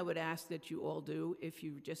one thing I would ask that you all do, if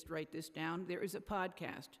you just write this down, there is a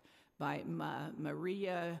podcast by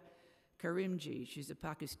Maria Karimji. She's a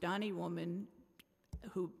Pakistani woman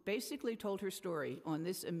who basically told her story on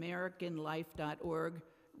this AmericanLife.org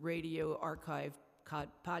radio archive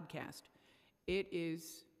podcast. It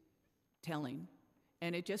is telling,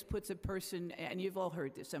 and it just puts a person, and you've all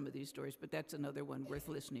heard some of these stories, but that's another one worth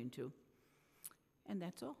listening to. And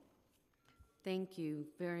that's all. Thank you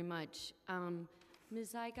very much.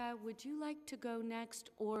 Ms. Iga, would you like to go next,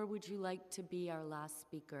 or would you like to be our last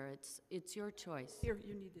speaker? It's your choice. Here,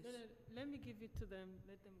 you need this. No, let me give it to them.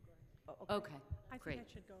 Let them go. Oh, Okay, I great. think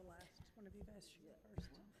I should go last. One of you guys should go first.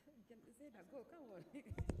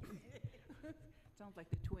 Sounds like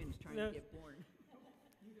the twins trying to get born.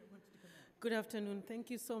 Good afternoon. Thank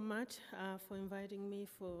you so much for inviting me.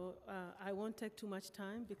 I won't take too much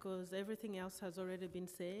time because everything else has already been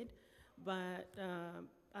said, but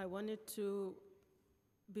I wanted to,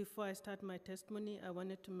 before I start my testimony, I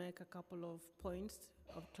wanted to make a couple of points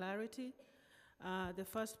of clarity. The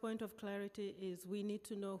first point of clarity is we need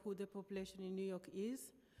to know who the population in New York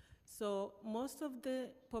is. So most of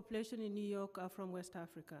the population in New York are from West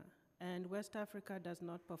Africa, and West Africa does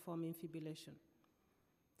not perform infibulation.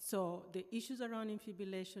 So the issues around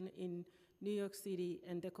infibulation in New York City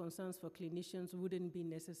and the concerns for clinicians wouldn't be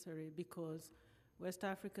necessary because West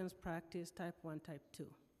Africans practice type 1, type 2.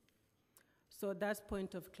 So that's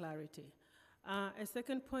point of clarity. A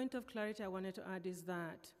second point of clarity I wanted to add is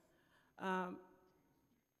that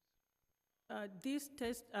this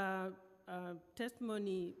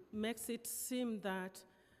testimony makes it seem that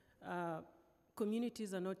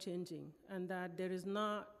communities are not changing and that there is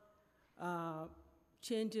not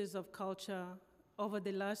changes of culture over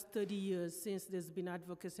the last 30 years since there's been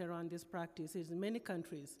advocacy around this practice in many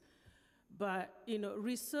countries. But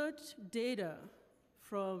research data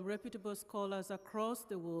from reputable scholars across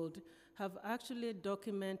the world have actually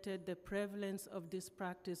documented the prevalence of this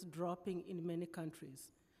practice dropping in many countries,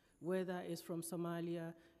 whether it's from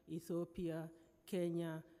Somalia, Ethiopia,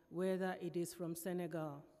 Kenya, whether it is from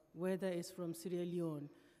Senegal, whether it's from Sierra Leone.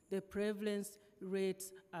 The prevalence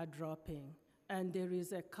rates are dropping, and there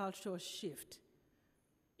is a cultural shift.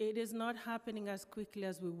 It is not happening as quickly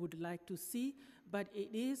as we would like to see, but it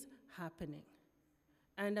is happening.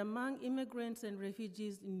 And among immigrants and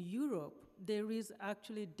refugees in Europe, there is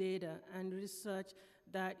actually data and research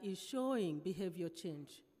that is showing behavior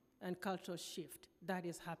change and cultural shift that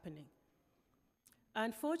is happening.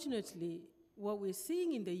 Unfortunately, what we're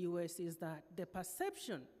seeing in the US is that the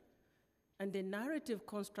perception and the narrative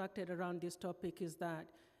constructed around this topic is that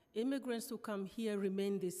immigrants who come here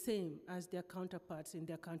remain the same as their counterparts in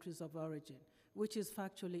their countries of origin, which is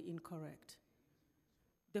factually incorrect.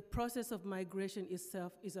 The process of migration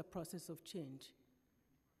itself is a process of change.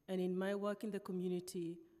 And in my work in the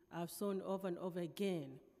community, I've shown over and over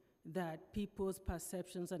again that people's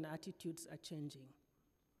perceptions and attitudes are changing.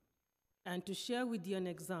 And to share with you an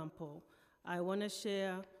example, I want to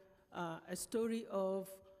share a story of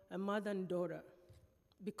a mother and daughter,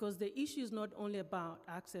 because the issue is not only about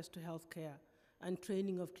access to healthcare and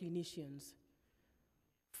training of clinicians.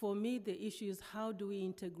 For me, the issue is how do we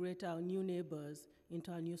integrate our new neighbors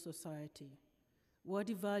into our new society? What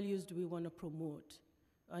values do we want to promote?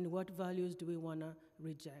 And what values do we want to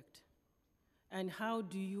reject? And how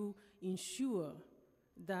do you ensure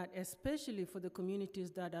that, especially for the communities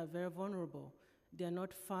that are very vulnerable, they're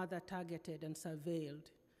not further targeted and surveilled,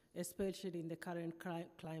 especially in the current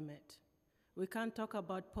climate? We can't talk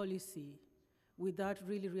about policy without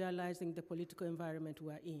really realizing the political environment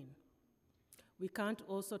we're in. We can't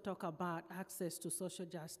also talk about access to social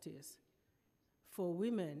justice for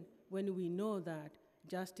women when we know that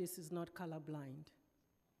justice is not colorblind.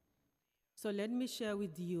 So let me share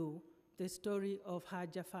with you the story of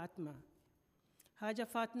Haja Fatma. Haja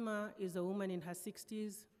Fatma is a woman in her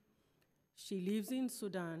 60s. She lives in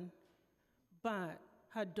Sudan, but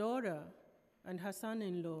her daughter and her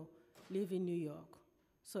son-in-law live in New York.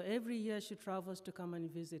 So every year she travels to come and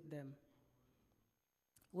visit them.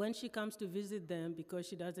 When she comes to visit them, because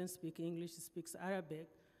she doesn't speak English, she speaks Arabic,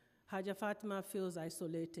 Haja Fatma feels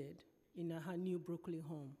isolated in her new Brooklyn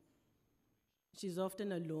home. She's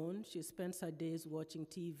often alone. She spends her days watching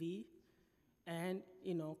TV and,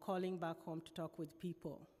 calling back home to talk with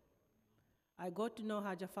people. I got to know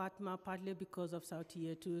Haja Fatma partly because of Sauti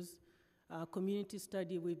Yetu's community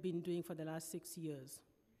study we've been doing for the last 6 years.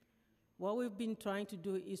 What we've been trying to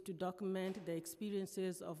do is to document the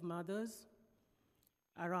experiences of mothers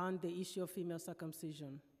around the issue of female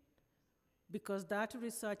circumcision, because that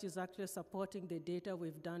research is actually supporting the data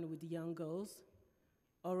we've done with young girls,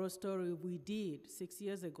 oral story we did 6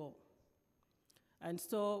 years ago. And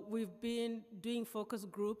so we've been doing focus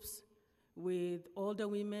groups with older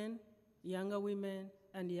women, younger women,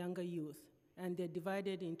 and younger youth, and they're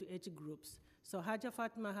divided into age groups. So Haja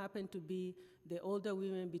Fatma happened to be the older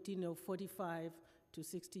women between 45 to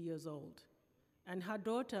 60 years old. And her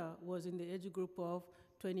daughter was in the age group of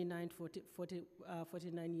 49,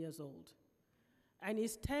 49 years old. And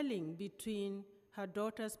it's telling between her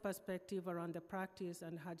daughter's perspective around the practice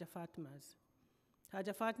and Haja Fatma's.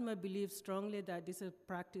 Haja Fatma believes strongly that this is a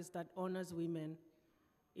practice that honors women.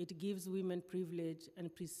 It gives women privilege and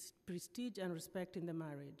prestige and respect in the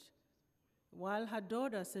marriage. While her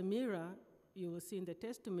daughter, Samira, you will see in the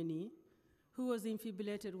testimony, who was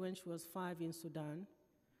infibulated when she was 5 in Sudan,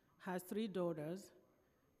 has 3 daughters.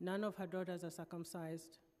 None of her daughters are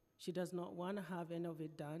circumcised. She does not want to have any of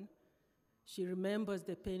it done. She remembers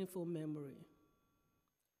the painful memory.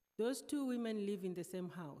 Those 2 women live in the same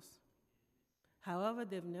house. However,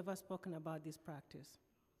 they've never spoken about this practice.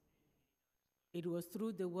 It was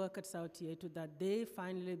through the work at Sauti Yetu that they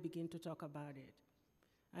finally begin to talk about it.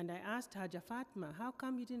 And I asked Haja Fatma, how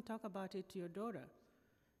come you didn't talk about it to your daughter?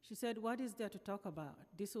 She said, what is there to talk about?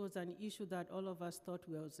 This was an issue that all of us thought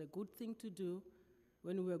was a good thing to do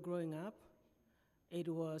when we were growing up. It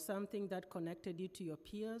was something that connected you to your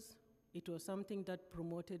peers. It was something that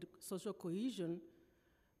promoted social cohesion.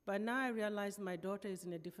 But now I realize my daughter is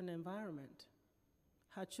in a different environment.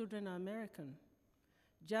 Her children are American.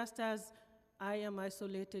 Just as I am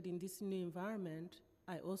isolated in this new environment,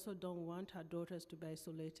 I also don't want her daughters to be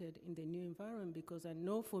isolated in the new environment, because I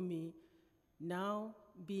know for me, now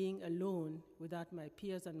being alone without my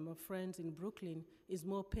peers and my friends in Brooklyn is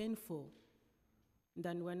more painful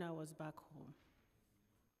than when I was back home.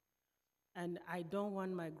 And I don't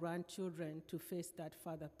want my grandchildren to face that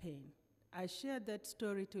further pain. I shared that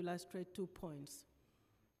story to illustrate 2 points.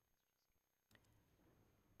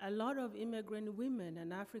 A lot of immigrant women,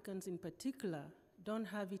 and Africans in particular, don't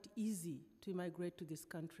have it easy to immigrate to this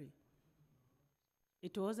country.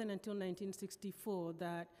 It wasn't until 1964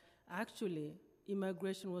 that actually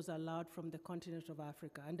immigration was allowed from the continent of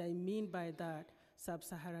Africa, and I mean by that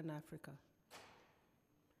sub-Saharan Africa.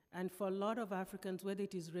 And for a lot of Africans, whether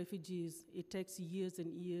it is refugees, it takes years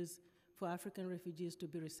and years for African refugees to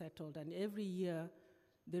be resettled, and every year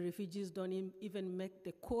the refugees don't even make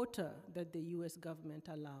the quota that the US government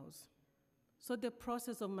allows. So the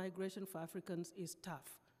process of migration for Africans is tough.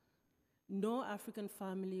 No African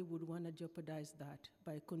family would want to jeopardize that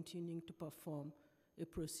by continuing to perform a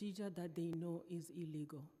procedure that they know is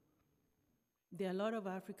illegal. There are a lot of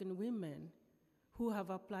African women who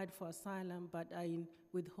have applied for asylum but are in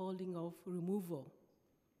withholding of removal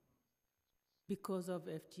because of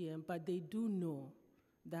FGM, but they do know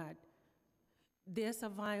that their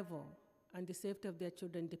survival and the safety of their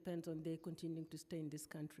children depends on their continuing to stay in this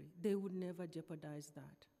country. They would never jeopardize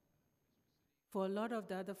that. For a lot of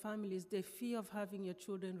the other families, the fear of having your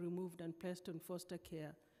children removed and placed in foster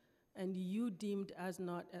care and you deemed as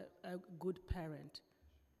not a good parent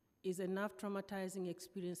is enough traumatizing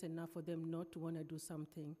experience enough for them not to want to do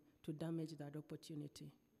something to damage that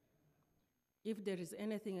opportunity. If there is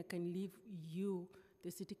anything I can leave you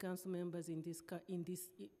the city council members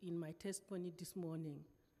in my testimony this morning.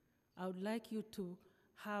 I would like you to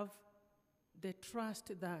have the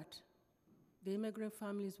trust that the immigrant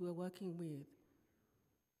families we're working with,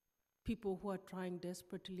 people who are trying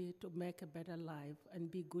desperately to make a better life and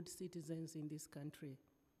be good citizens in this country,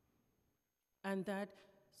 and that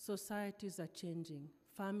societies are changing,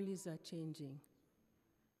 families are changing,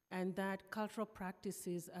 and that cultural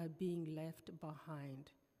practices are being left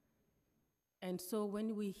behind. And so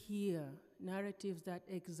when we hear narratives that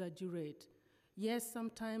exaggerate, yes,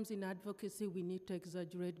 sometimes in advocacy we need to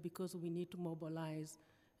exaggerate because we need to mobilize,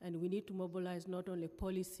 and we need to mobilize not only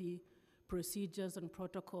policy, procedures and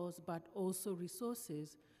protocols, but also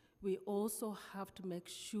resources. We also have to make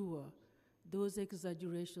sure those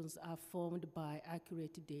exaggerations are formed by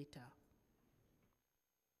accurate data.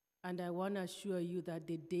 And I want to assure you that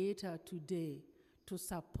the data today to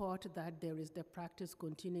support that there is the practice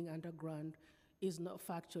continuing underground is not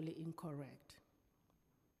factually incorrect.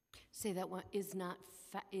 Say that one is not,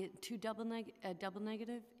 double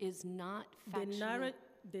negative is not factually.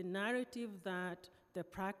 The narrative that the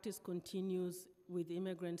practice continues with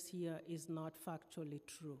immigrants here is not factually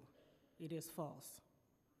true. It is false.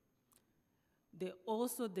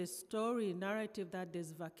 Also, the story narrative that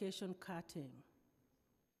there's vacation cutting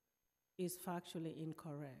is factually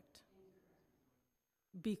incorrect.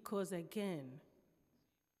 Because again,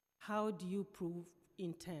 how do you prove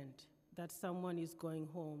intent that someone is going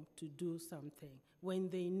home to do something when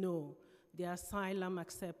they know their asylum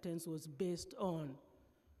acceptance was based on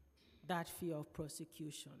that fear of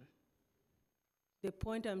prosecution? The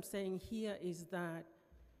point I'm saying here is that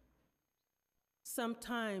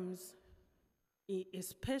sometimes,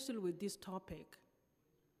 especially with this topic,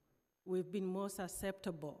 we've been more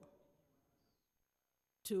susceptible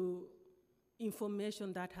to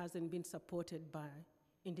information that hasn't been supported by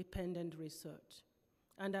independent research.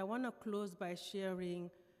 And I want to close by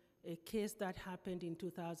sharing a case that happened in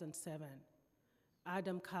 2007.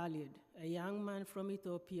 Adam Khalid, a young man from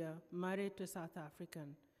Ethiopia, married to a South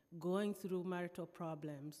African, going through marital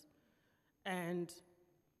problems, and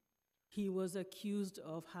he was accused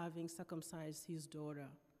of having circumcised his daughter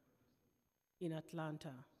in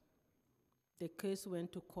Atlanta. The case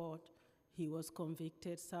went to court. He was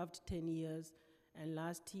convicted, served 10 years, and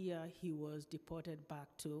last year he was deported back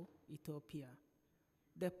to Ethiopia.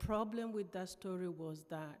 The problem with that story was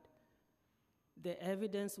that the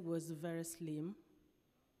evidence was very slim.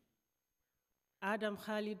 Adam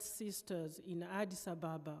Khalid's sisters in Addis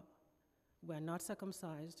Ababa were not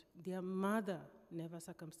circumcised. Their mother never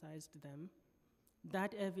circumcised them.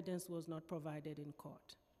 That evidence was not provided in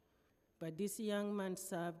court. But this young man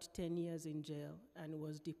served 10 years in jail and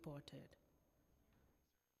was deported.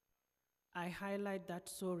 I highlight that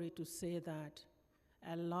story to say that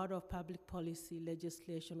a lot of public policy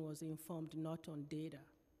legislation was informed not on data,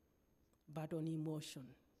 but on emotion.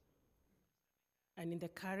 And in the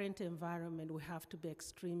current environment, we have to be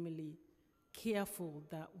extremely careful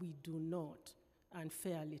that we do not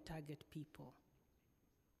unfairly target people.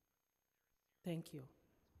 Thank you.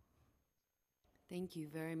 Thank you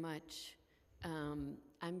very much.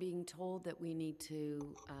 I'm being told that we need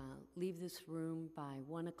to leave this room by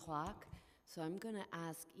 1 o'clock. So I'm going to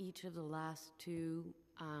ask each of the last two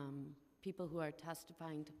people who are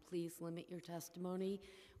testifying to please limit your testimony.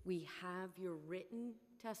 We have your written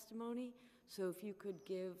testimony, so if you could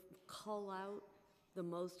cull out the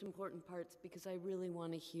most important parts, because I really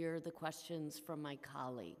want to hear the questions from my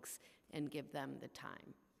colleagues and give them the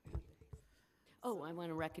time. Oh, I want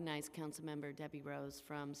to recognize Councilmember Debbie Rose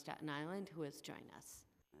from Staten Island, who has joined us.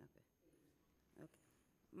 Okay.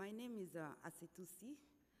 My name is Asetusi,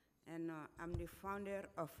 and I'm the founder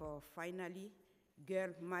of Finally Girl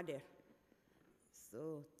Mother,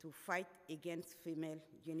 so to fight against female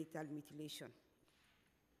genital mutilation.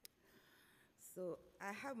 So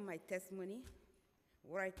I have my testimony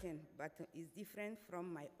written, but it's different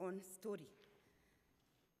from my own story.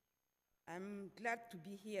 I'm glad to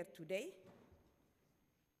be here today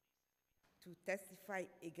to testify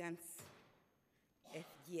against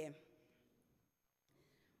FGM.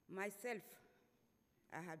 Myself,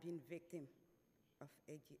 I have been victim of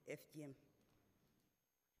FGM.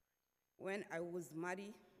 When I was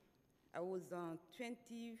married, I was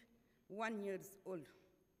 21 years old.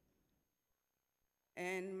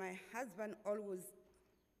 And my husband always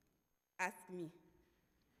asked me,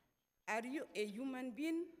 are you a human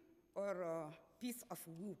being or a piece of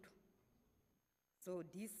wood? So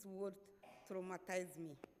this word traumatized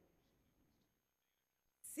me.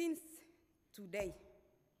 Since today,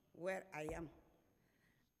 where I am,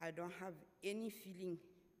 I don't have any feeling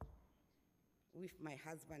with my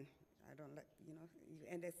husband I don't like, you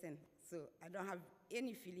understand. So I don't have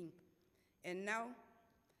any feeling. And now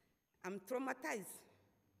I'm traumatized.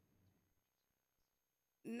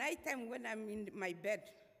 Nighttime when I'm in my bed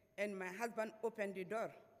and my husband opened the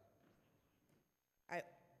door,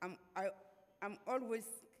 I'm always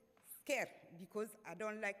scared because I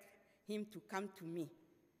don't like him to come to me.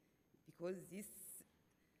 Because this,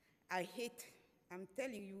 I hate, I'm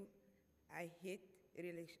telling you, I hate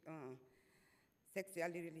sexual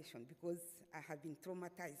relation because I have been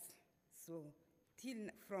traumatized. So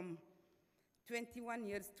from 21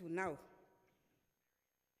 years to now,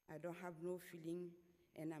 I don't have no feeling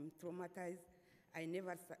and I'm traumatized. I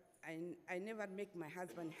never make my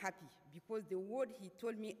husband happy because the word he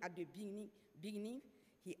told me at the beginning,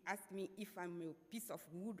 he asked me if I'm a piece of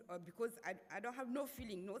wood or because I don't have no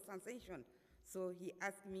feeling, no sensation. So he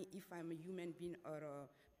asked me if I'm a human being or a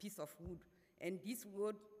piece of wood. And this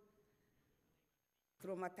word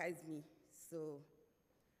traumatized me. So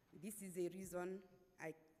this is the reason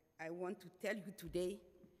I want to tell you today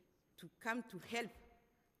to come to help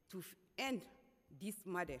to end this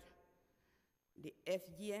murder. The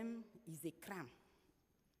FGM is a crime.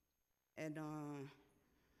 And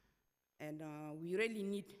we really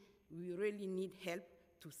need help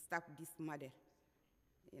to stop this murder,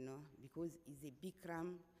 because it's a big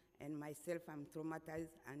crime, and myself, I'm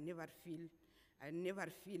traumatized. I never feel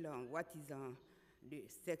what is the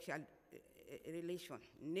sexual relation.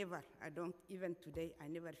 Never. I don't, even today, I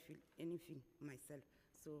never feel anything myself.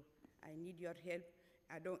 So I need your help.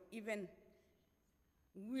 I don't even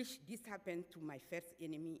wish this happened to my first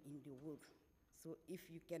enemy in the world. So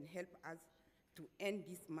if you can help us to end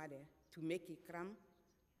this murder, to make it crime,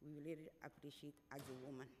 we will really appreciate as a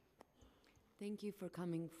woman. Thank you for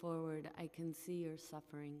coming forward. I can see your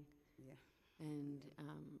suffering. Yeah. And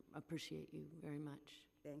appreciate you very much.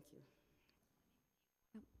 Thank you.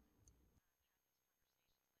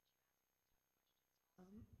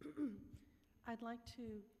 I'd like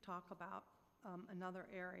to talk about another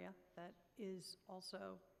area that is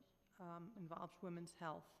also involves women's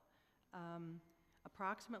health.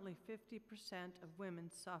 Approximately 50% of women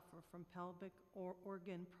suffer from pelvic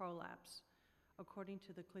organ prolapse, according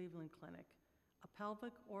to the Cleveland Clinic.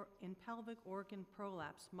 In pelvic organ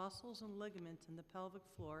prolapse, muscles and ligaments in the pelvic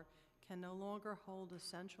floor can no longer hold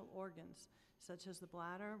essential organs, such as the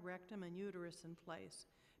bladder, rectum, and uterus in place,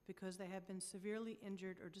 because they have been severely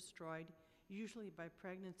injured or destroyed, usually by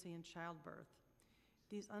pregnancy and childbirth.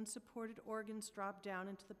 These unsupported organs drop down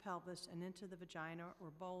into the pelvis and into the vagina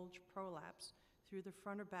or bulge prolapse through the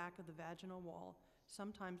front or back of the vaginal wall,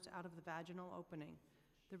 sometimes out of the vaginal opening.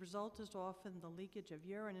 The result is often the leakage of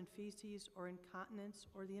urine and feces or incontinence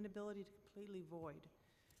or the inability to completely void.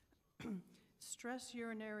 Stress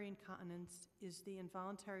urinary incontinence is the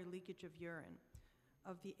involuntary leakage of urine.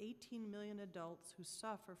 Of the 18 million adults who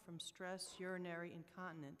suffer from stress urinary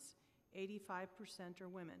incontinence, 85% are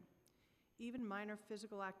women. Even minor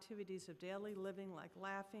physical activities of daily living like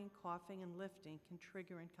laughing, coughing, and lifting can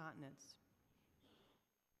trigger incontinence.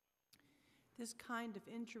 This kind of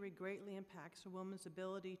injury greatly impacts a woman's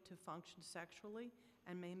ability to function sexually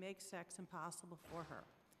and may make sex impossible for her.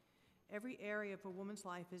 Every area of a woman's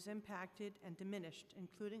life is impacted and diminished,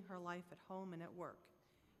 including her life at home and at work.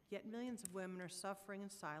 Yet millions of women are suffering in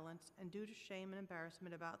silence and due to shame and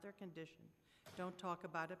embarrassment about their condition, don't talk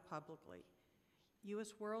about it publicly.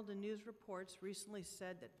 U.S. World and News reports recently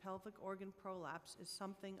said that pelvic organ prolapse is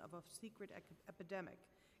something of a secret epidemic,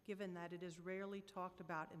 given that it is rarely talked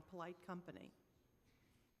about in polite company.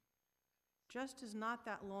 Just as not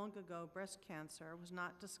that long ago, breast cancer was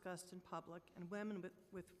not discussed in public, and women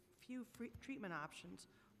with few treatment options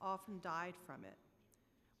often died from it.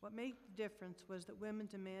 What made the difference was that women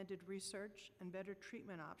demanded research and better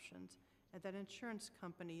treatment options, and that insurance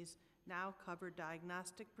companies now cover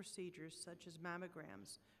diagnostic procedures such as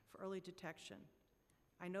mammograms for early detection.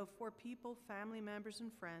 I know 4 people, family members,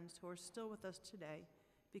 and friends who are still with us today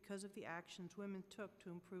because of the actions women took to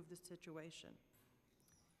improve the situation.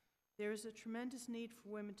 There is a tremendous need for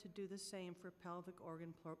women to do the same for pelvic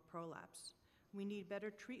organ prolapse. We need better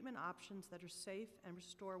treatment options that are safe and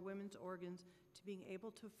restore women's organs to being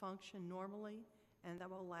able to function normally and that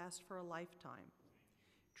will last for a lifetime.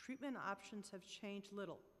 Treatment options have changed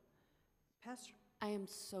little. I am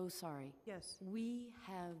so sorry. Yes. We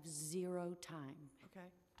have 0 time.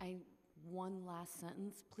 Okay. One last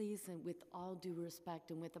sentence, please, and with all due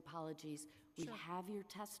respect and with apologies, we Sure. have your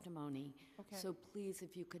testimony. Okay. So please,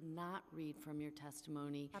 if you could not read from your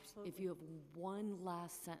testimony. Absolutely. If you have one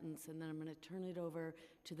last sentence, and then I'm going to turn it over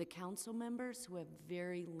to the council members who have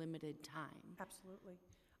very limited time. Absolutely.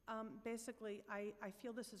 Basically, I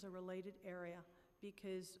feel this is a related area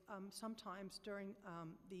because sometimes during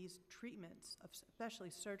these treatments, especially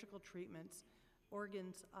surgical treatments,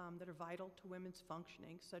 organs that are vital to women's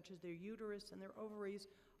functioning, such as their uterus and their ovaries,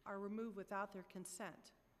 are removed without their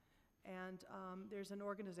consent. And there's an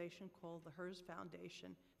organization called the HERS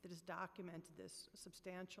Foundation that has documented this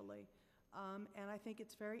substantially. And I think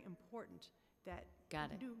it's very important that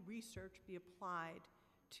new research be applied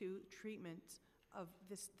to treatments of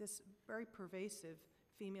this very pervasive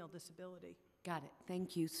female disability. Got it.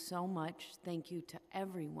 Thank you so much. Thank you to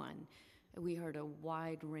everyone. We heard a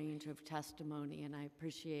wide range of testimony, and I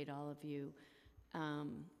appreciate all of you.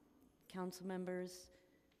 Council members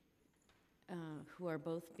who are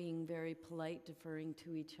both being very polite, deferring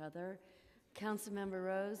to each other. Councilmember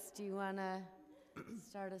Rose, do you want to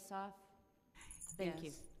start us off? Thank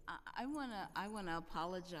you. I wanna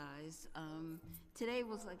apologize. Today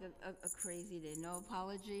was like a crazy day. No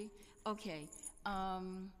apology? Okay.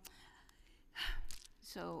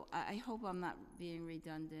 So I hope I'm not being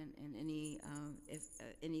redundant in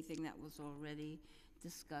anything that was already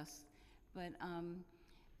discussed. But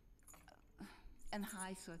and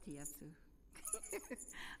hi, Sotiatu.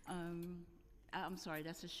 I'm sorry,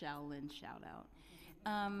 that's a Shaolin shout out.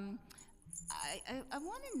 I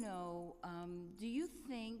want to know, do you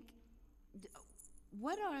think,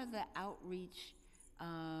 what are the outreach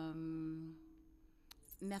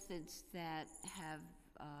methods that have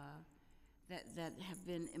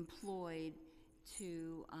been employed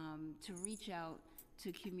to reach out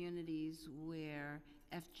to communities where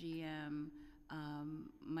FGM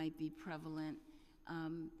might be prevalent?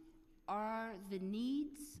 Are the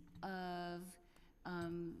needs of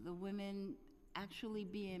the women actually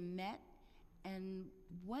being met? And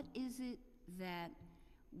what is it that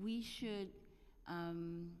we should,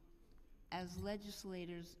 as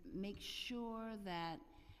legislators, make sure that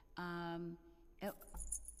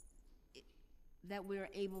that we're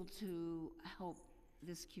able to help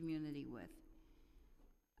this community with?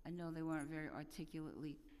 I know they weren't very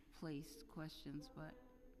articulately placed questions, but.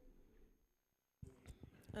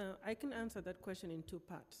 I can answer that question in two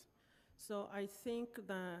parts. So I think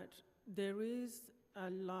that there is a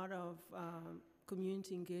lot of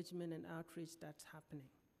community engagement and outreach that's happening.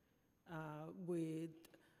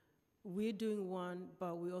 We're doing one,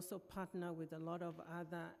 but we also partner with a lot of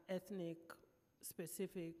other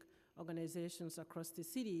ethnic-specific organizations across the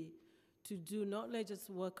city to do not just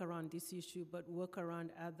work around this issue, but work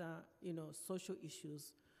around other, social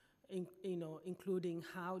issues, including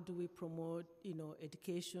how do we promote,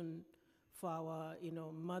 education for our,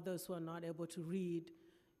 mothers who are not able to read,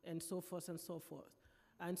 and so forth and so forth.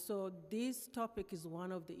 And so this topic is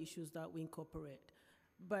one of the issues that we incorporate.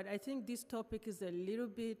 But I think this topic is a little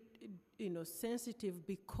bit, sensitive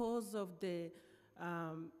because of the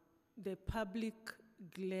public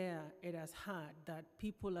glare it has had, that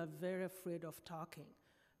people are very afraid of talking,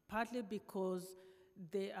 partly because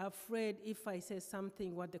they are afraid if I say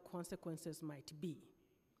something, what the consequences might be.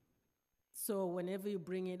 So whenever you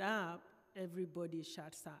bring it up, everybody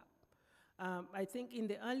shuts up. I think in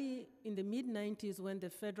the mid-90s, when the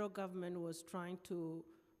federal government was trying to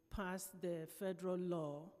pass the federal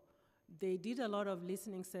law, they did a lot of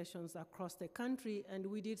listening sessions across the country, and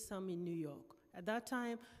we did some in New York. At that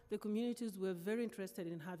time, the communities were very interested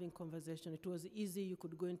in having conversation. It was easy, you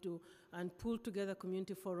could go into and pull together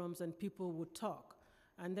community forums and people would talk.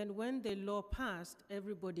 And then when the law passed,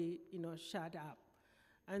 everybody, shut up.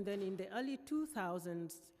 And then in the early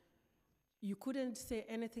 2000s, you couldn't say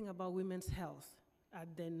anything about women's health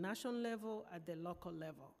at the national level, at the local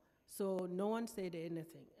level. So no one said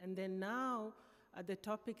anything. And then now the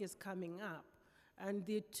topic is coming up. And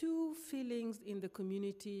the two feelings in the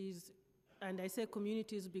communities, and I say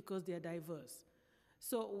communities because they are diverse.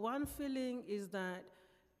 So one feeling is that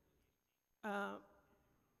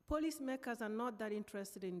policymakers are not that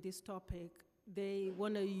interested in this topic. They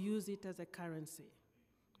want to use it as a currency.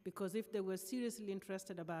 Because if they were seriously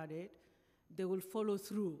interested about it, they will follow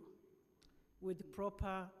through with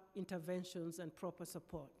proper interventions and proper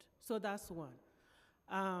support. So that's one.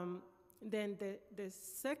 Then the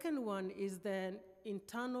second one is then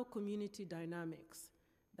internal community dynamics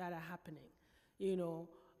that are happening.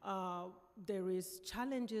 There is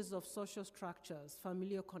challenges of social structures,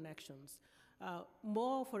 familiar connections.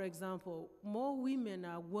 For example, more women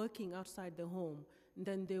are working outside the home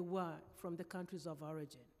than they were from the countries of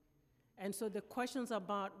origin. And so the questions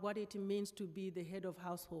about what it means to be the head of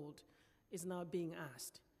household is now being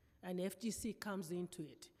asked. And FGC comes into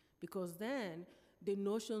it, because then the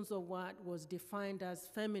notions of what was defined as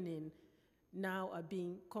feminine now are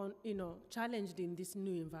being challenged in this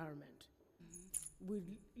new environment. with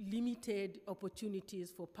limited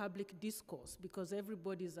opportunities for public discourse because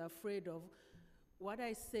everybody's afraid of what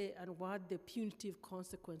I say and what the punitive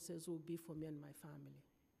consequences will be for me and my family.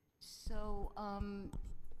 So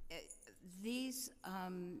these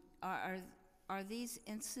are these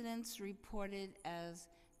incidents reported as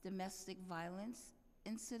domestic violence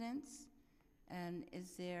incidents? And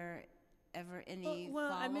is there ever any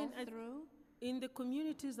follow-through? In the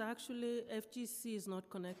communities, actually, FGC is not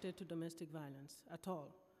connected to domestic violence at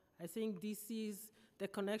all. I think the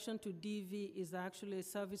connection to DV is actually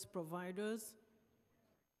service providers,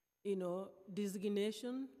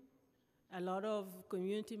 designation. A lot of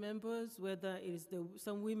community members, whether it is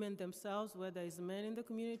some women themselves, whether it's men in the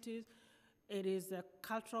communities, it is a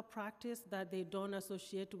cultural practice that they don't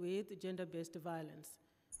associate with gender-based violence.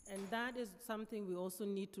 And that is something we also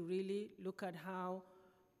need to really look at how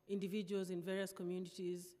individuals in various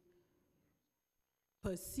communities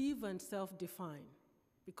perceive and self-define,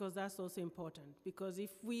 because that's also important. Because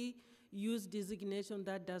if we use designation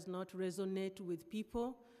that does not resonate with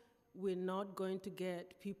people, we're not going to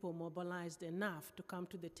get people mobilized enough to come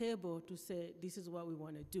to the table to say, this is what we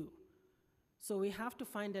want to do. So we have to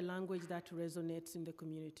find a language that resonates in the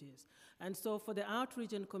communities. And so for the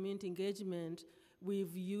outreach and community engagement,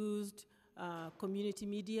 we've used community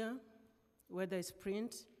media, whether it's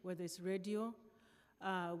print, whether it's radio.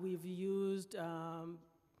 We've used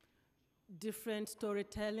different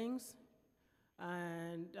storytellings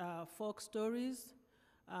and folk stories.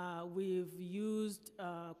 We've used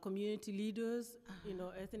community leaders,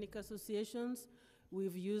 ethnic associations.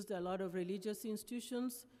 We've used a lot of religious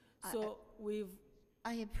institutions. So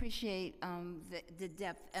I appreciate the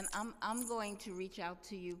depth, and I'm going to reach out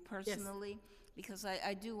to you personally. Yes. Because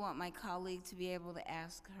I do want my colleague to be able to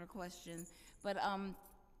ask her question. But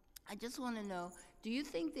I just want to know, do you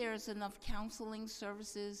think there's enough counseling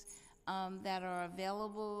services that are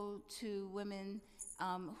available to women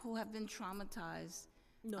who have been traumatized?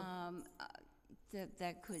 No.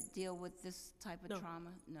 That could deal with this type of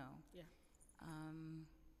trauma? No. Yeah.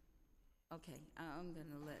 Okay, I'm going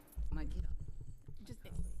to let my kid. Just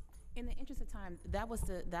in the interest of time, that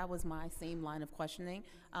was my same line of questioning.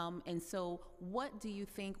 And so what do you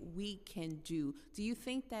think we can do? Do you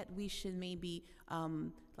think that we should maybe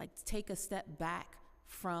take a step back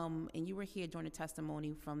from, and you were here during the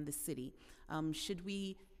testimony from the city, should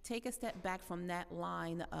we take a step back from that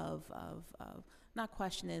line of not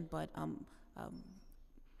questioning, but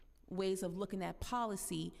ways of looking at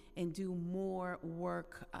policy and do more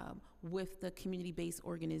work with the community-based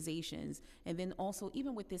organizations? And then also,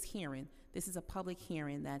 even with this hearing, this is a public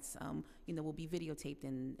hearing that's, will be videotaped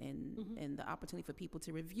and the opportunity for people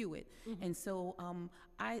to review it. And so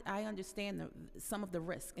I understand some of the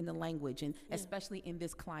risk in the language, and especially in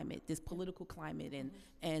this climate, this political climate,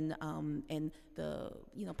 and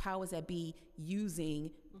the powers that be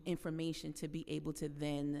using information to be able to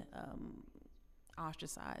then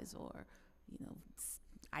ostracize, or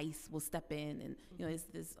ICE will step in, and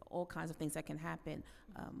there's all kinds of things that can happen,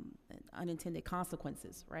 unintended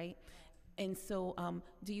consequences, right? And so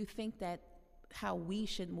do you think that how we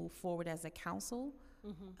should move forward as a council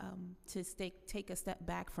to take a step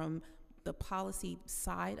back from the policy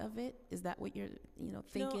side of it? Is that what you're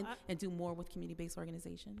thinking? And do more with community-based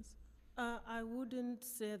organizations? I wouldn't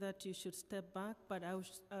say that you should step back, but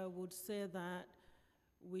I would say that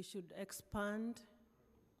we should expand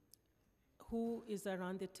who is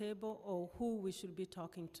around the table or who we should be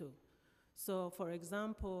talking to. So, for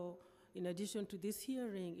example, in addition to this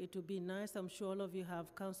hearing, it would be nice, I'm sure all of you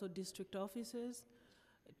have council district offices,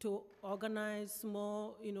 to organize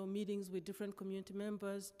small, meetings with different community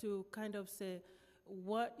members to kind of say,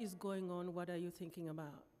 what is going on? What are you thinking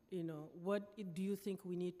about? What do you think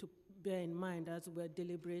we need to bear in mind as we're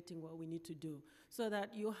deliberating what we need to do, so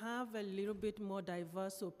that you have a little bit more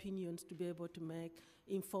diverse opinions to be able to make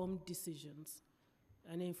informed decisions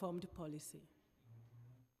and informed policy.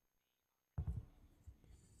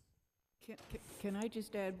 Can I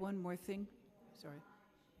just add one more thing? Sorry.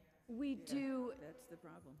 We do. That's the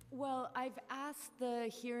problem. Well, I've asked the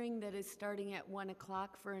hearing that is starting at 1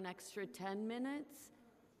 o'clock for an extra 10 minutes.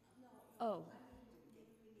 Oh.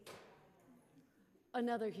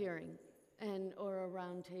 Another hearing or a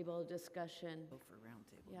roundtable discussion. Go for a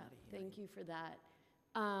roundtable, Yeah, not a hearing. thank you for that.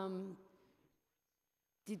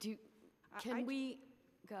 Can we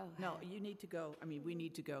go? No, you need to go. I mean, we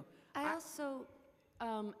need to go. I also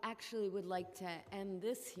actually would like to end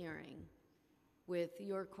this hearing with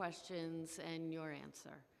your questions and your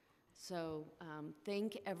answer. So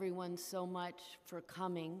thank everyone so much for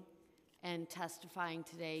coming and testifying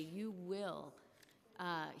today. You will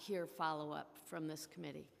hear follow-up from this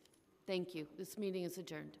committee. Thank Thank you. This meeting is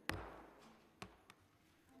adjourned.